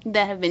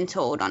that have been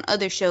told on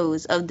other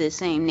shows of the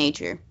same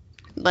nature,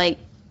 like,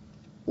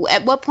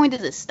 at what point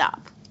does it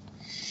stop?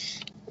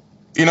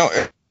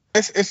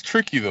 It's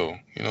tricky though,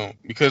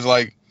 because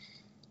like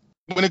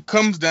when it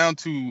comes down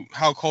to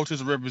how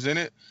cultures are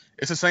represented,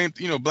 it's the same.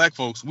 Black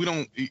folks, we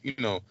don't,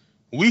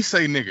 we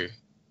say nigger.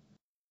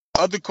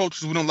 Other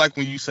cultures, we don't like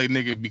when you say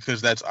nigger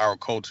because that's our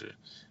culture.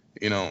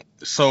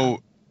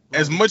 So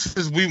as much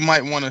as we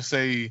might want to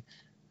say,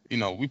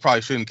 we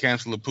probably shouldn't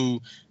cancel Apu,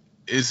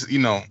 is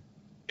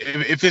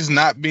if it's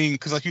not being,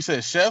 because like you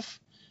said, Chef.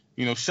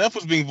 Chef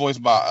was being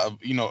voiced by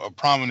a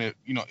prominent,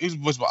 he was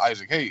voiced by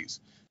Isaac Hayes.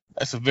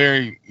 That's a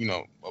very,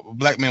 a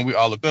black man we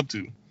all look up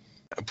to.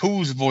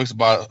 Apu's voiced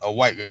by a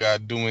white guy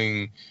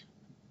doing,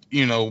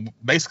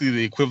 basically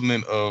the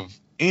equivalent of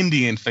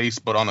Indian face,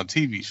 but on a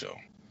TV show.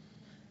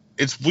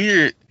 It's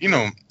weird,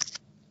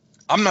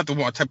 I'm not the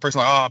one type of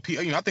person like,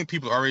 I think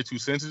people are already too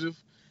sensitive.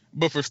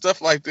 But for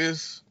stuff like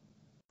this,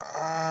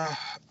 I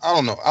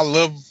don't know. I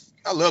love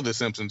The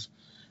Simpsons.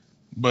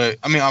 But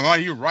I mean,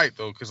 you're right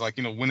though, because like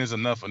when is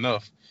enough?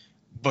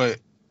 But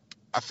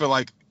I feel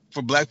like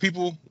for black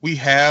people, we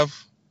have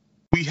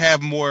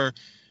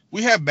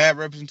bad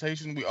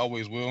representation. We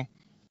always will,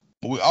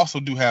 but we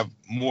also do have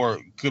more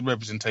good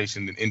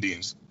representation than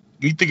Indians.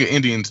 When you think of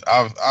Indians,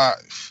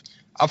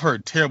 I've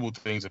heard terrible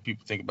things that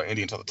people think about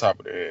Indians on the top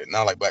of their head,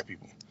 not like black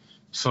people.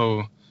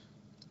 So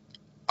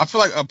I feel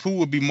like Apu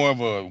would be more of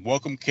a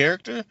welcome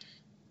character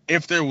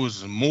if there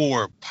was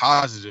more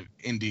positive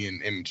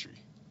Indian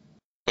imagery.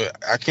 But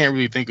I can't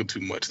really think of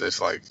too much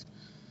that's like,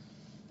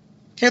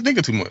 can't think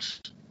of too much.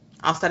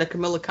 Outside of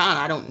Camilla Khan,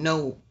 I don't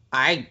know.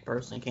 I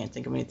personally can't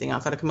think of anything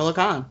outside of Camilla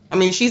Khan. I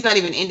mean, she's not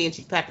even Indian,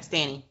 she's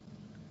Pakistani.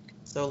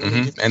 So let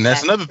me just and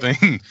that's another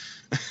thing.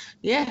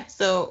 Yeah,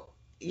 so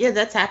yeah,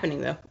 that's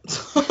happening though.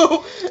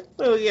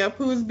 So yeah,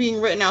 Pooh's being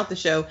written out the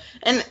show,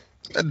 and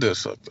that does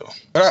suck though.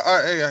 But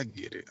I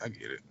get it. I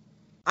get it.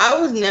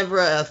 I was never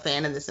a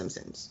fan of The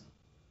Simpsons,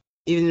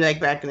 even like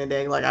back in the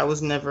day. Like I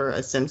was never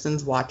a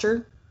Simpsons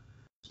watcher.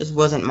 Just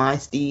wasn't my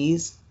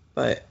steez.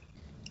 But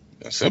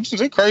The Simpsons,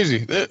 they're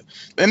crazy.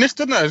 And they're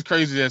still not as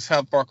crazy as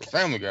South Park or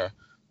Family Guy.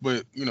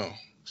 But you know,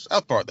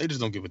 South Park, they just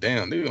don't give a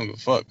damn. They don't give a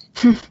fuck.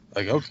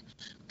 Like okay.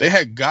 They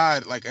had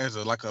God like as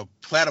a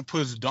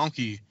platypus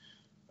donkey.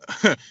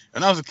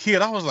 And I was a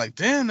kid, I was like,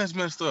 damn, that's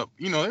messed up.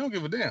 You know, they don't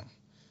give a damn.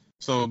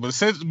 So, but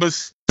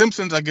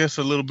Simpsons, I guess,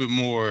 are a little bit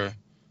more,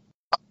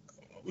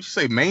 what you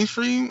say,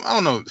 mainstream? I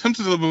don't know.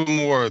 Simpsons are a little bit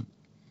more,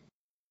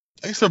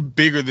 I guess they're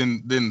bigger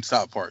than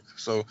South Park.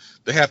 So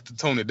they have to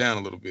tone it down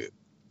a little bit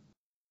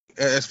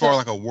as far as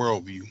like a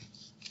worldview.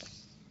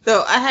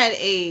 So I had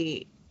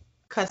a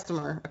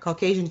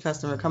Caucasian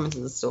customer come into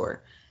the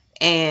store,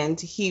 and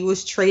he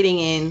was trading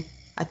in,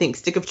 I think,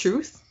 Stick of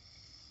Truth.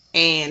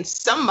 And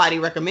somebody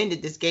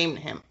recommended this game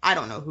to him. I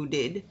don't know who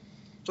did.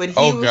 But he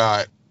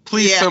God.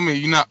 Please tell me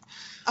you're not.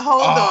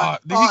 Hold on.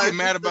 Did he get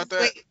mad about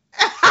that?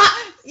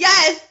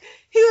 Yes.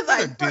 He was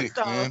like, dick, first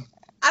off, man.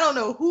 I don't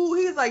know who.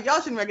 He was like,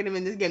 y'all shouldn't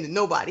recommend this game to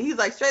nobody. He's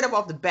like, straight up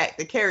off the bat,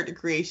 the character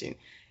creation.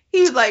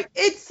 He was like,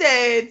 it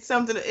said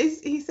something.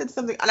 He said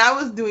something. And I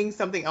was doing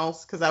something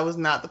else because I was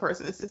not the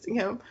person assisting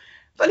him.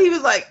 But he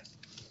was like,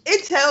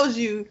 it tells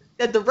you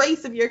that the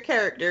race of your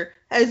character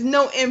has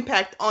no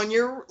impact on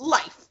your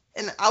life.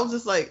 And I was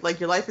just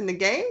like your life in the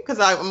game? Because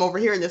I'm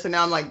overhearing this, and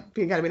now I'm like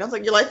being kind of mean. I was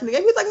like, your life in the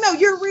game? He's like, no,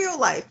 your real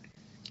life.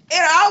 And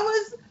I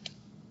was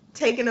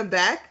taken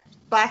aback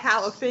by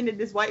how offended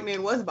this white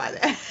man was by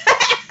that.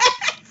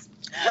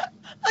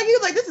 Like, he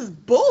was like, this is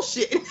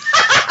bullshit.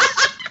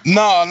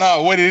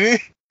 No, what it is?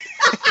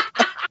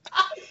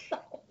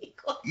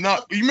 No,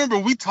 you remember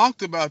we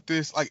talked about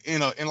this like in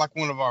like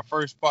one of our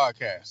first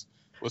podcasts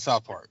with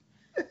South Park.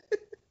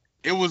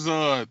 It was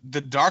the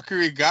darker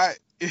it got,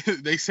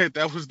 they said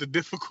that was the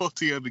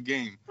difficulty of the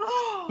game.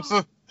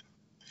 So,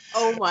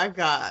 oh my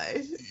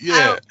gosh.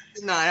 Yeah. I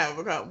did not have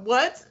a comment.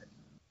 What?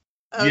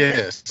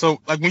 Okay. Yeah. So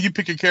like when you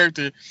pick your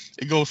character,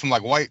 it goes from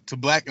like white to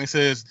black, and it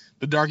says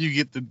the darker you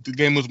get, the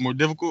game was more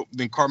difficult.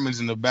 Then Cartman's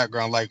in the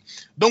background like,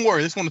 don't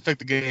worry, this won't affect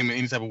the game in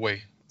any type of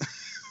way.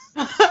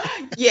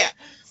 Yeah.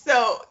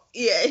 So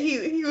yeah,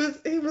 he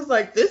was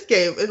like, this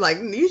game is like,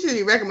 you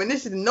shouldn't recommend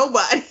this shit to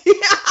nobody.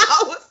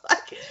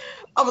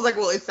 I was like,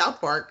 well, it's South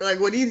Park. Like,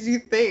 what did you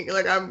think?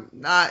 Like, I'm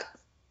not.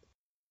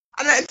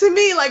 To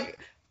me, like,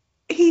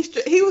 he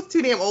was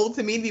too damn old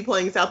to me to be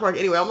playing South Park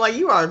anyway. I'm like,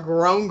 you are a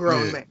grown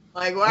man.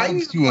 Like, why are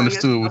you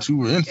understood what you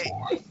were in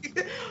for?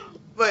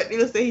 But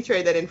needless to say, he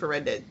traded that in for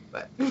Red Dead,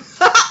 but and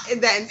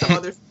that and some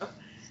other stuff,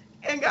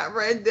 and got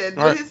Red Dead.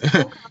 But his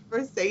whole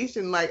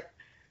conversation, like,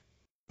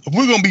 if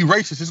we're gonna be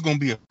racist, it's gonna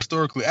be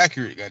historically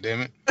accurate.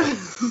 Goddammit.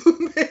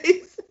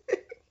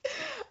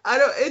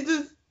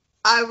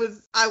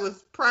 I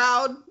was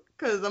proud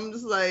because I'm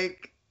just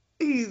like,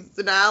 he's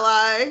an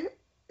ally.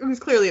 He's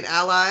clearly an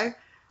ally.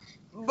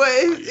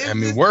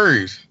 But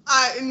words.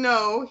 I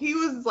know he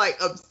was like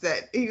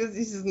upset.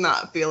 He's just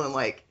not feeling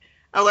like.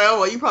 I'm like,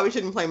 oh well, you probably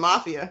shouldn't play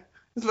Mafia.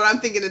 That's what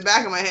I'm thinking in the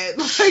back of my head.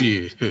 Like,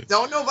 shit.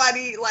 Don't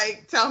nobody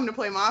like tell him to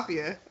play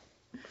Mafia.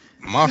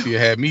 Mafia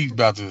had me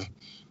about to.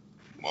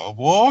 Well,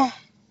 boy.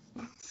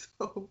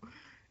 So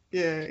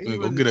yeah,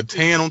 go get a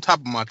tan on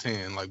top of my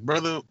tan. Like,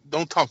 brother,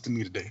 don't talk to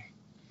me today.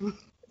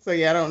 So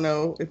yeah, I don't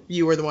know if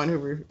you were the one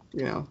who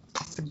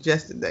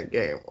suggested that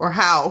game or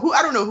how.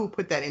 I don't know who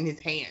put that in his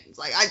hands.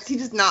 Like, he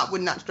just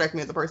would not strike me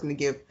as the person to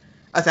give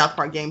a South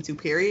Park game to.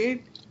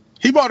 Period.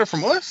 He bought it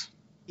from us.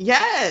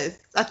 Yes,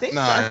 I think.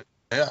 Nah,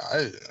 so.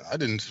 I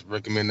didn't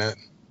recommend that.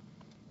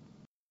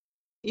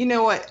 You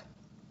know what?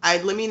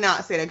 Let me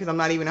not say that because I'm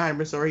not even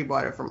 100% sure he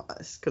bought it from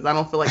us because I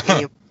don't feel like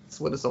any of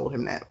us would have sold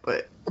him that.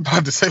 But I'm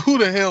about to say, who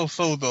the hell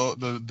sold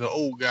the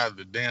old guy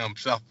the damn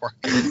South Park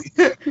game?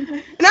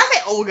 And I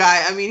say old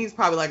guy, I mean he's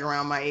probably like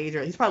around my age,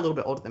 or he's probably a little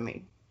bit older than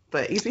me.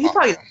 But he's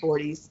probably in his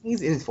 40s.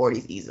 He's in his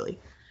 40s easily.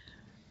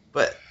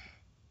 But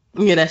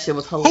yeah, that shit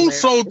was hilarious. Who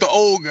sold the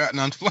old guy?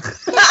 No, I'm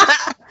just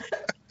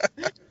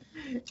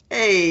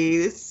Hey,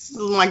 this is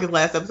like his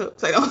last episode.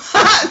 So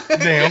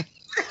damn.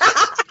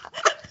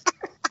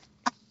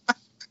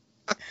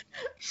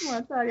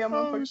 I'm tell you,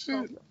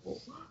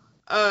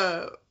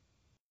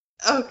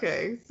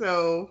 okay,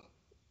 so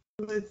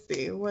let's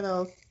see what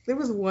else. There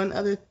was one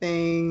other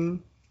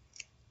thing.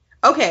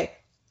 Okay,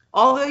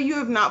 although you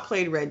have not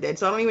played Red Dead,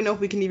 so I don't even know if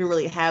we can even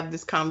really have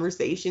this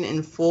conversation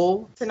in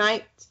full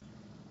tonight.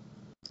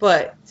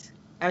 But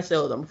actually,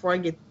 hold on, before I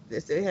get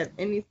this. Do we have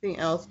anything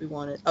else we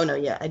wanted? Oh no,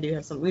 yeah, I do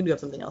have some. We do have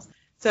something else.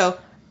 So,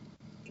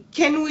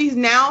 can we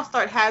now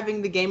start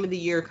having the Game of the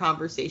Year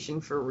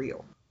conversation for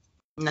real?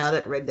 Now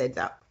that Red Dead's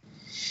out.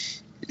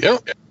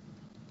 Yep.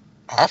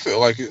 I feel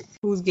like it.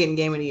 Who's getting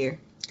Game of the Year?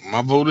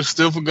 My vote is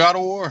still for God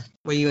of War.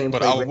 Well, you ain't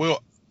But played I Red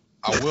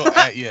will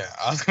add, yeah,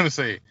 I was gonna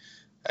say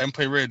I haven't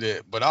played Red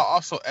Dead, but I'll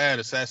also add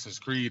Assassin's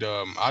Creed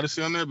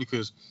Odyssey on there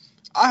because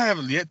I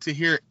have yet to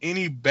hear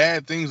any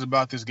bad things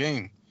about this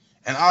game.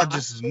 And I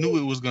just knew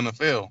it was gonna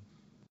fail.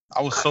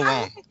 I was so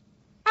wrong.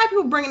 How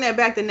people bringing that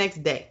back the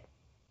next day?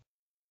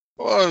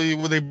 Well,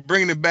 were they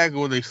bringing it back or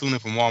were they stealing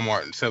it from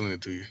Walmart and selling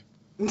it to you?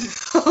 No,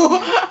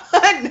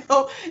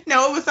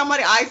 it was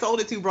somebody I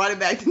sold it to brought it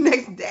back the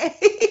next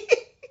day.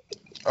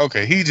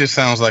 Okay, he just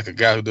sounds like a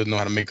guy who doesn't know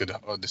how to make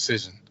a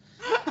decision.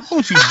 Why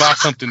don't you buy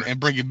something and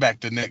bring it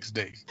back the next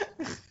day?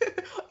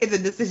 It's a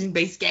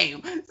decision-based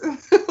game.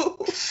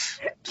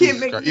 Can't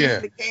make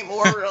the game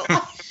or real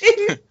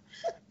life.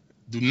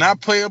 Do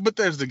not play a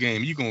Bethesda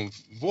game. You gonna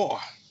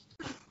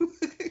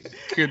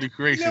character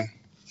creation.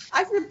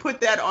 I should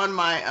put that on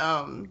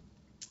my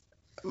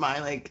my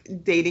like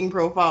dating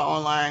profile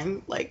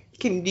online. Like,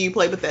 do you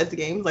play Bethesda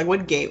games? Like,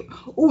 what game?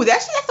 Ooh,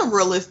 that's a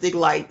realistic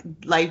life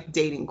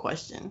dating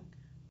question.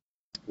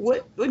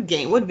 What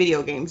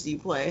video games do you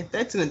play?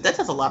 That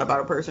says a lot about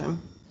a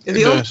person. If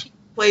you only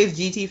plays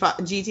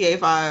GTA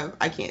 5,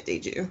 I can't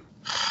date you.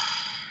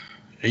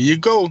 There you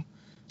go.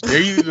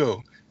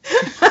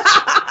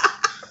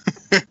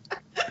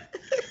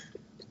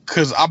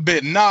 Cause I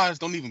bet Nas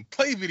don't even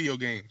play video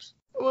games.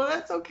 Well,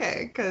 that's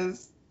okay,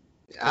 cause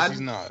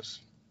he's Nas.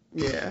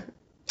 Yeah,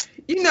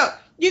 you know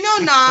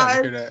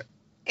Nas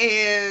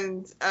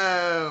and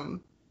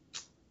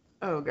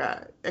oh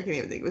god, I can't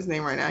even think of his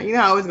name right now. You know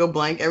how I always go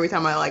blank every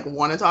time I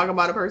want to talk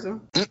about a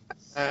person.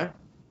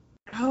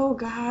 Oh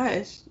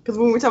gosh, because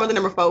when we were talking about the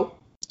number 4.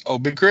 Oh,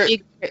 Big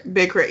Crit.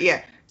 Big Crit,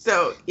 yeah.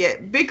 So yeah,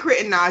 Big Crit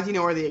and Nas,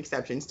 are the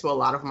exceptions to a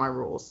lot of my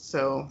rules.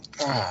 So.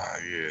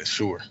 Yeah,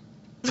 sure.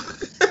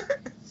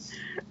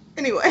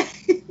 Anyway,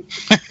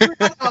 we're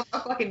talking about my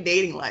fucking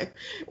dating life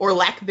or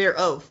lack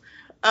thereof.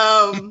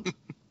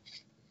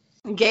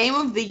 Game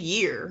of the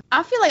Year.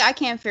 I feel like I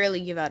can't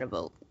fairly give out a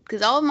vote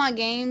because all of my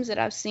games that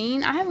I've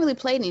seen, I haven't really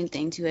played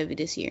anything too heavy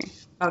this year.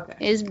 Okay.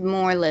 It's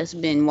more or less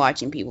been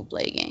watching people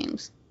play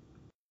games.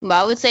 But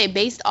I would say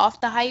based off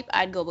the hype,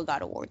 I'd go with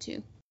God of War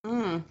 2.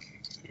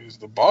 Is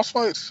the boss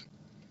fights?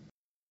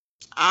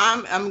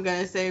 I'm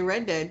gonna say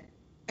Red Dead,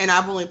 and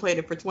I've only played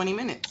it for 20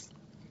 minutes.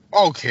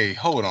 Okay,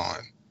 hold on.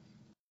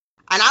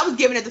 And I was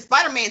giving it to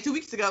Spider-Man 2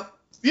 weeks ago.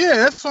 Yeah,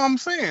 that's what I'm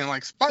saying.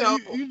 Like,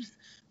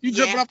 you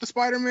jumping off the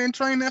Spider-Man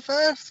train that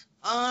fast?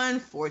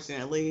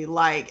 Unfortunately,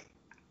 I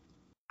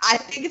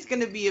think it's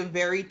going to be a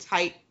very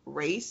tight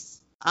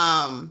race.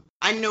 I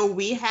know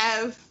we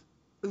have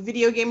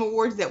video game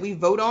awards that we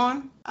vote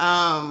on.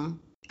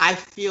 I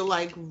feel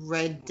like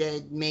Red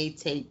Dead may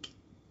take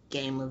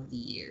Game of the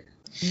Year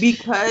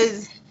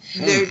because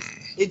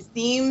it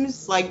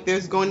seems like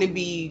there's going to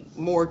be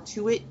more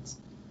to it.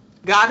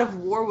 God of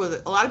War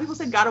a lot of people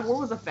said God of War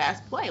was a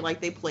fast play.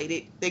 Like, they played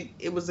it,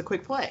 it was a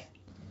quick play.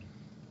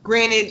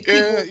 Granted,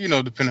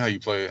 depending how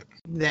you play it.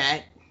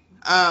 That,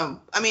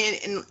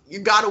 and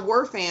your God of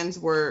War fans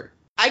were,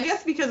 I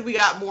guess, because we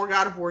got more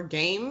God of War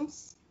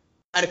games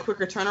at a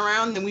quicker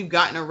turnaround than we've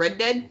gotten a Red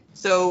Dead.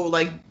 So,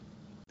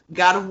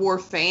 God of War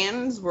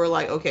fans were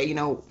like, okay,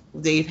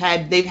 they've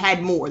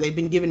had more. They've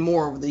been given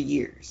more over the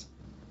years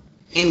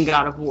in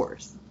God of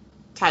War's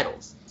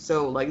titles.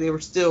 So, they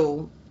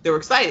were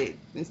excited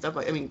and stuff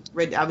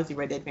Red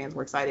Dead fans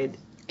were excited.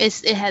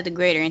 It had the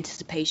greater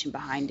anticipation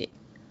behind it.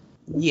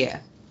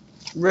 Yeah.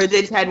 Red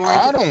Dead had more.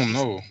 I don't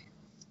know.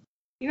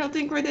 You don't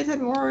think Red Dead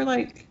had more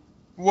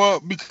Well,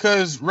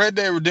 because Red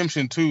Dead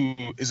Redemption 2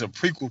 is a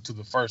prequel to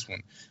the first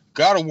one.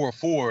 God of War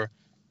 4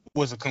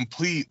 was a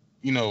complete,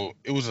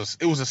 it was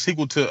a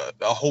sequel to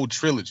a whole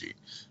trilogy.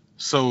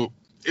 So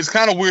it's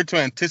kind of weird to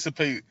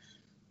anticipate.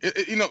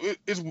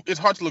 It's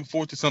hard to look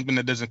forward to something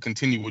that doesn't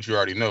continue what you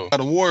already know.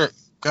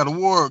 God of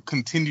War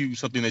continued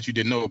something that you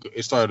didn't know.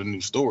 It started a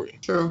new story.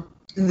 True.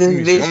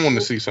 I want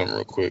to see something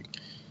real quick.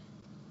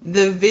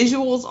 The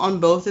visuals on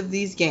both of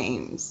these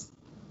games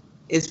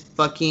is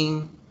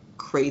fucking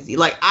crazy.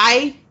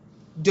 I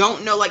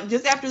don't know.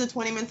 Just after the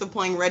 20 minutes of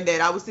playing Red Dead,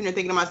 I was sitting there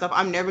thinking to myself,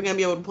 I'm never going to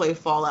be able to play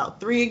Fallout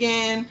 3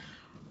 again.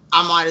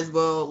 I might as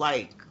well,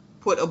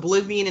 put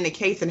Oblivion in a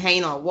case and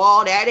hang on a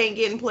wall. That ain't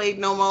getting played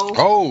no more.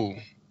 Oh,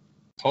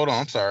 hold on.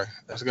 I'm sorry.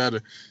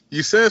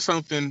 You said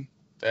something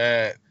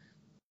that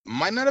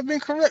might not have been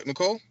correct,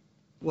 Nicole.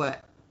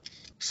 What?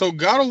 So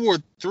God of War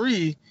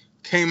 3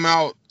 came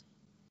out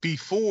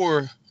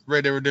before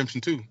Red Dead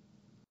Redemption 2.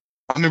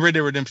 Red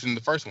Dead Redemption,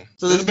 the first one.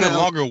 So there's been a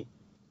longer...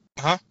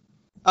 Huh?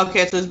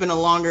 Okay, so there's been a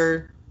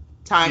longer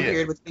time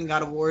period between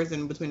God of Wars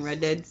and between Red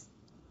Deads?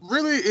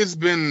 Really,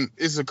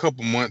 it's a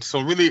couple months.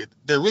 So really,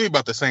 they're really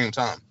about the same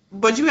time.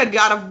 But you had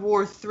God of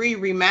War 3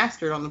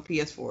 remastered on the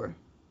PS4.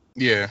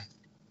 Yeah.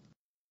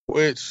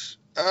 Which,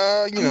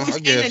 I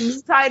guess. It's a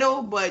new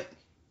title, but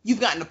you've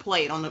gotten to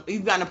play it on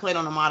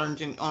a modern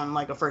gen, on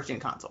a first gen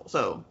console.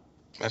 So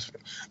That's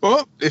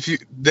well, if you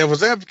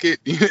Devil's Advocate,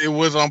 it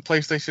was on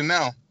PlayStation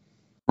Now.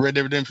 Red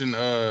Dead Redemption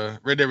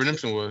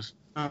was.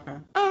 Okay.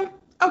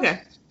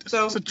 Okay.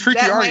 So It's a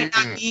tricky that might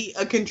argument. not be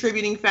a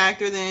contributing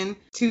factor then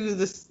to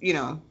this,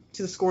 to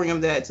the scoring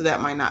of that. So that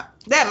might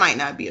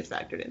not be a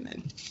factor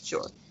then.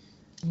 Sure.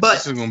 But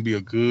This is gonna be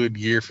a good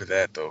year for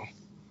that though.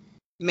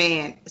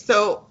 man,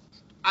 so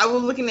I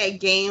was looking at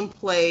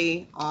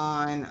gameplay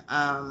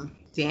on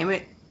damn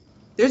it.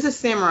 There's a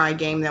samurai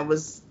game that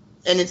was,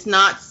 and it's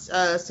not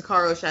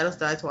Sekiro Shadows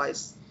Die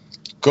Twice.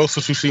 Ghost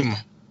of Tsushima.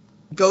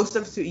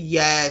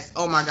 Yes.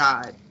 Oh my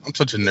god. I'm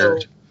such a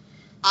nerd. So,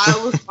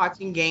 I was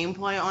watching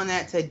gameplay on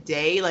that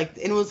today, and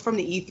it was from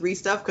the E3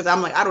 stuff because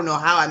I'm like, I don't know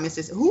how I missed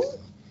this. Who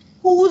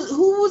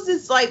was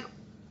this? Like,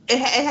 it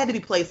had to be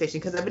PlayStation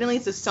because evidently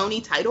it's a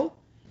Sony title.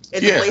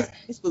 It's a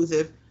PlayStation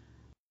exclusive.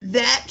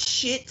 That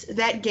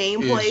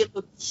gameplay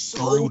looked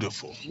so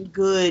beautiful,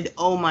 good.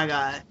 Oh my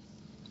god,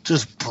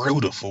 just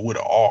beautiful with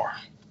an R.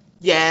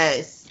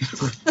 Yes.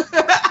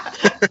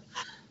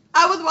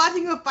 I was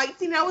watching a fight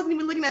scene. I wasn't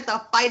even looking at the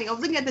fighting. I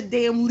was looking at the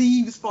damn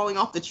leaves falling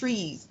off the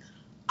trees.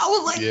 I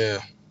was like,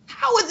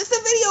 how is this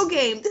a video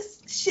game?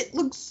 This shit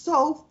looks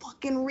so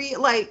fucking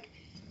real. Like,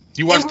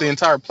 you watched the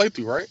entire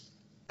playthrough, right?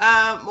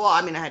 Well,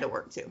 I mean, I had to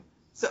work too,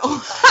 so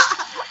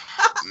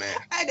man,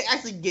 I had to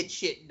actually get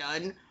shit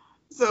done.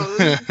 So,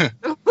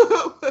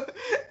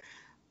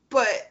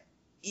 but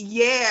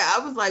yeah, I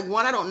was like,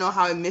 one, I don't know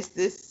how I missed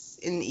this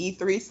in the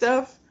E3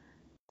 stuff.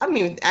 I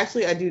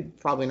do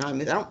probably not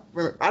miss. I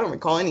don't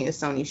recall any of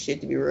Sony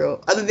shit, to be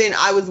real. Other than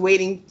I was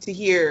waiting to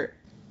hear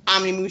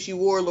Omnimushi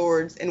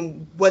Warlords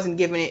and wasn't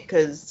given it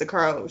because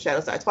Sekiro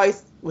Shadows Die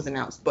Twice was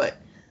announced. But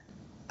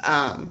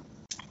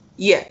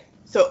yeah.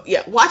 So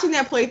yeah, watching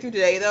that playthrough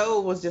today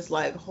though was just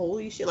like,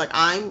 holy shit! Like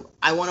I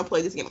want to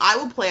play this game. I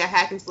will play a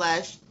hack and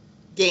slash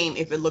game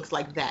if it looks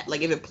like that.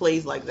 Like if it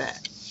plays like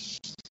that.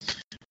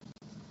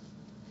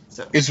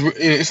 So it's like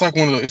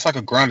it's like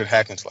a grounded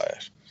hack and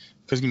slash,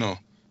 because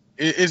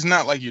it's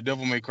not like your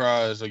Devil May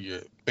Cry's or your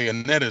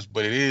Bayonettas,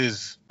 but it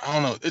is, I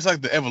don't know, it's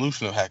like the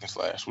evolution of hack and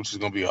slash, which is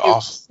gonna be an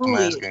awesome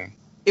ass game.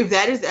 If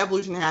that is the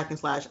evolution of hack and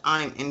slash,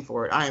 I'm in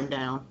for it. I am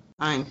down.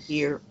 I'm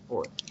here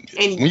for it.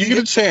 And when you get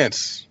a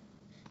chance,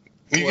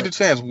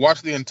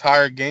 watch the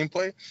entire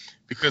gameplay,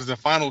 because the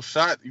final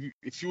shot,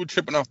 if you were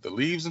tripping off the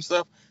leaves and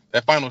stuff,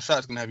 that final shot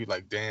is gonna have you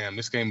like, damn,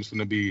 this game is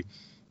gonna be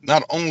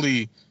not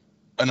only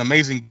an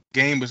amazing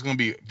game, but it's gonna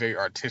be very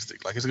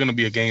artistic. Like, it's gonna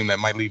be a game that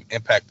might leave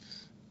impact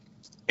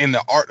in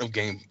the art of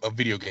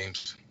video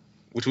games,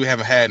 which we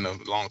haven't had in a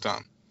long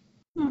time.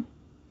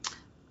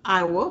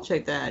 I will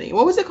check that out.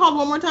 What was it called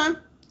one more time?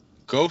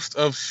 Ghost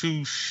of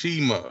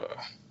Tsushima.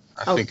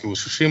 I think it was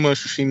Tsushima,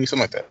 something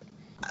like that.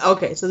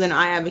 Okay, so then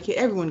I advocate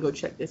everyone go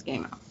check this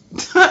game out.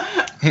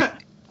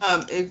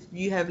 If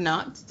you have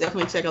not,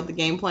 definitely check out the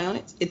gameplay on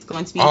it. It's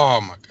going to be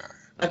oh my god,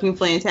 fucking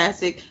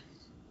fantastic.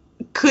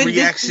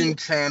 Reaction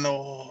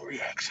channel.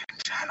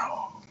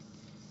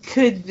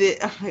 Could this?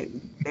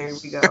 There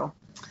we go.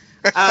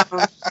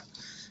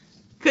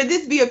 Could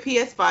this be a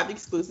PS5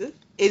 exclusive?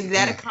 Is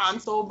that a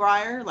console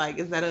buyer? Like,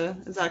 is that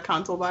a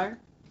console buyer?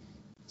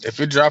 If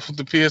it drops with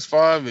the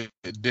PS5,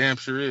 it damn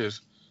sure is.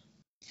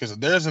 Because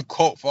there's a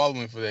cult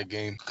following for that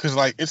game. Because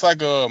it's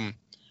like I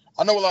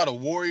know a lot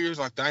of Warriors,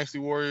 like Dynasty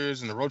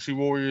Warriors and the Orochi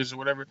Warriors or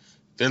whatever.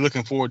 They're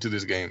looking forward to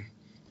this game.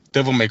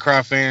 Devil May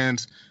Cry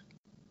fans.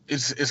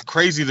 It's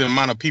crazy the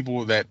amount of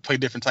people that play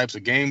different types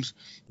of games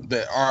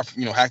that are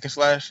hack and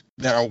slash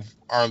that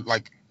are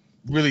like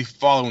really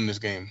following this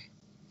game.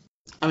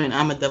 I mean,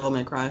 I'm a Devil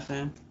May Cry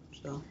fan,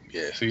 so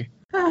yeah. See.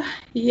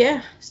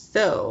 Yeah.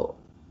 So,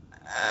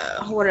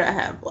 what did I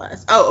have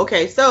last? Oh,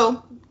 okay.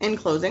 So, in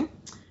closing,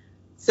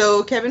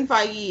 Kevin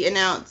Feige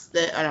announced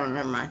that I don't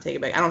remember. I take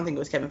it back. I don't think it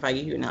was Kevin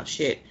Feige who announced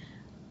shit.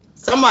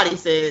 Somebody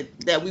said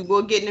that we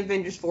will get an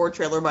Avengers 4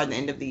 trailer by the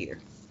end of the year.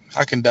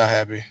 I can die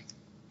happy.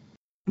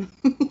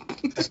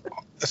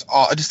 That's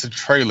all. Just a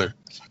trailer.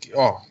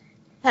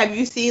 Have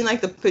you seen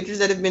the pictures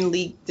that have been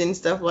leaked and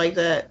stuff like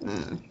that?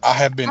 I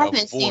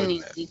haven't seen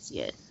these leaks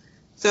yet.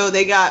 So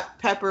they got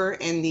Pepper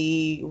in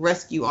the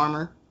rescue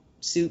armor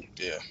suit.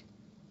 Yeah,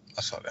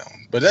 I saw that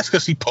one, but that's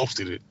because he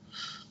posted it.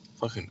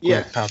 Fucking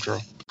Gwyneth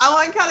Paltrow. I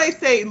like how they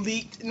say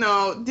leaked.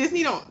 No,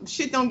 Disney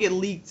don't get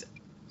leaked.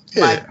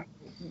 Yeah.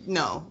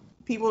 No,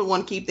 people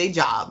want to keep their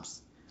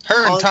jobs.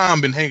 Her and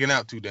Tom been hanging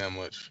out too damn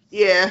much.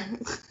 Yeah.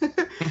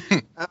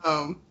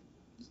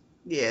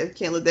 Yeah,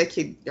 can't let that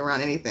kid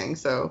around anything.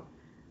 So,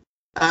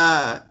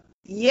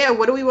 yeah,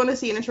 what do we want to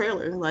see in a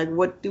trailer? Like,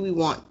 what do we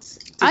want?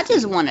 I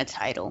just want a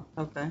title.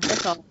 Okay.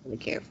 That's all I really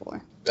care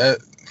for.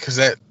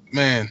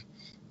 Man,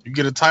 you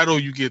get a title,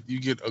 you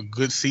get a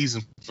good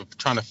season for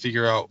trying to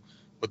figure out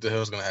what the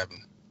hell's gonna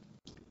happen.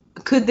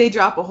 Could they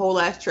drop a whole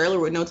ass trailer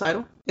with no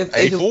title? If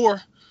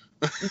A4.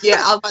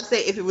 Yeah, I was about to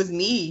say, if it was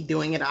me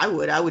doing it, I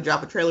would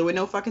drop a trailer with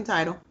no fucking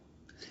title.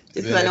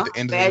 Just then at the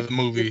end of the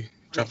movie,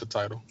 drop the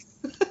title.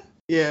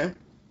 Yeah,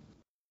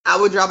 I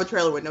would drop a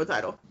trailer with no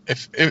title.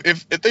 If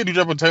they do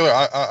drop a trailer,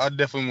 I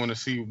definitely want to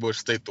see what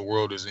state the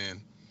world is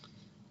in.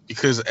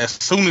 because as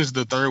soon as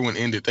the third one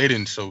ended, they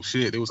didn't show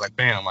shit. It was like,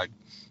 bam, like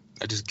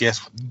I just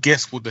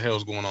guess what the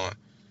hell's going on.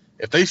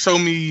 If they show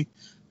me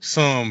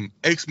some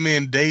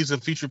X-Men Days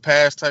of Future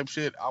Past type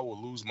shit, I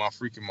will lose my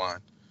freaking mind.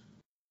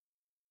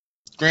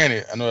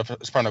 Granted, I know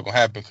it's probably not gonna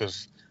happen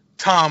because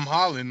Tom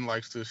Holland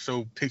likes to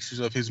show pictures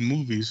of his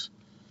movies,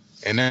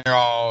 and they're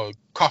all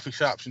coffee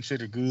shops and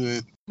shit are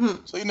good.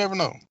 So you never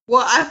know.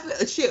 Well, at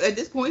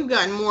this point, we've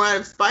gotten more out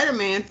of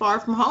Spider-Man Far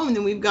From Home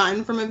than we've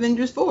gotten from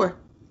Avengers 4.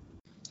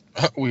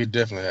 We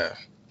definitely have.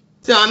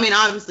 So, I mean,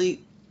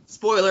 obviously,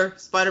 spoiler,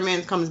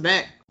 Spider-Man comes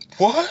back.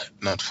 What?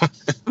 Not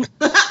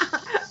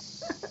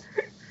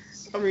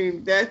I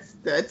mean,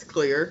 that's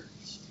clear.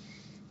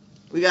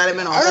 We got him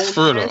in a That's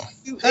whole true, though.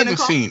 suit in a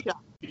coffee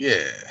shop.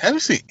 Yeah,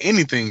 haven't seen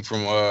anything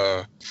from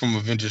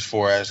Avengers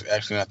 4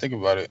 actually when I think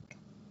about it.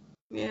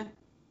 Yeah.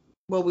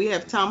 Well, we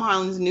have Tom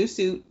Holland's new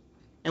suit,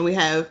 and we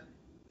have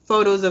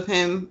photos of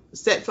him,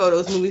 set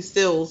photos, movie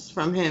stills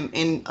from him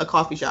in a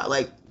coffee shop,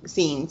 like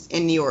scenes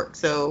in New York.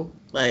 So,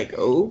 like,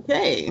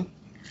 okay.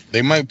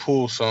 They might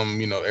pull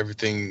some,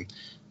 everything,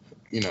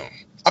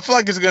 I feel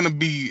like it's going to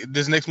be,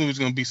 this next movie is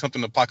going to be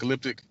something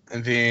apocalyptic,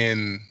 and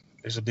then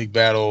there's a big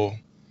battle,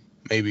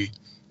 maybe,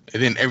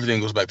 and then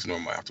everything goes back to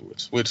normal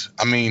afterwards. Which,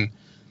 I mean,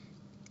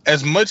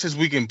 as much as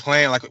we can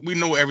plan, like, we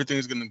know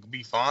everything's going to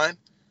be fine,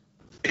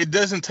 it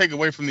doesn't take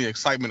away from the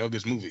excitement of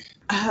this movie.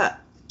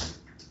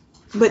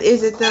 But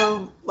is it,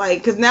 though? Like,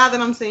 because now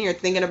that I'm sitting here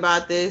thinking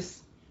about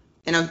this,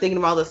 and I'm thinking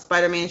about all the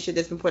Spider-Man shit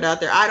that's been put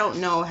out there, I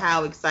don't know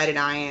how excited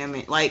I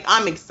am. Like,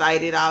 I'm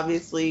excited,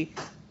 obviously,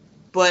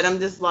 but I'm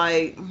just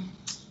like,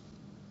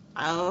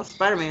 I don't know,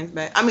 Spider-Man's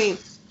back. I mean,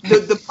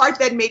 the part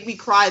that made me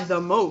cry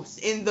the most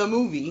in the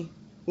movie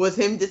was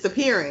him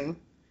disappearing.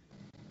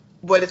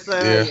 But it's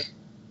Yeah.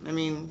 I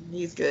mean,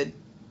 he's good.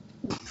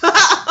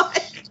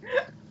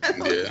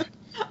 Yeah.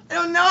 I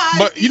don't know how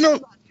But, I feel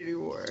about it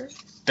anymore.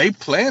 They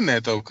planned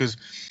that, though, because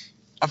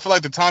I feel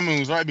like the timing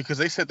was right, because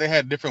they said they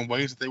had different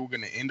ways that they were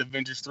going to end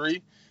Avengers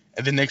 3,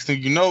 and the next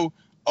thing you know,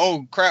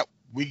 oh, crap,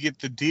 we get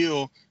the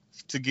deal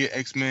to get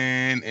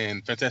X-Men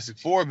and Fantastic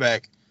Four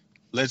back.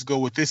 Let's go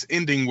with this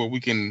ending where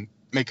we can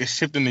make a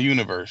shift in the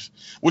universe,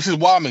 which is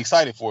why I'm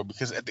excited for it,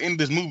 because at the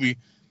end of this movie,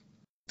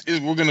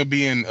 we're going to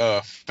be in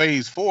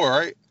phase 4,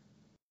 right?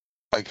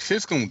 Like,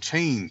 shit's going to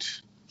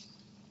change.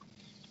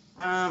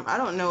 I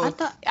don't know.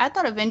 I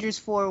thought Avengers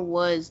 4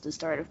 was the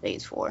start of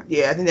Phase 4.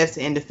 Yeah, I think that's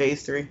the end of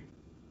Phase 3.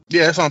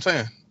 Yeah, that's what I'm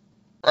saying.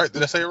 Right?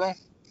 Did I say it wrong?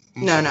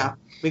 No.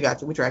 We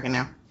got you. We're tracking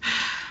now.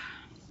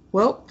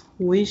 Well,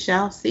 we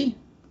shall see.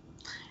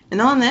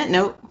 And on that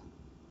note,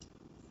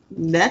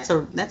 that's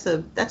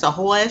a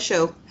whole ass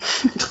show. All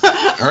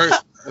right.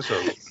 That's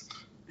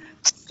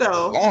a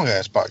long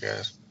ass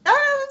podcast. It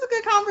was a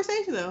good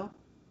conversation though.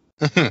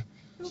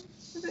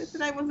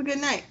 Tonight was a good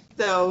night.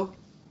 So,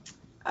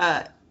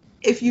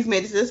 if you've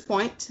made it to this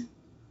point,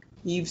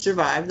 you've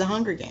survived the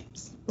Hunger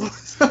Games.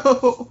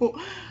 So,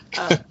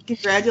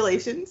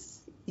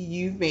 congratulations,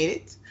 you've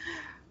made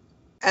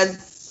it.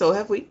 So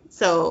have we.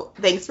 So,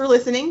 thanks for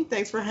listening.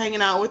 Thanks for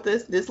hanging out with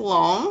us this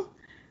long.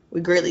 We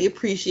greatly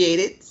appreciate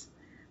it.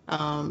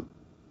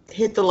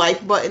 Hit the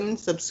like button,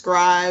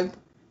 subscribe,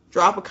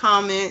 drop a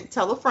comment,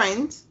 tell a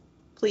friend,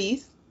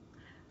 please.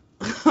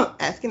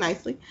 Ask it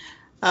nicely.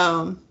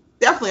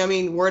 Definitely, I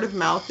mean, word of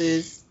mouth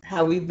is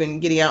how we've been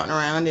getting out and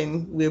around,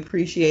 and we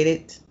appreciate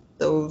it.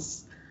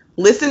 Those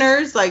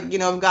listeners, like,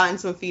 I've gotten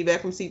some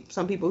feedback from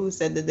some people who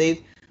said that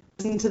they've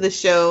listened to the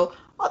show.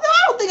 Although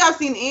I don't think I've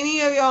seen any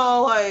of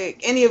y'all,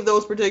 like, any of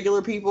those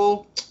particular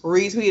people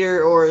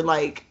retweet or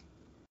like,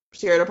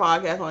 share the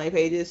podcast on their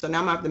pages. So now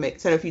I'm going to have to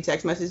send a few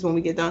text messages when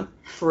we get done.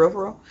 For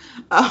real.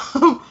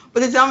 But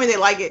they tell me they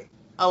like it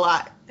a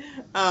lot.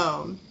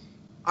 Armani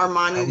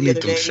the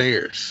other day.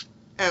 Shares.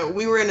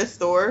 We were in a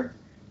store,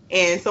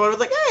 and someone was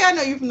like, "Hey, I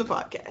know you from the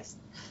podcast."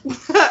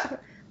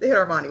 They hit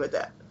Armani with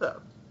that.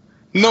 So.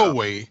 No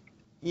way.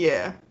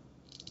 Yeah.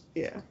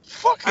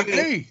 Fucking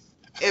hey.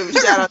 It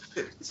was shout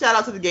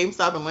out to the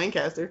GameStop in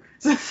Lancaster.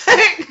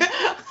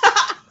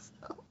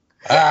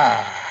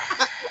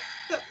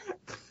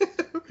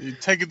 You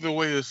take it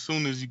away as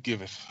soon as you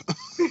give it.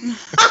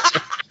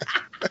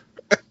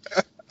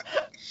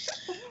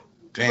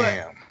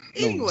 Damn.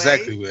 Anyway, know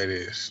exactly what it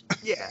is.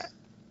 Yeah.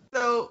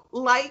 So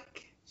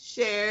like,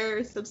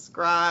 share,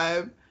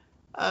 subscribe.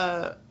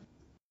 Shout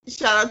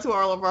out to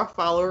all of our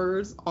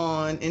followers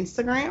on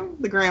Instagram.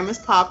 The gram is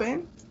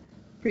popping.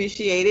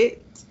 Appreciate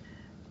it.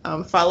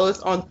 Follow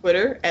us on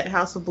Twitter at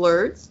House of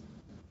Blurs.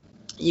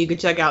 You can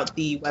check out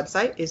the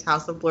website, is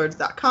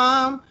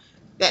houseofblurs.com.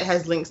 That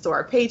has links to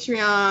our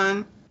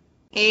Patreon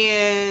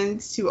and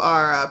to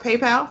our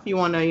PayPal. If you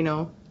want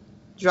to,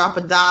 drop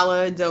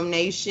 $1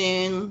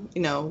 donation,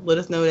 let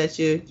us know that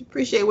you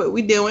appreciate what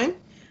we're doing.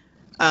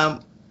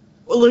 We'll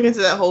look into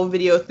that whole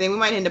video thing. We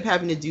might end up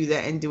having to do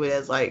that and do it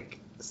as like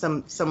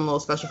some little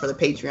special for the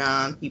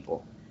Patreon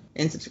people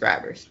and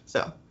subscribers.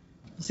 So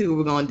we'll see what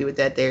we're going to do with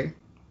that there.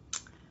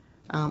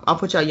 I'll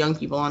put y'all young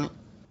people on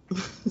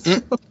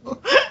it.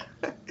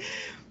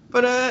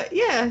 But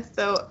yeah,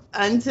 so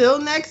until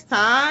next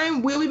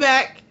time, we'll be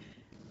back.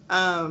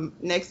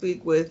 next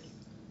week with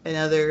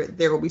another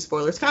There Will Be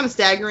Spoilers. Kind of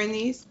staggering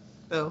these.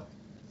 So,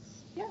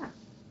 yeah.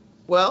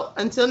 Well,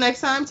 until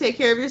next time, take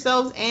care of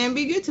yourselves and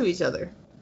be good to each other.